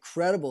just an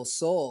incredible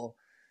soul,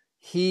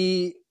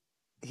 he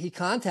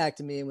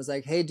contacted me and was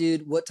like, hey,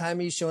 dude, what time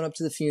are you showing up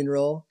to the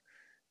funeral?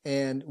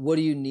 And what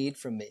do you need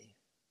from me?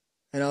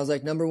 And I was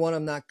like, number one,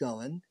 I'm not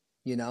going.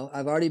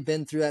 I've already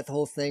been through that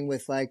whole thing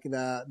with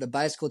the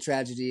bicycle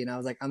tragedy. And I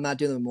was like, I'm not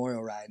doing the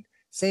memorial ride.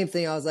 Same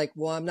thing. I was like,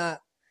 well, I'm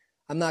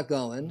not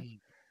going.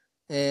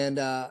 And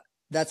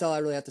that's all I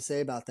really have to say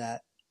about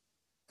that.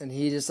 And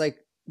he just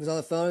was on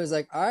the phone. He was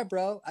like, all right,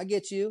 bro, I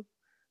get you.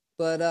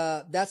 But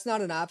that's not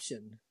an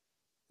option.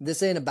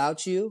 This ain't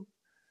about you.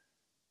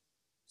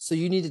 So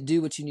you need to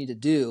do what you need to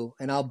do.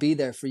 And I'll be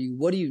there for you.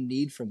 What do you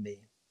need from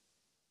me?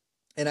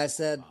 And I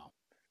said,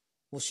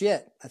 well,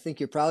 shit, I think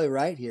you're probably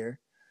right here.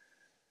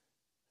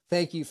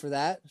 Thank you for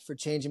that, for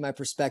changing my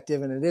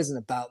perspective. And it isn't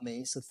about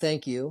me. So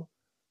thank you.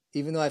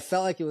 Even though I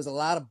felt like it was a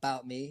lot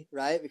about me,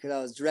 right? Because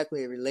I was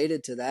directly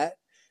related to that.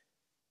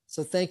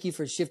 So thank you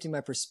for shifting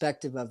my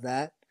perspective of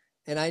that.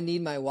 And I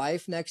need my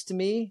wife next to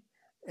me,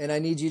 and I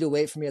need you to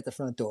wait for me at the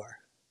front door.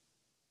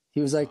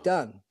 He was like,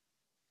 done.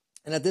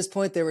 And at this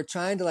point, they were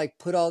trying to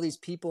put all these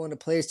people in a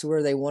place to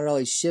where they wanted all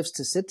these shifts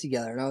to sit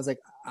together. And I was like,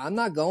 I'm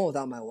not going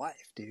without my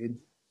wife, dude,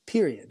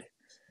 period.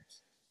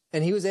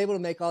 And he was able to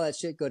make all that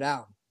shit go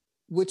down.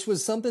 which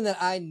was something that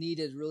I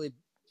needed really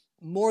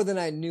more than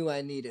I knew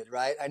I needed,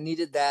 right? I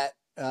needed that.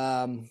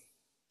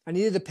 I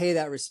needed to pay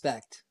that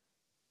respect,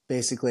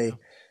 basically,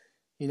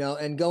 you know,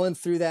 and going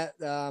through that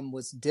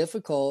was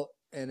difficult,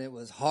 and it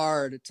was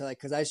hard to, like,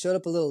 cause I showed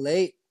up a little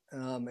late.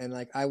 And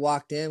like, I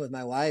walked in with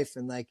my wife,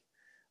 and like,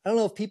 I don't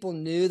know if people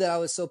knew that I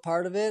was so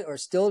part of it, or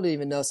still didn't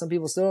even know. Some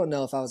people still don't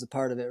know if I was a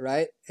part of it.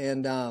 Right.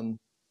 And,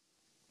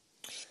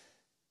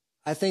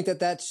 I think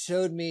that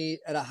showed me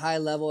at a high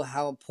level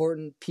how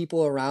important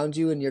people around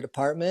you in your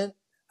department,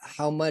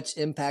 how much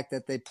impact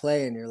that they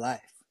play in your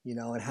life, you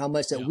know, and how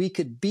much that we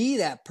could be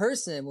that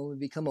person when we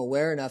become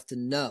aware enough to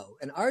know.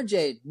 And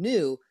RJ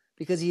knew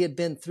because he had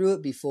been through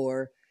it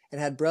before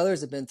and had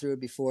brothers that had been through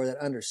it before that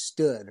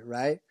understood,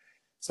 right?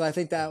 So I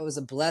think that was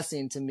a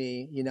blessing to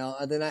me, you know.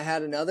 And then I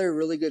had another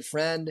really good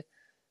friend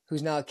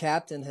who's now a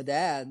captain,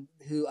 Haddad,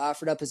 who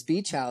offered up his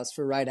beach house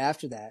for right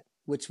after that,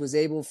 which was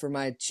able for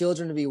my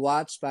children to be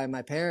watched by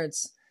my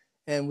parents.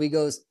 And we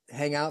go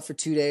hang out for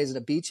 2 days at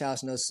a beach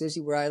house in Osage,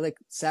 where I like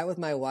sat with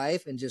my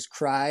wife and just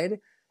cried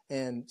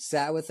and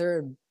sat with her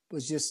and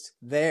was just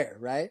there,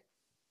 right?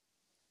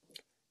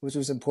 Which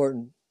was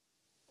important.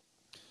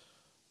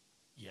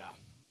 Yeah.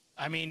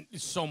 I mean,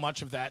 so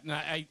much of that. And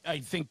I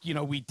think, you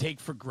know, we take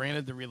for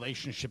granted the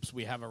relationships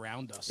we have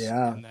around us.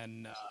 Yeah.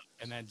 And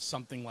then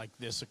something like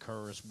this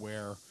occurs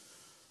where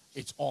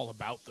it's all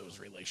about those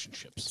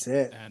relationships. That's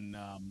it. And,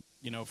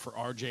 you know, for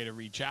RJ to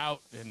reach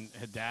out and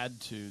Haddad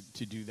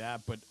to do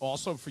that, but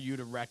also for you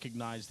to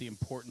recognize the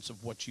importance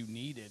of what you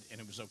needed,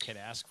 and it was okay to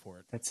ask for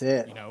it. That's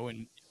it. You know,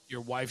 and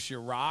your wife's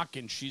your rock,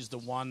 and she's the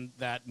one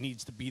that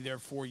needs to be there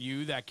for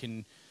you, that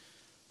can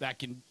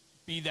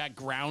be that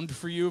ground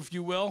for you, if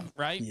you will,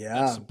 right? Yeah.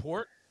 That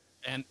support.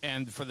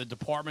 And for the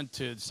department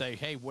to say,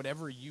 hey,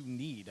 whatever you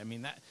need. I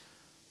mean,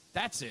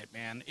 that's it,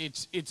 man.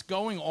 It's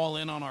going all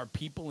in on our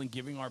people and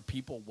giving our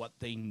people what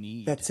they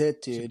need. That's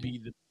it, dude. To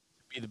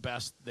be the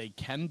best they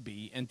can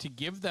be, and to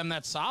give them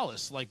that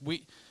solace. Like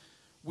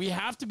we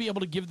have to be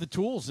able to give the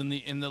tools and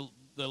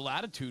the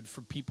latitude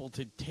for people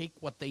to take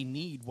what they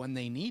need when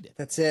they need it.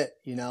 That's it,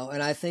 you know.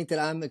 And I think that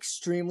I'm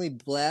extremely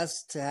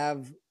blessed to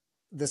have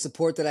the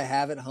support that I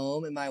have at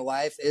home, and my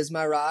wife is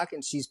my rock,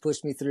 and she's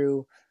pushed me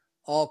through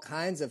all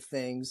kinds of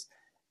things.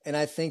 And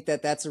I think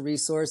that that's a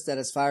resource that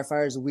as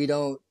firefighters we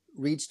don't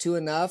reach to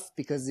enough,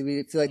 because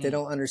we feel like they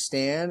don't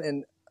understand.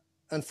 And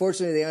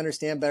unfortunately, they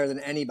understand better than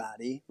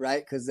anybody,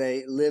 right? Because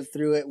they live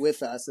through it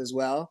with us as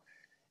well.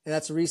 And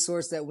that's a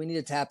resource that we need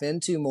to tap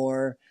into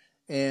more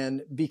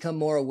and become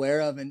more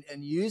aware of, and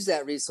use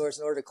that resource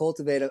in order to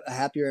cultivate a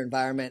happier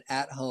environment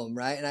at home,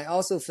 right? And I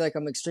also feel like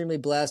I'm extremely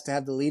blessed to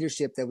have the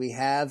leadership that we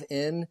have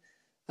in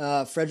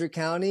Frederick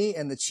County,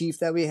 and the chief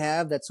that we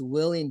have that's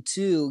willing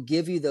to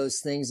give you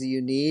those things that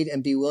you need,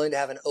 and be willing to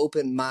have an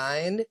open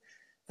mind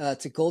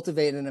to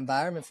cultivate an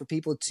environment for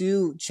people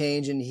to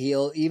change and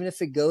heal, even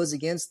if it goes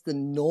against the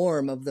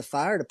norm of the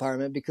fire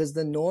department, because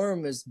the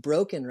norm is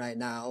broken right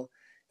now.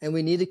 And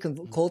we need to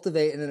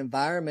cultivate an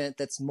environment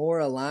that's more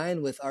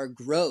aligned with our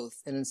growth.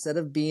 And instead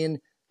of going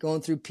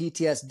through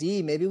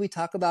PTSD, maybe we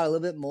talk about a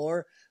little bit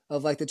more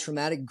of like the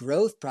traumatic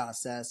growth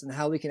process and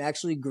how we can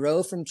actually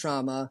grow from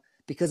trauma,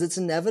 because it's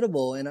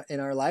inevitable in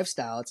our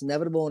lifestyle. It's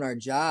inevitable in our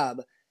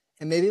job.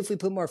 And maybe if we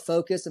put more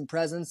focus and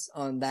presence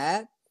on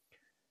that,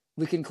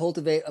 we can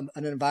cultivate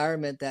an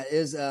environment that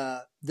is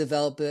a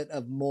development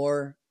of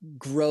more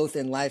growth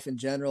in life in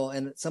general.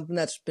 And something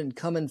that's been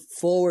coming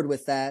forward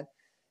with that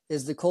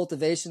is the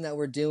cultivation that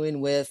we're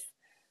doing with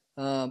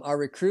our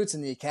recruits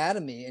in the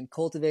academy, and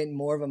cultivating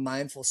more of a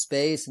mindful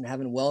space and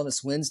having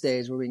wellness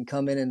Wednesdays where we can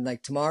come in and,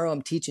 like, tomorrow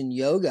I'm teaching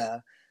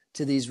yoga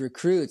to these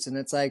recruits. And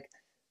it's like,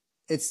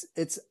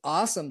 it's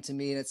awesome to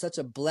me. And it's such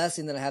a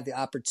blessing that I have the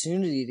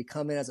opportunity to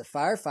come in as a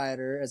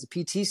firefighter, as a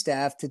PT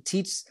staff, to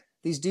teach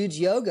these dudes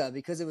yoga,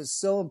 because it was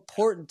so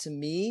important to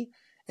me.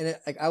 And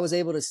I was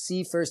able to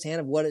see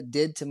firsthand of what it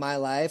did to my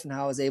life, and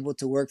how I was able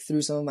to work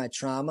through some of my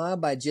trauma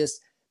by just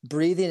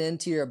breathing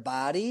into your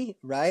body,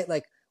 right?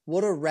 Like,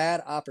 what a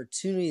rad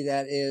opportunity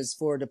that is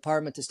for a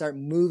department to start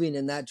moving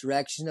in that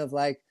direction of,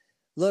 like,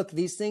 look,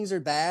 these things are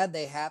bad.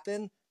 They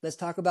happen. Let's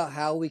talk about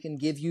how we can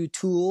give you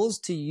tools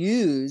to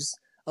use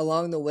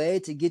along the way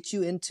to get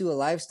you into a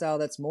lifestyle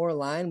that's more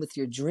aligned with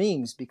your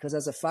dreams. Because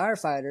as a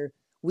firefighter,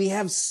 we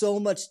have so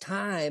much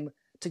time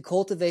to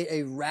cultivate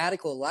a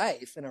radical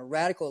life and a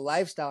radical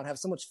lifestyle and have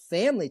so much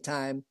family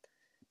time,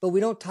 but we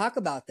don't talk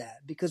about that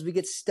because we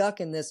get stuck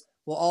in this,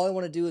 well, all I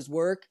want to do is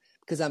work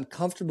because I'm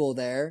comfortable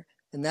there.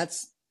 And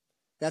that's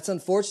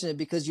unfortunate,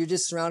 because you're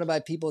just surrounded by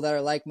people that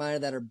are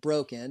like-minded, that are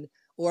broken,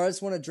 or I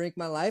just want to drink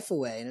my life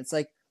away. And it's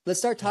like, let's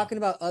start talking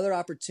about other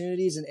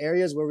opportunities and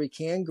areas where we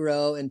can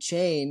grow and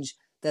change,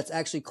 that's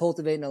actually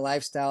cultivating a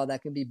lifestyle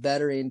that can be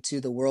bettering to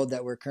the world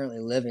that we're currently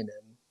living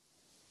in.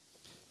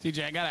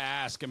 TJ, I got to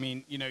ask, I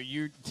mean, you know,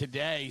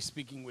 today,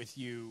 speaking with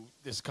you,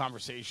 this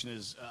conversation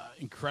is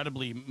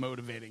incredibly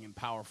motivating and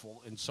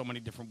powerful in so many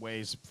different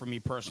ways for me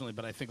personally,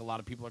 but I think a lot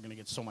of people are going to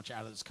get so much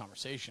out of this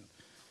conversation.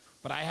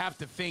 But I have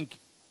to think,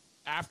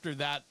 after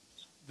that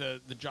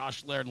the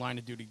Josh Laird line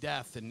of duty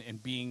death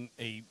and being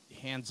a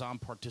hands-on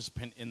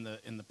participant in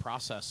the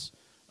process,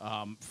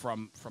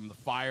 from the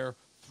fire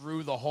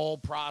through the whole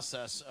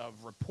process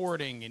of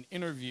reporting and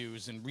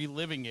interviews and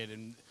reliving it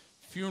and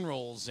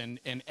funerals and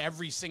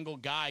every single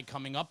guy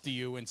coming up to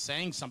you and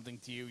saying something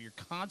to you. You're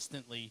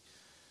constantly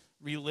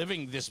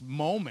reliving this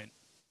moment.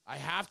 I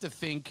have to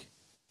think,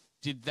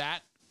 did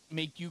that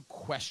make you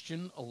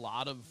question a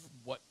lot of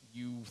what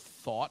you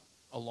thought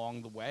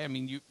along the way? I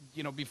mean,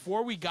 you know,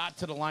 before we got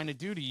to the line of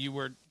duty, you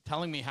were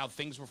telling me how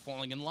things were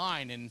falling in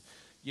line, and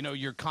you know,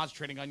 you're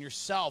concentrating on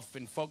yourself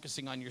and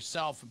focusing on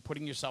yourself and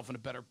putting yourself in a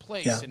better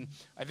place. Yeah. And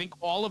I think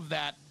all of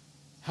that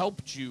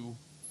helped you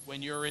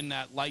when you're in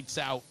that lights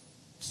out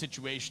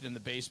situation in the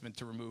basement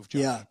to remove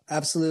Josh. Yeah,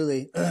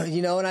 absolutely.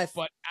 You know,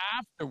 but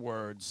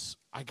afterwards,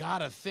 I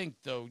gotta think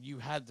though, you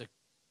had to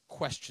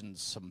question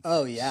some things.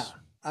 Oh yeah,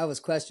 I was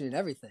questioning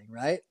everything,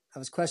 right? I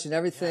was questioning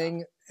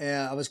everything.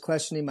 I was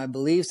questioning my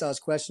beliefs. I was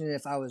questioning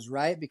if I was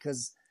right,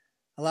 because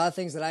a lot of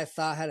things that I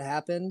thought had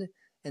happened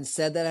and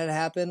said that had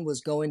happened was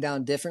going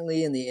down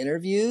differently in the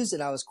interviews.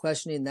 And I was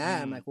questioning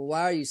that. I'm like, well,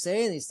 why are you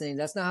saying these things?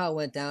 That's not how it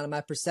went down. And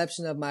my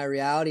perception of my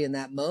reality in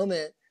that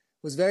moment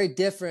was very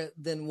different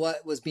than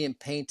what was being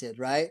painted,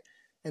 right?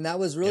 And that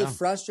was really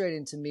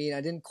frustrating to me. And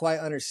I didn't quite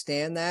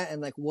understand that.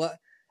 And like,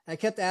 I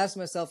kept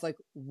asking myself, like,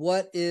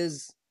 what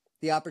is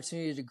the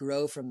opportunity to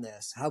grow from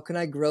this? How can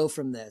I grow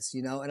from this?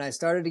 You know? And I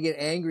started to get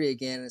angry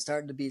again and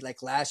started to be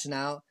like lashing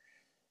out.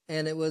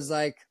 And it was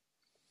like,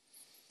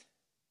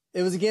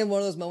 it was again one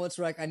of those moments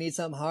where like, I need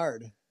something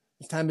hard.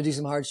 It's time to do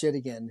some hard shit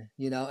again,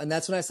 you know? And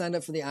that's when I signed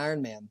up for the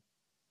Ironman.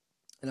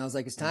 And I was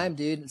like, it's time,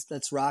 dude.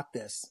 Let's rock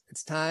this.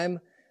 It's time.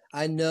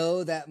 I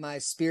know that my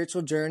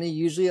spiritual journey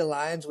usually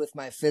aligns with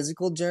my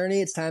physical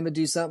journey. It's time to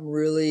do something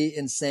really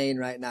insane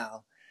right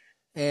now.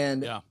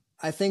 And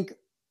I think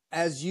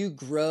as you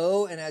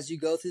grow and as you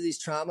go through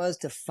these traumas,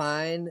 to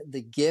find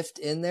the gift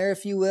in there,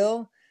 if you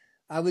will,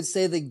 I would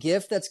say the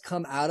gift that's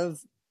come out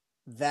of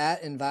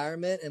that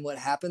environment and what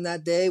happened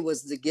that day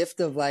was the gift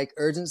of like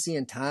urgency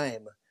and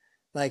time.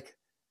 Like,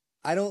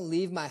 I don't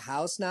leave my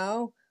house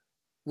now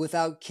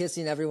without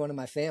kissing everyone in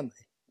my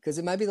family, because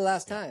it might be the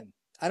last time.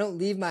 I don't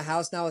leave my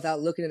house now without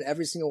looking at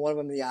every single one of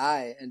them in the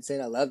eye and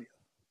saying, I love you.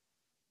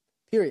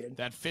 Period.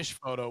 That fish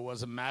photo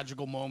was a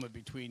magical moment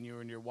between you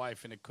and your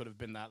wife, and it could have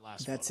been that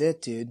last That's photo.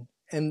 it, dude.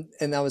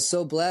 And I was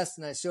so blessed,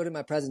 and I showed in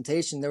my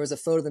presentation, there was a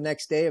photo the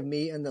next day of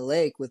me in the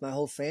lake with my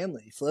whole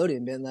family floating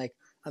and being like,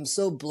 I'm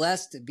so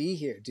blessed to be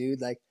here,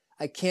 dude. Like,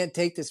 I can't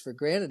take this for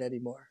granted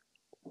anymore.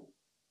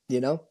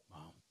 You know?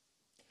 Wow.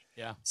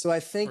 Yeah. So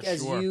I think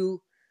as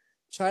you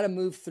try to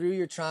move through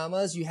your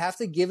traumas, you have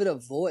to give it a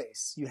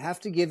voice. You have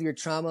to give your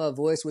trauma a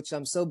voice, which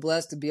I'm so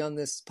blessed to be on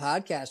this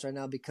podcast right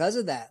now because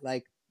of that.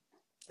 Like,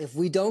 if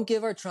we don't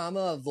give our trauma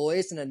a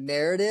voice and a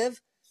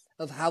narrative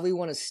of how we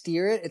want to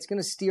steer it, it's going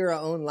to steer our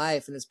own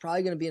life, and it's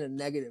probably going to be in a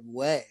negative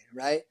way,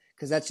 right?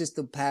 Because that's just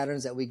the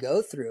patterns that we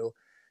go through.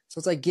 So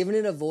it's like giving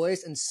it a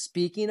voice and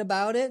speaking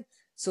about it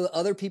so that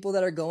other people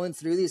that are going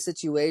through these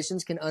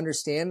situations can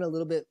understand a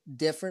little bit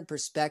different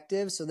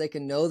perspective, so they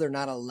can know they're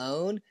not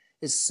alone,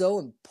 is so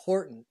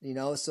important, you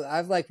know? So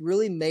I've like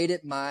really made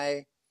it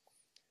my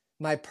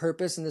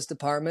purpose in this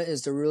department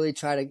is to really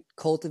try to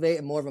cultivate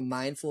a more of a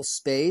mindful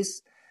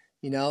space,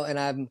 you know? And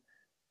I'm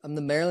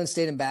the Maryland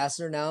State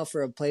Ambassador now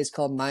for a place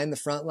called Mind the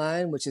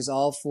Frontline, which is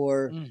all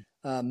for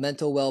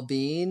mental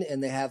well-being,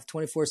 and they have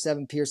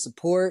 24/7 peer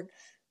support,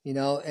 you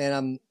know.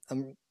 And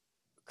I'm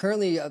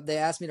currently, they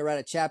asked me to write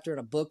a chapter in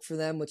a book for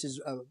them, which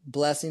is a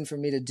blessing for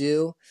me to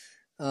do.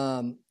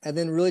 And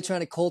then really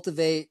trying to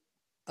cultivate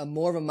a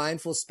more of a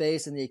mindful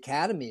space in the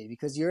academy,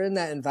 because you're in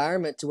that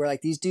environment to where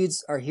like these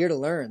dudes are here to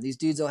learn. These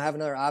dudes don't have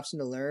another option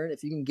to learn.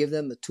 If you can give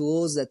them the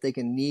tools that they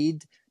can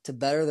need to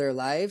better their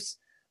lives,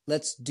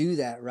 let's do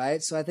that,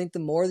 right? So I think the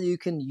more that you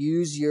can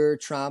use your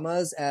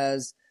traumas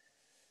as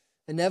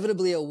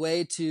inevitably a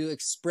way to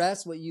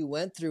express what you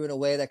went through in a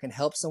way that can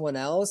help someone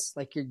else,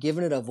 like you're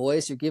giving it a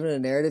voice, you're giving it a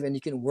narrative, and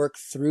you can work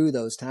through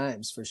those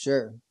times for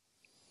sure.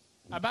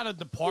 How about a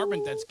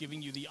department that's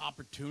giving you the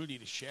opportunity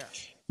to share?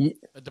 Yeah.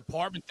 A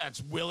department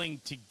that's willing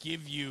to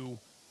give you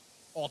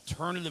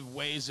alternative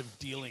ways of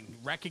dealing,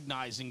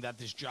 recognizing that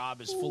this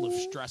job is full of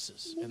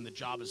stresses and the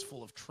job is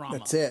full of trauma.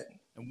 That's it.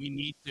 And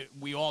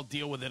we all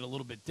deal with it a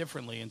little bit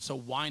differently. And so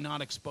why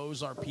not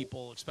expose our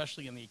people,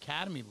 especially in the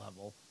academy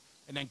level,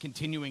 and then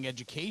continuing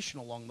education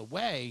along the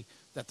way,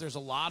 that there's a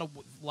lot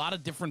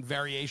of different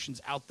variations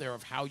out there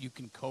of how you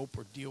can cope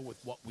or deal with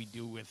what we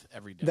do with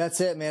every day.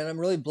 That's it, man. I'm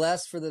really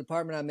blessed for the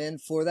department I'm in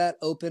for that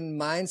open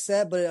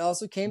mindset, but it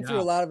also came through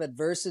a lot of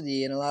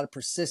adversity and a lot of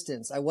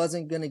persistence. I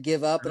wasn't going to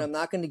give up, and I'm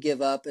not going to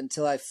give up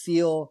until I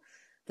feel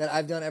that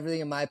I've done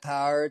everything in my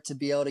power to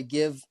be able to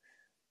give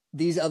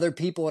these other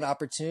people an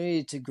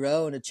opportunity to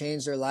grow and to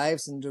change their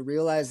lives, and to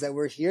realize that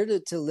we're here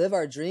to live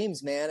our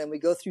dreams, man. And we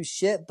go through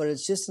shit, but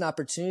it's just an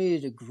opportunity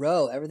to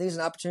grow. Everything's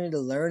an opportunity to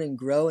learn and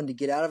grow and to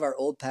get out of our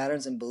old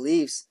patterns and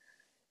beliefs.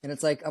 And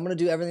it's like, I'm going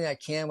to do everything I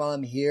can while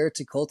I'm here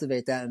to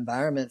cultivate that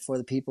environment for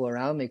the people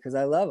around me, because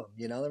I love them.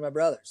 You know, they're my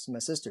brothers and my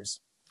sisters.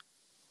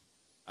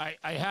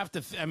 I have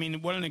to, I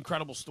mean, what an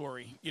incredible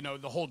story, you know,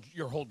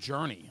 your whole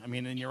journey. I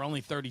mean, and you're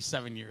only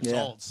 37 years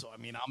old. So, I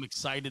mean, I'm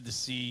excited to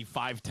see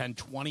 5, 10,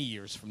 20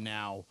 years from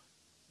now,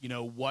 you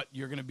know, what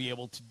you're going to be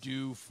able to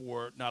do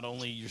for not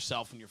only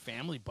yourself and your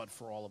family, but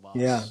for all of us.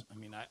 Yeah. I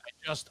mean,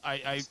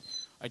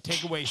 I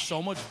take away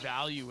so much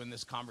value in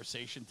this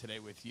conversation today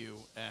with you.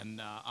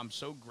 And I'm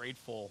so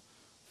grateful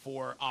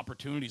for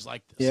opportunities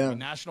like this. Yeah. I mean,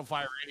 National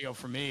Fire Radio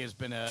for me has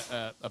been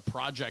a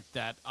project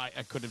that I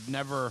could have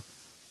never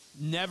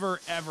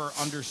ever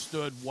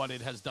understood what it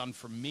has done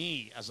for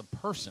me as a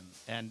person,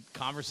 and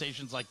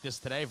conversations like this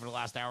today for the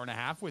last hour and a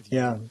half with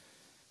you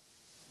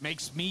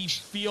makes me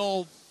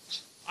feel,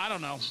 I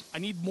don't know, I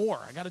need more.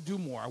 I got to do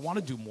more. I want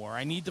to do more.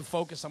 I need to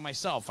focus on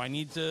myself. I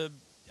need to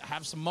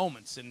have some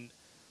moments, and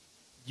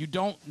you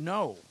don't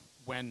know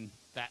when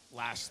that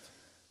last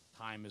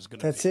time is going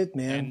to be. That's it,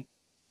 man. And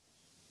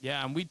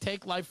yeah, and we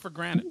take life for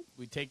granted.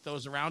 We take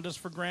those around us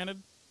for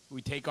granted.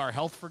 We take our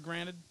health for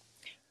granted.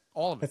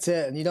 All of it. That's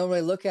it. And you don't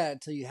really look at it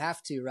until you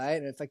have to, right?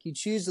 And if like you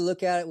choose to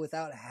look at it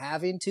without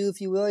having to,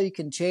 if you will, you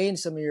can change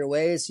some of your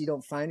ways so you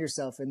don't find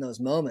yourself in those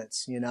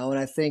moments, you know? And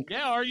I think...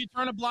 Yeah, or you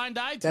turn a blind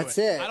eye to it. That's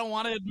it. I don't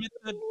want to admit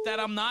that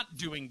I'm not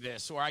doing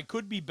this, or I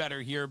could be better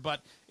here,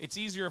 but it's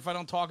easier if I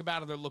don't talk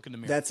about it or look in the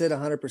mirror. That's it,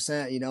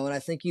 100%, you know? And I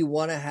think you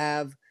want to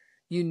have...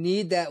 You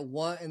need that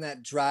want and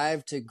that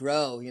drive to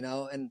grow, you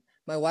know? And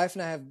my wife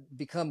and I have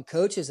become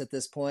coaches at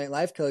this point,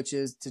 life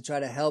coaches, to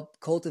try to help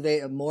cultivate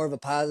a more of a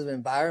positive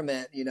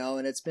environment, you know,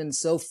 and it's been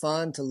so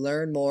fun to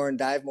learn more and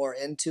dive more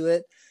into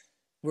it.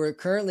 We're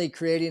currently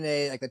creating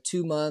a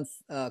 2-month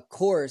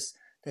course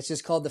that's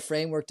just called the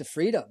Framework to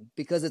Freedom,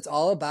 because it's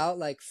all about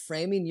like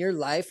framing your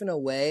life in a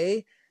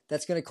way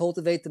that's going to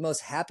cultivate the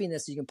most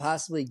happiness you can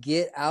possibly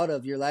get out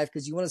of your life,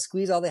 because you want to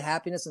squeeze all the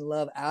happiness and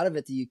love out of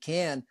it that you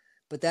can.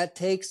 But that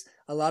takes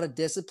a lot of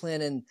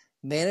discipline and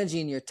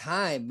managing your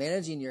time,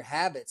 managing your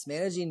habits,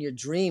 managing your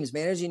dreams,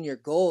 managing your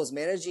goals,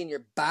 managing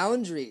your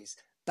boundaries.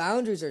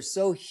 Boundaries are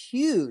so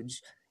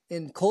huge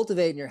in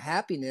cultivating your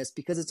happiness,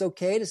 because it's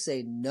okay to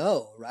say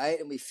no, right?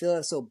 And we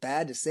feel so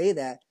bad to say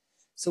that.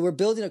 So we're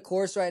building a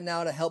course right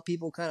now to help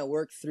people kind of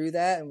work through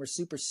that. And we're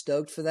super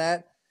stoked for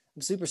that.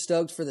 I'm super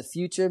stoked for the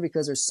future,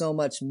 because there's so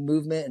much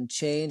movement and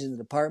change in the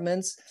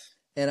departments.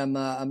 And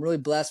I'm really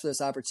blessed for this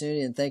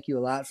opportunity. And thank you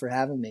a lot for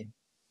having me.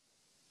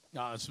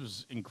 No, this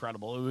was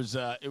incredible.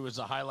 It was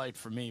a highlight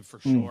for me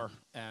for sure.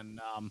 And,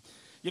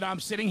 you know,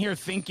 I'm sitting here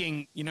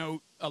thinking, you know,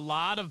 a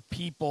lot of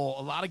people,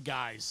 a lot of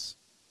guys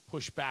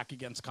push back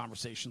against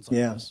conversations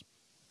like this.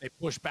 They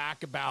push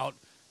back about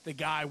the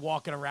guy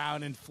walking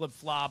around in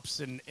flip-flops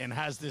and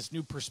has this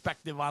new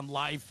perspective on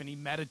life, and he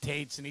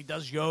meditates and he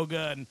does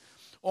yoga and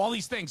all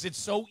these things. It's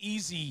so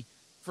easy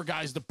for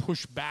guys to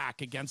push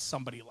back against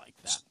somebody like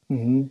that.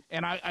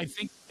 And I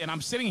think, and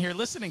I'm sitting here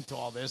listening to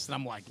all this, and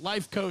I'm like,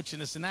 life coach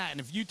and this and that. And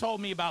if you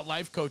told me about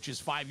life coaches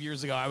 5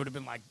 years ago, I would have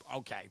been like,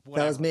 okay,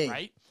 whatever, that was me.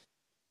 Right?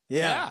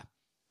 Yeah.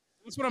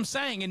 That's what I'm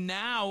saying. And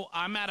now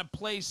I'm at a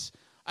place,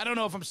 I don't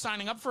know if I'm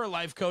signing up for a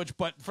life coach,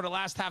 but for the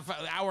last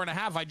hour and a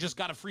half, I just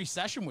got a free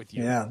session with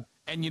you. Yeah.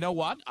 And you know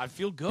what? I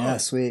feel good. Yeah,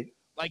 sweet.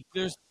 Like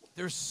there's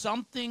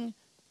something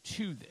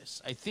to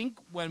this. I think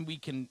when we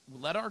can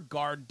let our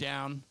guard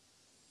down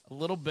a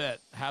little bit,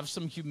 have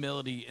some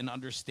humility, and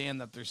understand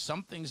that there's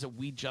some things that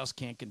we just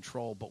can't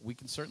control, but we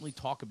can certainly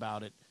talk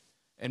about it,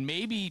 and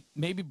maybe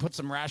put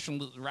some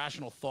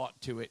rational thought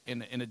to it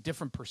in a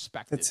different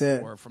perspective. That's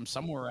it. Or from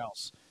somewhere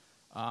else.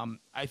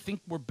 I think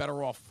we're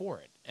better off for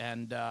it.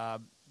 And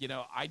you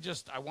know, I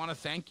want to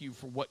thank you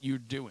for what you're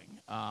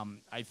doing.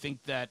 I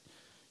think that,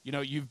 you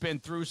know, you've been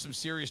through some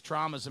serious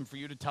traumas, and for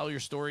you to tell your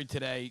story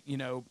today, you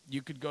know,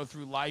 you could go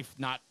through life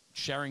not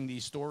sharing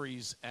these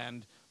stories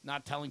and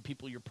not telling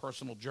people your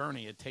personal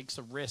journey. It takes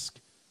a risk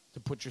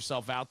to put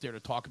yourself out there to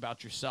talk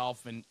about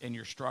yourself and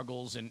your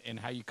struggles and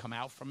how you come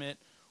out from it,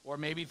 or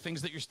maybe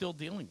things that you're still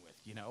dealing with,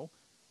 you know?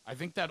 I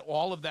think that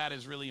all of that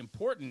is really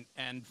important,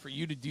 and for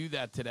you to do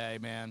that today,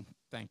 man,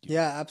 thank you.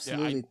 Yeah,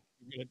 absolutely.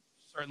 You're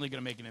certainly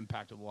going to make an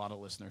impact with a lot of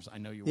listeners. I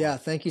know you Yeah, are.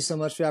 thank you so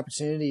much for the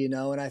opportunity, you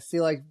know, and I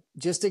feel like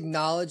just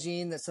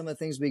acknowledging that some of the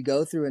things we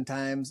go through in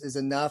times is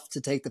enough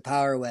to take the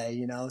power away,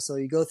 you know? So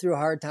you go through a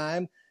hard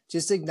time,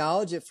 just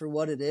acknowledge it for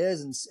what it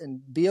is,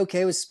 and be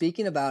okay with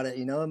speaking about it.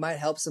 You know, it might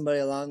help somebody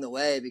along the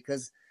way,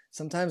 because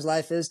sometimes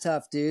life is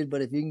tough, dude.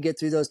 But if you can get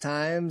through those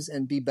times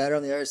and be better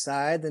on the other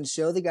side, then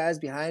show the guys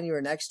behind you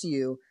or next to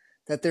you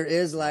that there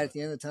is light at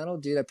the end of the tunnel,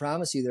 dude. I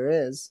promise you there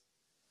is.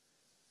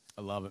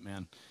 I love it,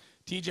 man.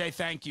 TJ,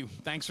 thank you.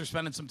 Thanks for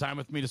spending some time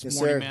with me this Yes,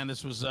 morning, sir. man.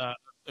 This was a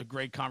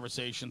great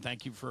conversation.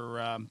 Thank you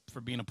for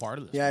being a part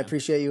of this. Yeah, man. I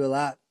appreciate you a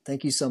lot.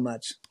 Thank you so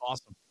much.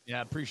 Awesome.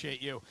 Yeah,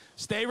 appreciate you.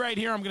 Stay right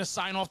here. I'm going to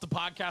sign off the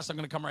podcast. I'm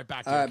going to come right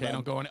back to All you. right, Okay, bud.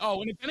 don't go in.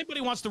 Oh, and if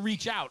anybody wants to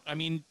reach out, I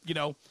mean, you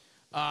know,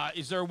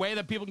 is there a way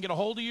that people can get a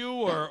hold of you,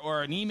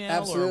 or an email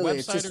Absolutely. or a website?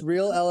 It's just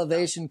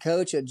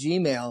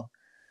realelevationcoach@gmail.com.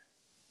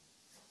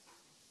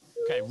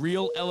 Okay,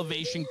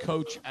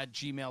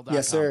 realelevationcoach@gmail.com.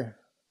 Yes, sir.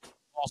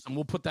 Awesome.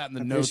 We'll put that in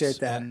the I notes. appreciate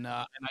that. And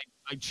I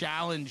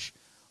challenge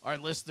our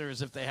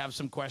listeners, if they have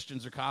some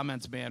questions or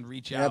comments, man,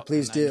 reach Yeah, out.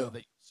 please And I know do. that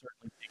you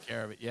certainly take take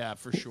care of it. Yeah,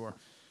 for sure.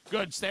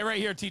 Good. Stay right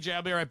here, TJ.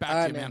 I'll be right back All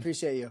to right, you, man.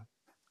 Appreciate you.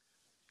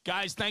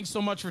 Guys, thanks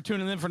so much for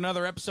tuning in for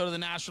another episode of the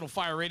National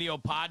Fire Radio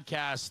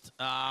Podcast.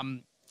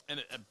 And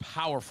a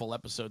powerful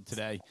episode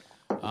today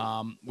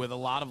with a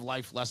lot of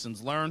life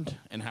lessons learned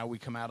and how we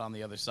come out on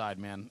the other side,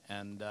 man.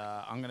 And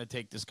I'm going to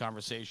take this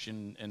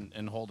conversation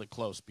and hold it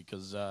close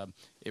because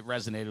it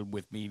resonated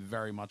with me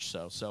very much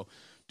so. So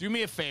do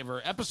me a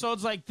favor.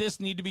 Episodes like this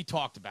need to be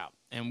talked about,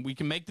 and we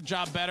can make the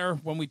job better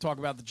when we talk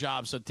about the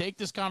job. So take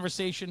this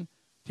conversation,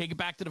 take it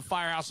back to the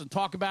firehouse and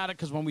talk about it,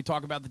 because when we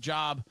talk about the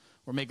job,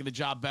 we're making the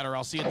job better.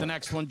 I'll see you at the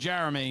next one.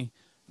 Jeremy,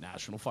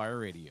 National Fire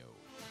Radio.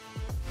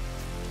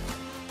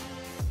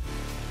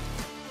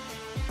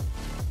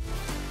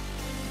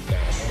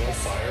 National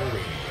Fire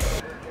Radio.